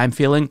way that I'm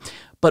feeling.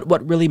 But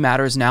what really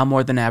matters now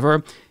more than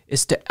ever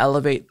is to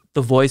elevate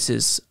the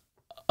voices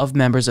of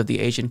members of the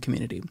Asian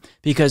community,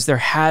 because there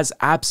has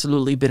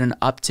absolutely been an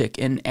uptick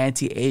in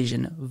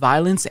anti-Asian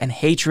violence and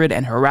hatred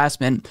and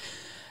harassment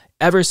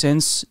ever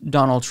since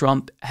Donald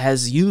Trump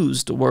has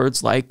used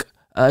words like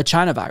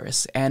China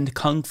virus and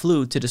Kung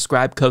flu to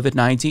describe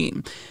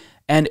COVID-19.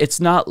 And it's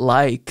not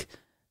like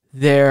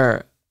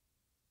there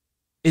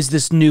is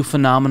this new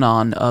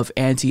phenomenon of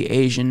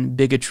anti-Asian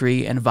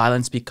bigotry and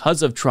violence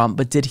because of Trump,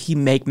 but did he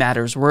make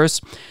matters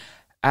worse?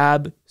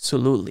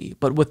 Absolutely.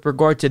 But with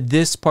regard to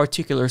this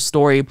particular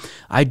story,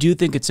 I do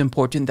think it's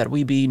important that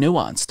we be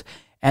nuanced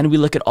and we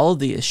look at all of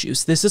the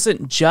issues. This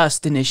isn't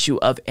just an issue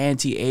of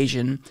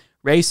anti-Asian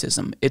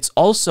racism. It's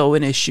also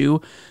an issue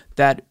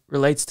that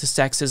relates to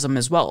sexism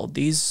as well.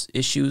 These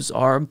issues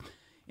are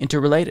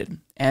interrelated.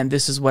 And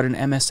this is what an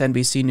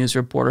MSNBC News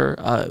reporter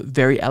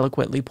very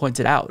eloquently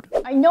pointed out.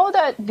 I know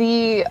that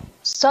the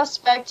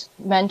suspect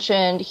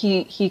mentioned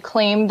he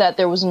claimed that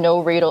there was no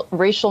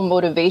racial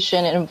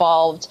motivation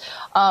involved.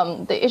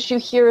 The issue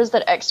here is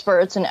that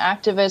experts and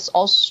activists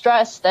all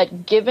stress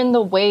that given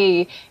the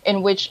way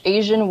in which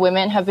Asian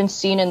women have been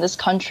seen in this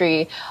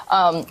country,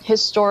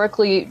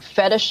 historically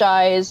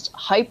fetishized,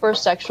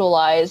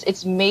 hypersexualized,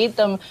 it's made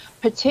them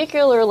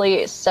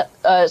particularly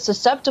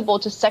susceptible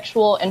to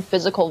sexual and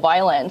physical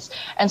violence.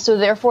 And so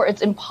therefore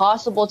it's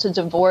impossible to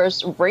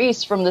divorce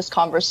race from this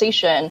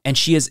conversation. And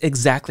she is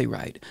exactly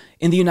right.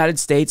 In the United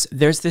States,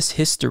 there's this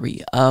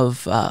history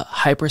of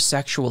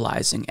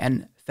hypersexualizing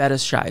and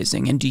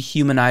fetishizing and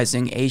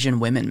dehumanizing Asian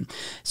women.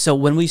 So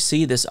when we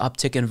see this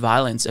uptick in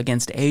violence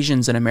against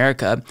Asians in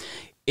America,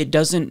 it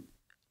doesn't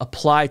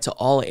apply to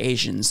all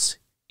Asians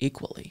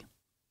equally.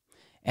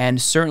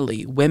 And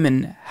certainly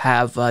women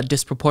have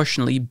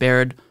disproportionately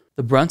bared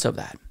the brunt of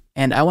that.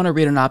 And I want to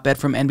read an op-ed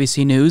from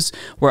NBC News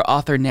where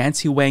author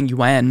Nancy Wang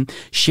Yuan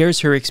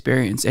shares her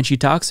experience. And she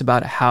talks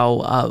about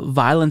how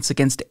violence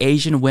against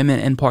Asian women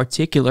in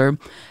particular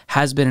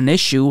has been an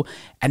issue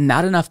and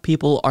not enough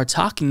people are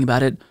talking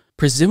about it,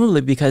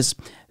 presumably because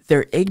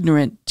they're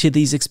ignorant to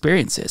these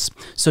experiences.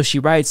 So she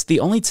writes,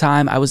 "The only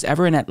time I was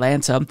ever in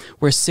Atlanta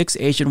where 6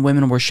 Asian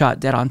women were shot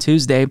dead on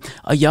Tuesday,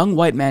 a young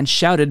white man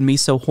shouted 'me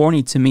so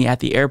horny' to me at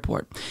the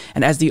airport.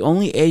 And as the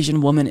only Asian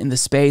woman in the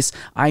space,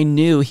 I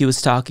knew he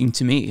was talking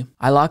to me.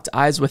 I locked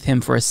eyes with him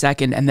for a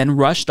second and then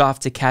rushed off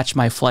to catch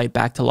my flight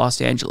back to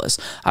Los Angeles.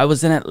 I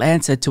was in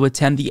Atlanta to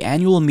attend the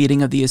annual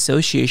meeting of the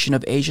Association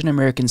of Asian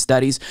American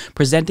Studies,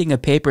 presenting a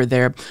paper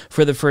there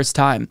for the first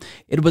time.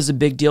 It was a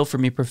big deal for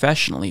me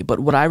professionally,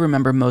 but what I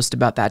remember most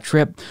about that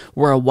trip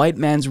were a white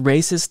man's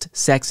racist,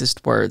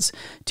 sexist words.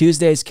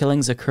 Tuesday's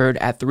killings occurred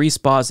at 3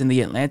 spas in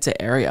the Atlanta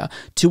area.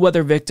 2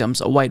 other victims,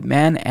 a white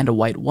man and a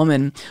white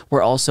woman,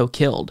 were also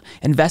killed.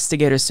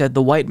 Investigators said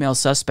the white male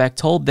suspect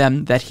told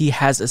them that he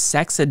has a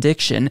sex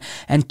addiction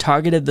and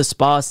targeted the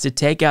spas to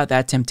take out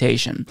that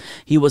temptation.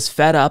 He was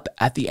fed up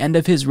at the end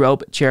of his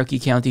rope, Cherokee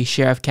County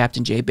Sheriff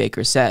Captain Jay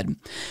Baker said.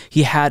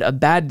 He had a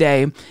bad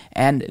day,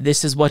 and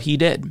this is what he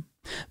did."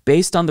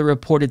 Based on the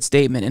reported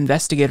statement,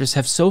 investigators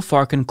have so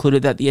far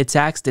concluded that the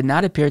attacks did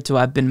not appear to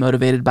have been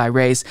motivated by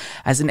race.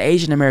 As an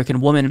Asian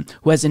American woman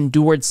who has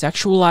endured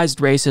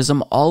sexualized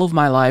racism all of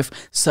my life,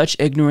 such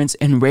ignorance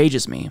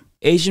enrages me.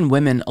 Asian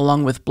women,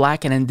 along with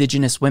Black and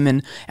Indigenous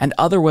women and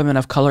other women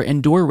of color,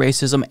 endure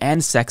racism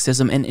and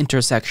sexism in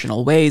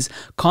intersectional ways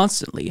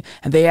constantly,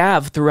 and they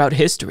have throughout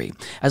history.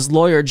 As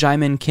lawyer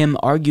Jaimin Kim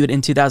argued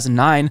in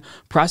 2009,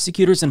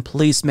 prosecutors and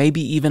police may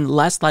be even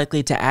less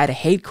likely to add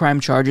hate crime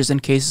charges in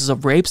cases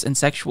of rapes and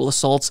sexual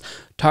assaults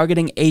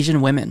targeting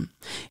Asian women.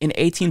 In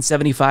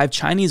 1875,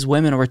 Chinese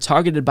women were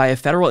targeted by a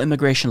federal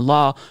immigration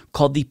law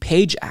called the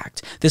Page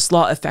Act. This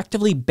law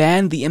effectively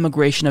banned the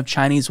immigration of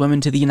Chinese women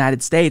to the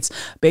United States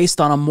based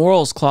on a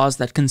morals clause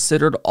that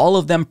considered all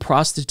of them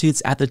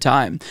prostitutes at the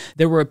time.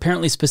 There were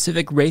apparently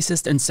specific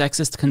racist and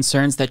sexist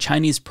concerns that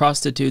Chinese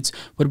prostitutes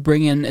would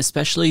bring in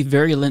especially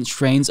virulent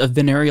strains of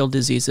venereal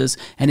diseases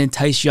and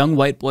entice young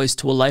white boys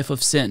to a life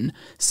of sin.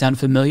 Sound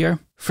familiar?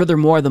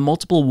 Furthermore, the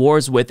multiple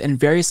wars with and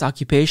various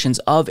occupations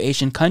of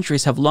Asian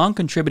countries have long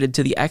contributed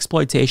to the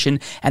exploitation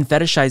and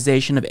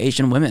fetishization of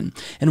Asian women.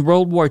 In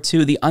World War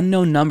II, the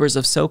unknown numbers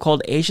of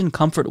so-called Asian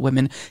comfort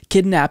women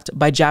kidnapped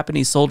by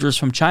Japanese soldiers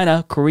from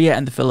China, Korea,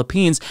 and the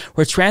Philippines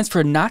were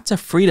transferred not to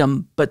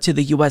freedom, but to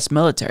the U.S.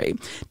 military.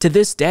 To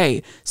this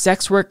day,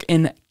 sex work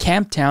in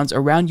camp towns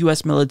around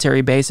U.S.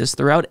 military bases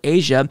throughout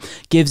Asia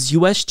gives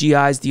U.S.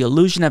 GIs the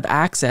illusion of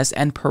access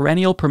and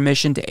perennial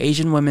permission to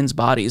Asian women's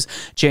bodies.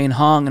 Jane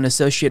Hong, an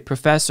associate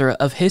professor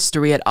of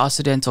history at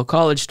Occidental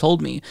College,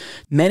 told me,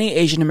 "Many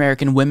Asian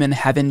American women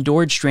have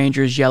endured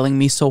strangers yelling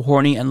 'me so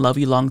horny' and 'love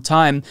you long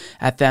time'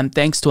 at them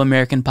thanks to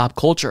American pop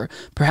culture.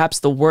 Perhaps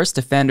the worst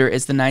offender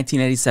is the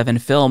 1987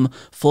 film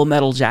Full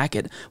Metal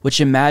Jacket, which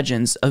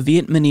imagines a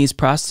Vietnamese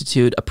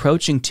prostitute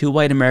approaching 2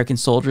 white American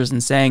soldiers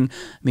and saying,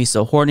 'Me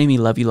so horny, me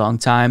love you long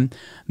time,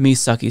 me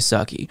sucky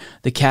sucky.'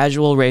 The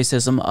casual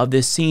racism of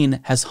this scene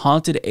has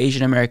haunted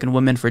Asian American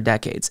women for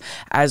decades.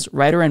 As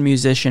writer and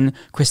musician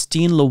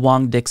Christine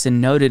Luong Dixon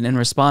noted in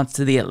response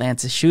to the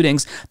Atlanta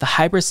shootings, the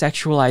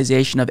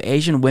hypersexualization of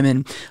Asian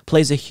women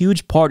plays a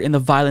huge part in the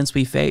violence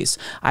we face.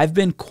 I've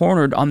been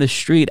cornered on the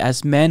street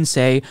as men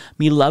say,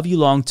 'me love you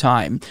long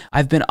time.'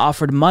 I've been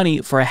offered money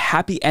for a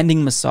happy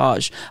ending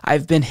massage.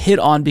 I've been hit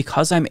on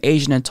because I'm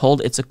Asian and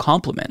told it's a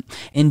compliment.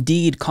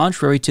 Indeed,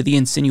 contrary to the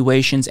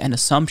insinuations and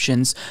assumptions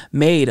assumptions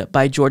made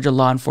by Georgia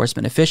law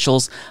enforcement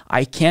officials.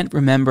 I can't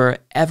remember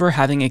ever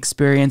having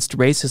experienced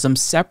racism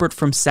separate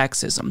from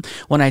sexism.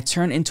 When I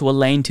turn into a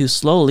lane too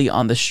slowly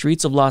on the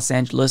streets of Los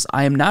Angeles,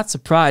 I am not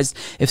surprised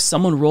if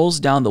someone rolls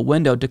down the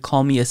window to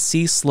call me a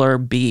C slur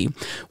B.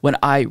 When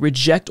I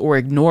reject or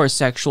ignore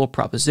sexual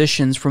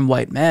propositions from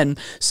white men,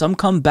 some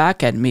come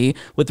back at me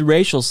with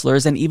racial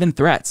slurs and even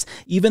threats.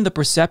 Even the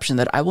perception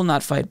that I will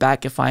not fight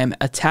back if I am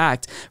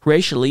attacked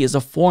racially is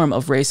a form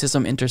of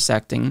racism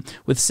intersecting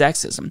with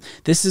sexism.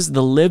 This is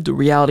the lived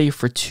reality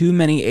for too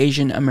many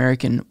Asian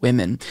American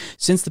women.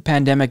 Since the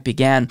pandemic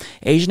began,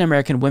 Asian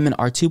American women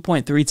are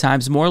 2.3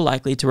 times more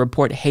likely to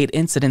report hate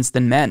incidents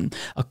than men,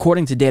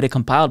 according to data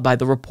compiled by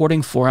the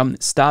reporting forum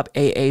Stop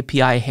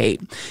AAPI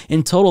Hate.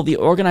 In total, the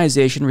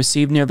organization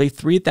received nearly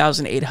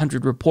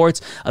 3,800 reports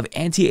of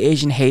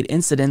anti-Asian hate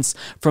incidents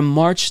from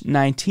March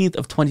 19th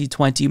of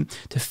 2020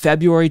 to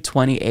February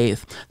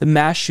 28th. The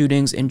mass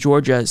shootings in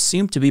Georgia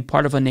seem to be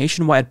part of a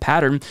nationwide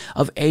pattern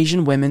of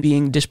Asian women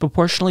being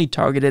disproportionately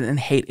targeted in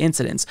hate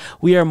incidents.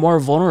 We are more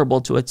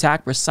vulnerable to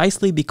attack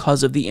precisely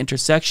because of the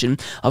intersection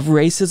of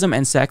racism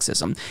and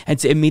sexism, and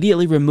to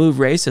immediately remove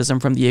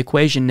racism from the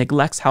equation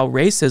neglects how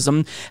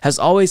racism has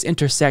always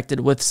intersected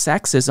with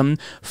sexism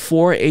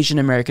for Asian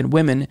American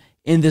women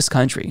in this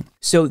country.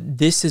 So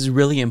this is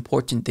really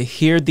important to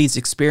hear these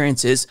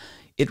experiences.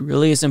 It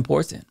really is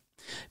important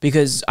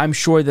because I'm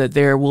sure that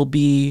there will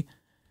be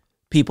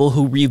people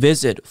who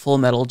revisit Full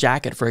Metal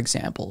Jacket, for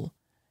example,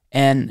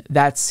 and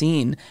that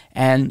scene,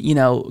 and, you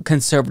know,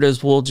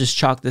 conservatives will just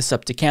chalk this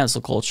up to cancel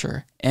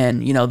culture,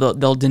 and, you know,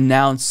 they'll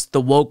denounce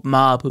the woke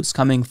mob who's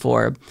coming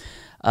for,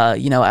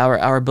 you know,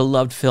 our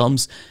beloved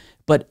films.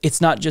 But it's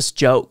not just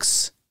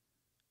jokes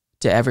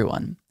to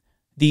everyone.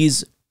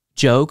 These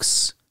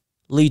jokes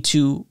lead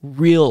to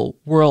real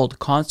world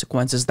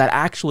consequences that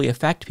actually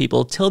affect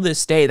people. Till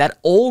this day, that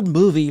old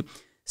movie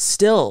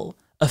still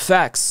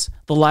affects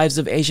the lives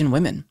of Asian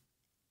women.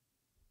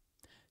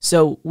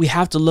 So we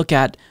have to look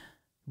at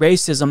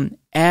racism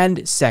and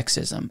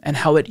sexism and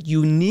how it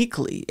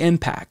uniquely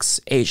impacts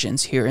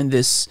Asians here in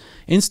this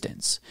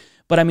instance.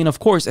 But I mean, of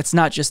course, it's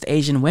not just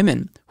Asian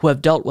women who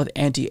have dealt with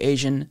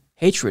anti-Asian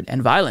hatred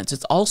and violence.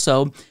 It's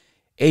also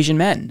Asian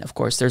men. Of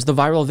course, there's the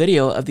viral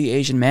video of the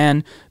Asian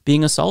man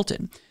being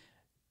assaulted.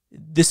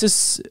 This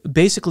is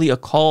basically a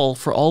call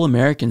for all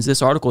Americans,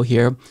 this article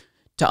here,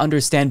 to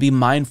understand, be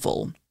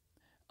mindful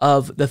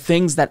of the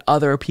things that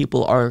other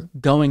people are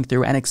going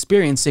through and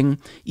experiencing,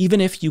 even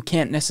if you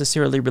can't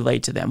necessarily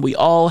relate to them. We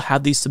all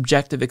have these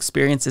subjective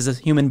experiences as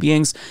human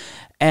beings,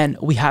 and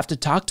we have to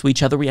talk to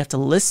each other. We have to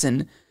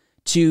listen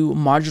to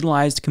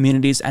marginalized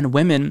communities and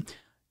women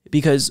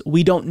because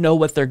we don't know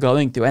what they're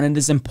going through, and it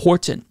is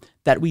important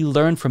that we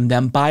learn from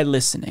them by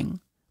listening.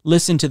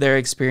 Listen to their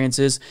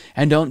experiences,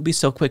 and don't be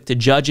so quick to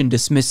judge and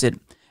dismiss it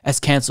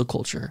as cancel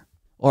culture.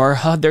 Or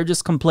they're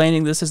just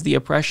complaining, this is the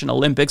oppression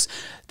Olympics.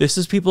 This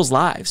is people's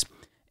lives.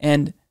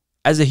 And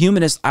as a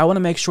humanist, I want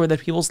to make sure that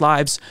people's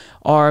lives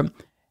are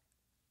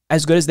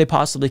as good as they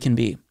possibly can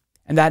be.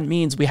 And that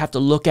means we have to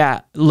look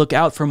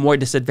out for more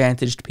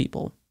disadvantaged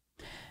people.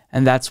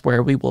 And that's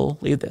where we will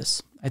leave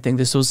this. I think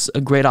this was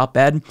a great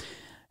op-ed.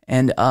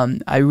 And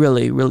I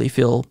really, really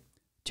feel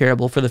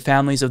terrible for the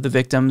families of the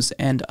victims.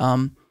 And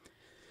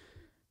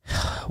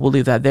we'll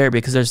leave that there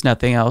because there's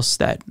nothing else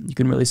that you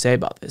can really say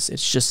about this.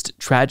 It's just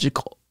tragic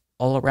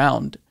all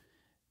around.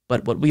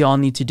 But what we all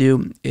need to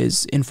do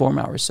is inform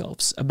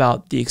ourselves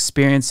about the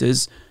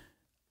experiences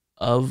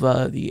of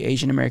the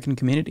Asian American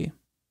community.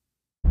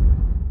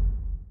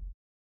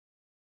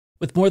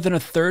 With more than a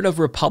third of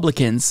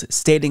Republicans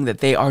stating that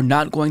they are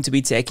not going to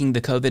be taking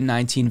the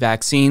COVID-19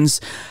 vaccines,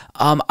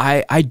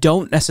 I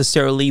don't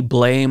necessarily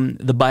blame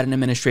the Biden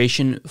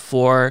administration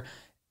for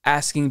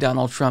asking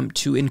Donald Trump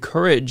to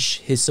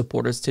encourage his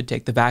supporters to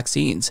take the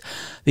vaccines.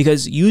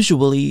 Because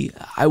usually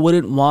I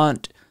wouldn't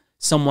want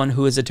someone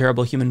who is a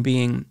terrible human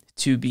being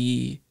to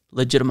be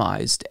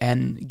legitimized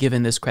and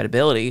given this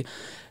credibility.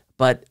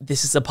 But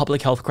this is a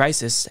public health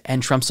crisis,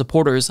 and Trump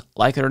supporters,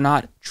 like it or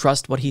not,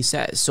 trust what he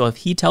says. So if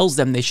he tells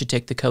them they should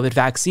take the COVID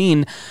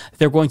vaccine,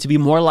 they're going to be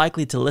more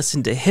likely to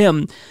listen to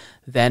him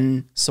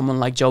than someone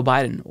like Joe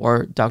Biden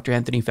or Dr.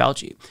 Anthony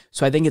Fauci.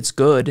 So I think it's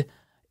good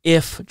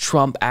if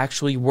Trump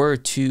actually were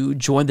to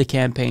join the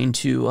campaign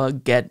to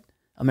get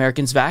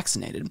Americans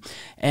vaccinated.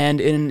 And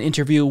in an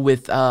interview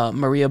with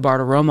Maria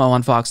Bartiromo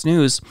on Fox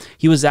News,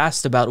 he was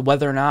asked about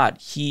whether or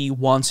not he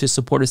wants his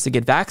supporters to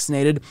get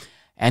vaccinated,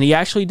 and he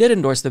actually did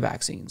endorse the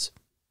vaccines.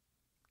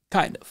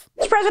 Kind of.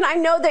 Mr. President, I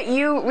know that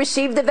you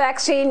received the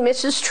vaccine.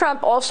 Mrs.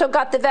 Trump also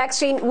got the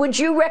vaccine. Would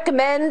you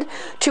recommend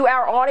to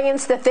our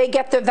audience that they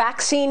get the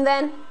vaccine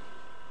then?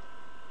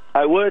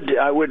 I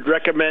would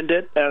recommend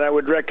it, and I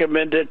would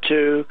recommend it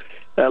to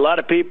a lot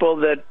of people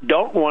that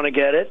don't want to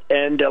get it,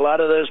 and a lot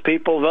of those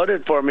people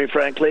voted for me,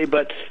 frankly.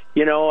 But,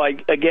 you know,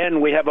 again,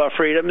 we have our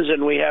freedoms,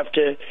 and we have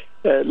to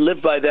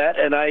live by that,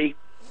 and I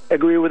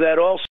agree with that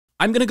also.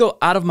 I'm going to go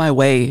out of my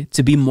way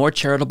to be more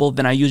charitable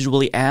than I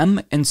usually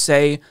am and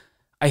say,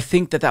 I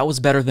think that that was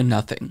better than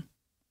nothing.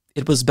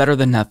 It was better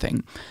than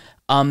nothing.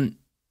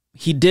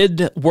 he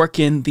did work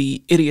in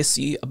the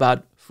idiocy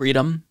about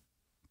freedom.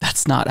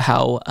 That's not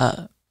how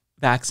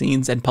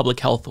vaccines and public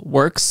health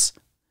works.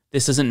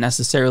 This isn't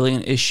necessarily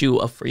an issue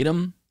of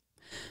freedom.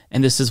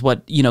 And this is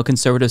what,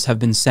 conservatives have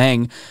been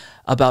saying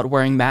about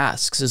wearing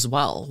masks as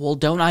well. Well,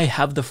 don't I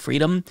have the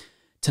freedom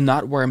to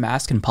not wear a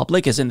mask in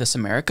public? Isn't this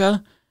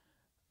America?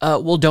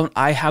 Well, don't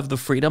I have the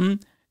freedom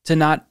to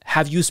not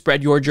have you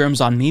spread your germs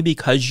on me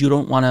because you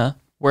don't want to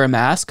wear a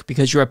mask,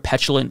 because you're a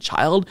petulant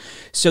child?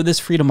 So this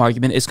freedom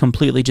argument is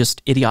completely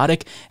just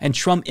idiotic. And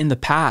Trump in the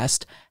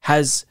past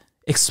has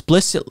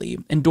explicitly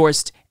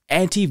endorsed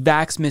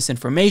anti-vax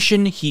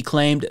misinformation. He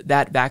claimed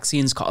that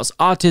vaccines cause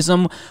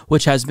autism,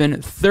 which has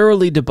been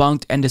thoroughly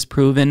debunked and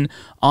disproven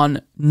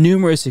on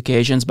numerous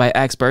occasions by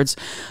experts.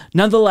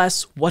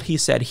 Nonetheless, what he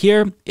said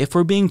here, if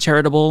we're being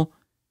charitable,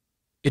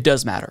 it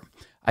does matter.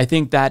 I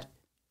think that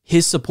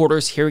his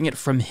supporters hearing it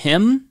from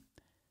him,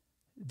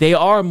 they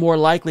are more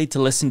likely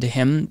to listen to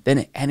him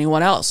than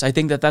anyone else. I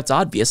think that that's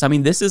obvious. I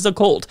mean, this is a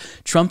cult.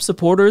 Trump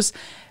supporters,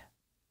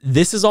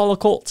 this is all a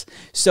cult.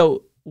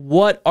 So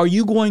what are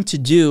you going to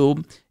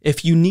do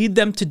if you need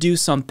them to do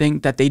something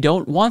that they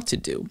don't want to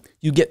do?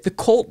 You get the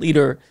cult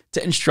leader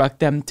to instruct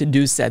them to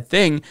do said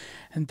thing.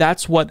 And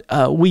that's what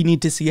we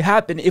need to see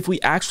happen if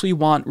we actually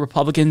want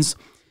Republicans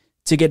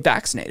to get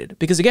vaccinated.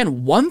 Because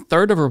again,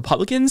 1/3 of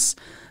Republicans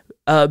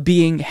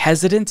being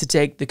hesitant to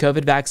take the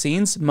COVID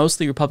vaccines,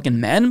 mostly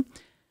Republican men,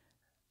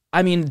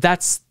 I mean,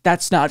 that's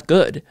not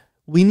good.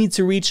 We need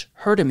to reach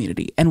herd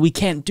immunity, and we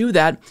can't do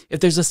that if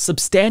there's a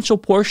substantial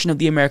portion of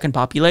the American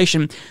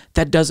population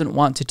that doesn't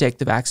want to take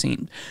the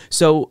vaccine.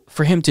 So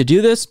for him to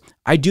do this,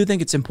 I do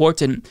think it's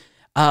important,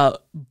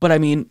 but I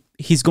mean,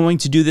 he's going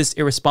to do this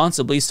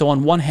irresponsibly. So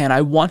on one hand,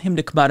 I want him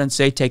to come out and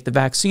say, take the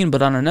vaccine,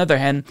 but on another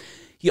hand,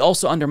 he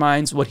also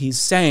undermines what he's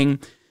saying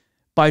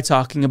by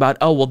talking about,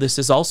 oh, well, this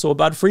is also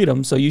about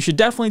freedom, so you should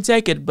definitely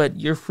take it, but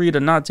you're free to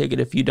not take it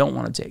if you don't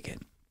want to take it.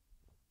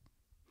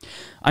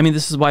 I mean,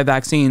 this is why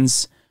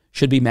vaccines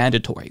should be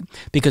mandatory,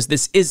 because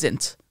this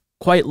isn't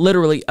quite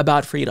literally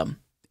about freedom.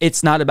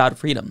 It's not about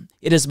freedom.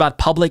 It is about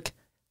public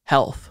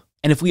health.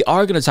 And if we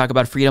are going to talk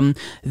about freedom,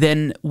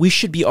 then we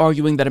should be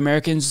arguing that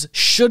Americans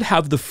should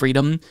have the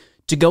freedom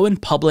to go in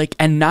public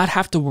and not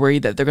have to worry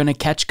that they're going to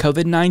catch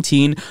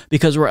COVID-19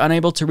 because we're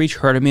unable to reach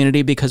herd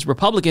immunity because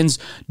Republicans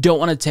don't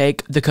want to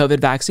take the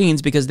COVID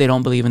vaccines because they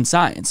don't believe in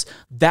science.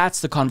 That's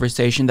the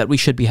conversation that we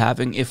should be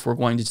having if we're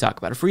going to talk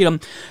about freedom.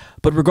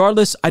 But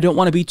regardless, I don't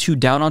want to be too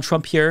down on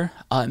Trump here,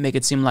 make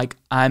it seem like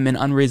I'm an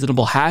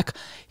unreasonable hack.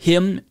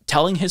 Him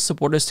telling his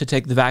supporters to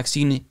take the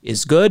vaccine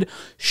is good.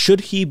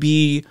 Should he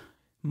be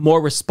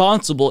more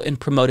responsible in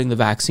promoting the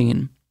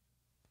vaccine?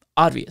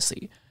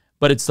 Obviously.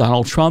 But it's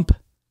Donald Trump.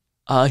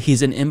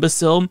 He's an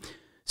imbecile.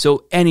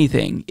 So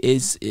anything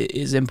is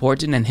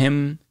important, and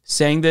him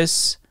saying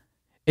this,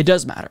 it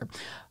does matter.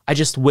 I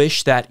just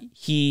wish that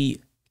he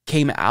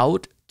came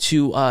out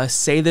to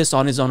say this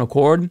on his own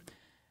accord.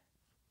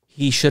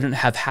 He shouldn't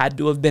have had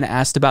to have been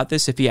asked about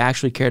this if he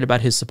actually cared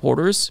about his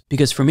supporters.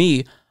 Because for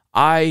me,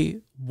 I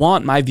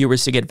want my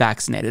viewers to get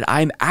vaccinated.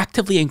 I'm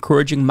actively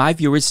encouraging my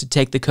viewers to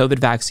take the COVID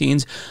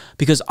vaccines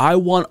because I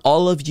want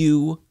all of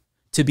you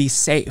to be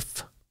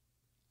safe.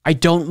 I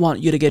don't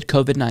want you to get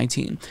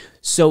COVID-19.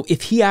 So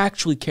if he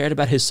actually cared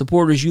about his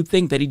supporters, you'd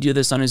think that he'd do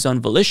this on his own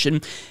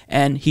volition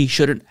and he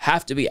shouldn't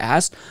have to be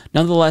asked.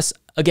 Nonetheless,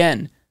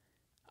 again,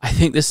 I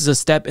think this is a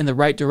step in the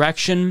right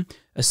direction,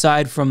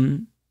 aside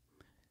from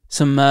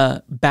some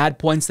bad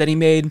points that he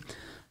made.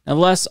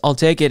 Nonetheless, I'll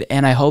take it,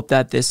 and I hope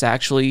that this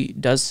actually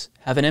does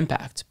have an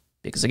impact.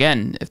 Because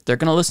again, if they're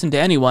going to listen to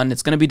anyone,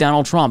 it's going to be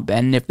Donald Trump.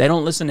 And if they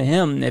don't listen to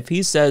him, if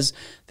he says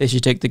they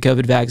should take the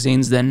COVID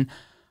vaccines, then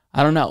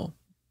I don't know.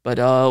 But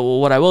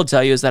what I will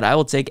tell you is that I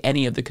will take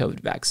any of the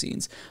COVID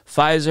vaccines.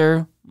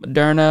 Pfizer,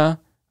 Moderna,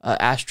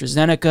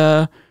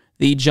 AstraZeneca,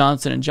 the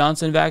Johnson &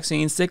 Johnson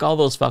vaccines. Stick all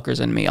those fuckers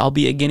in me. I'll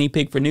be a guinea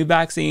pig for new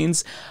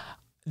vaccines.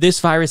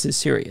 This virus is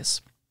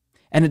serious.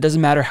 And it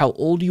doesn't matter how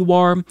old you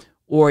are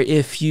or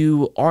if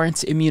you aren't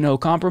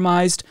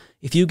immunocompromised.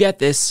 If you get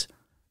this,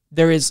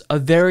 there is a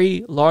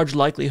very large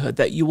likelihood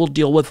that you will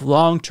deal with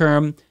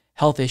long-term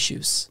health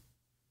issues.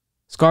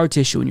 Scar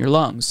tissue in your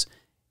lungs.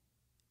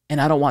 And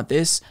I don't want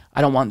this.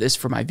 I don't want this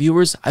for my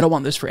viewers. I don't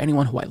want this for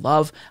anyone who I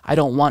love. I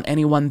don't want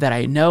anyone that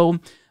I know,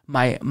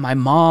 my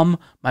mom,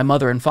 my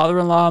mother and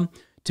father-in-law,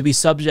 to be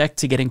subject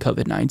to getting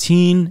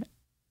COVID-19.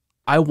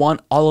 I want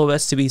all of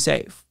us to be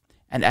safe.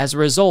 And as a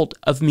result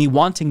of me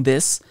wanting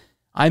this,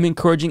 I'm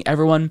encouraging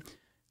everyone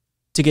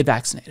to get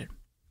vaccinated.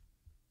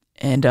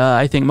 And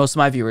I think most of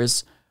my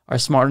viewers are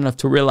smart enough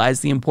to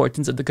realize the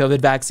importance of the COVID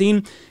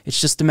vaccine.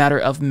 It's just a matter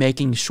of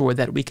making sure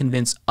that we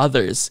convince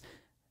others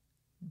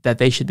that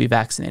they should be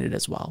vaccinated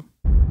as well.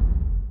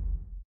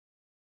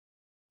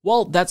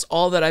 Well, that's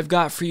all that I've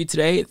got for you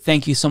today.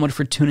 Thank you so much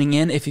for tuning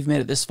in. If you've made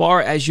it this far,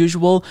 as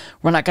usual,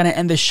 we're not going to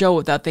end the show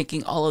without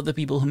thanking all of the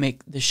people who make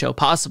the show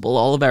possible,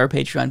 all of our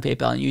Patreon,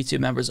 PayPal, and YouTube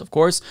members, of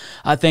course.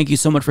 Thank you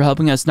so much for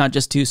helping us not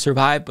just to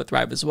survive, but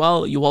thrive as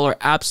well. You all are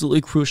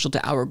absolutely crucial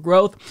to our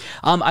growth.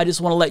 I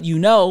just want to let you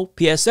know,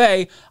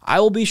 PSA, I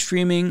will be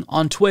streaming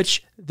on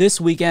Twitch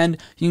this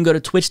weekend. You can go to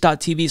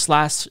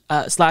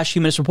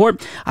twitch.tv/Humanist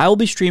Report. I will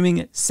be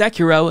streaming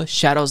Sekiro,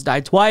 Shadows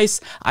Die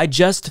Twice. I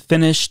just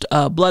finished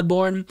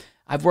Bloodborne.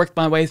 I've worked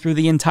my way through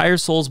the entire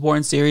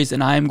Soulsborne series,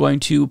 and I am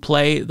going to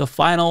play the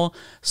final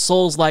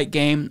Souls-like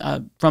game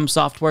from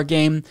Software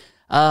game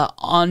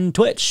on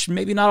Twitch.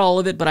 Maybe not all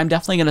of it, but I'm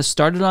definitely going to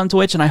start it on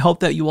Twitch, and I hope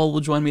that you all will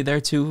join me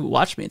there to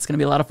watch me. It's going to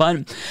be a lot of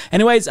fun.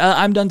 Anyways,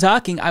 I'm done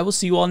talking. I will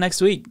see you all next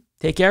week.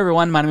 Take care,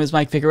 everyone. My name is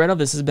Mike Figueredo.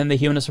 This has been the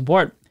Humanist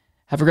Report.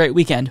 Have a great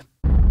weekend.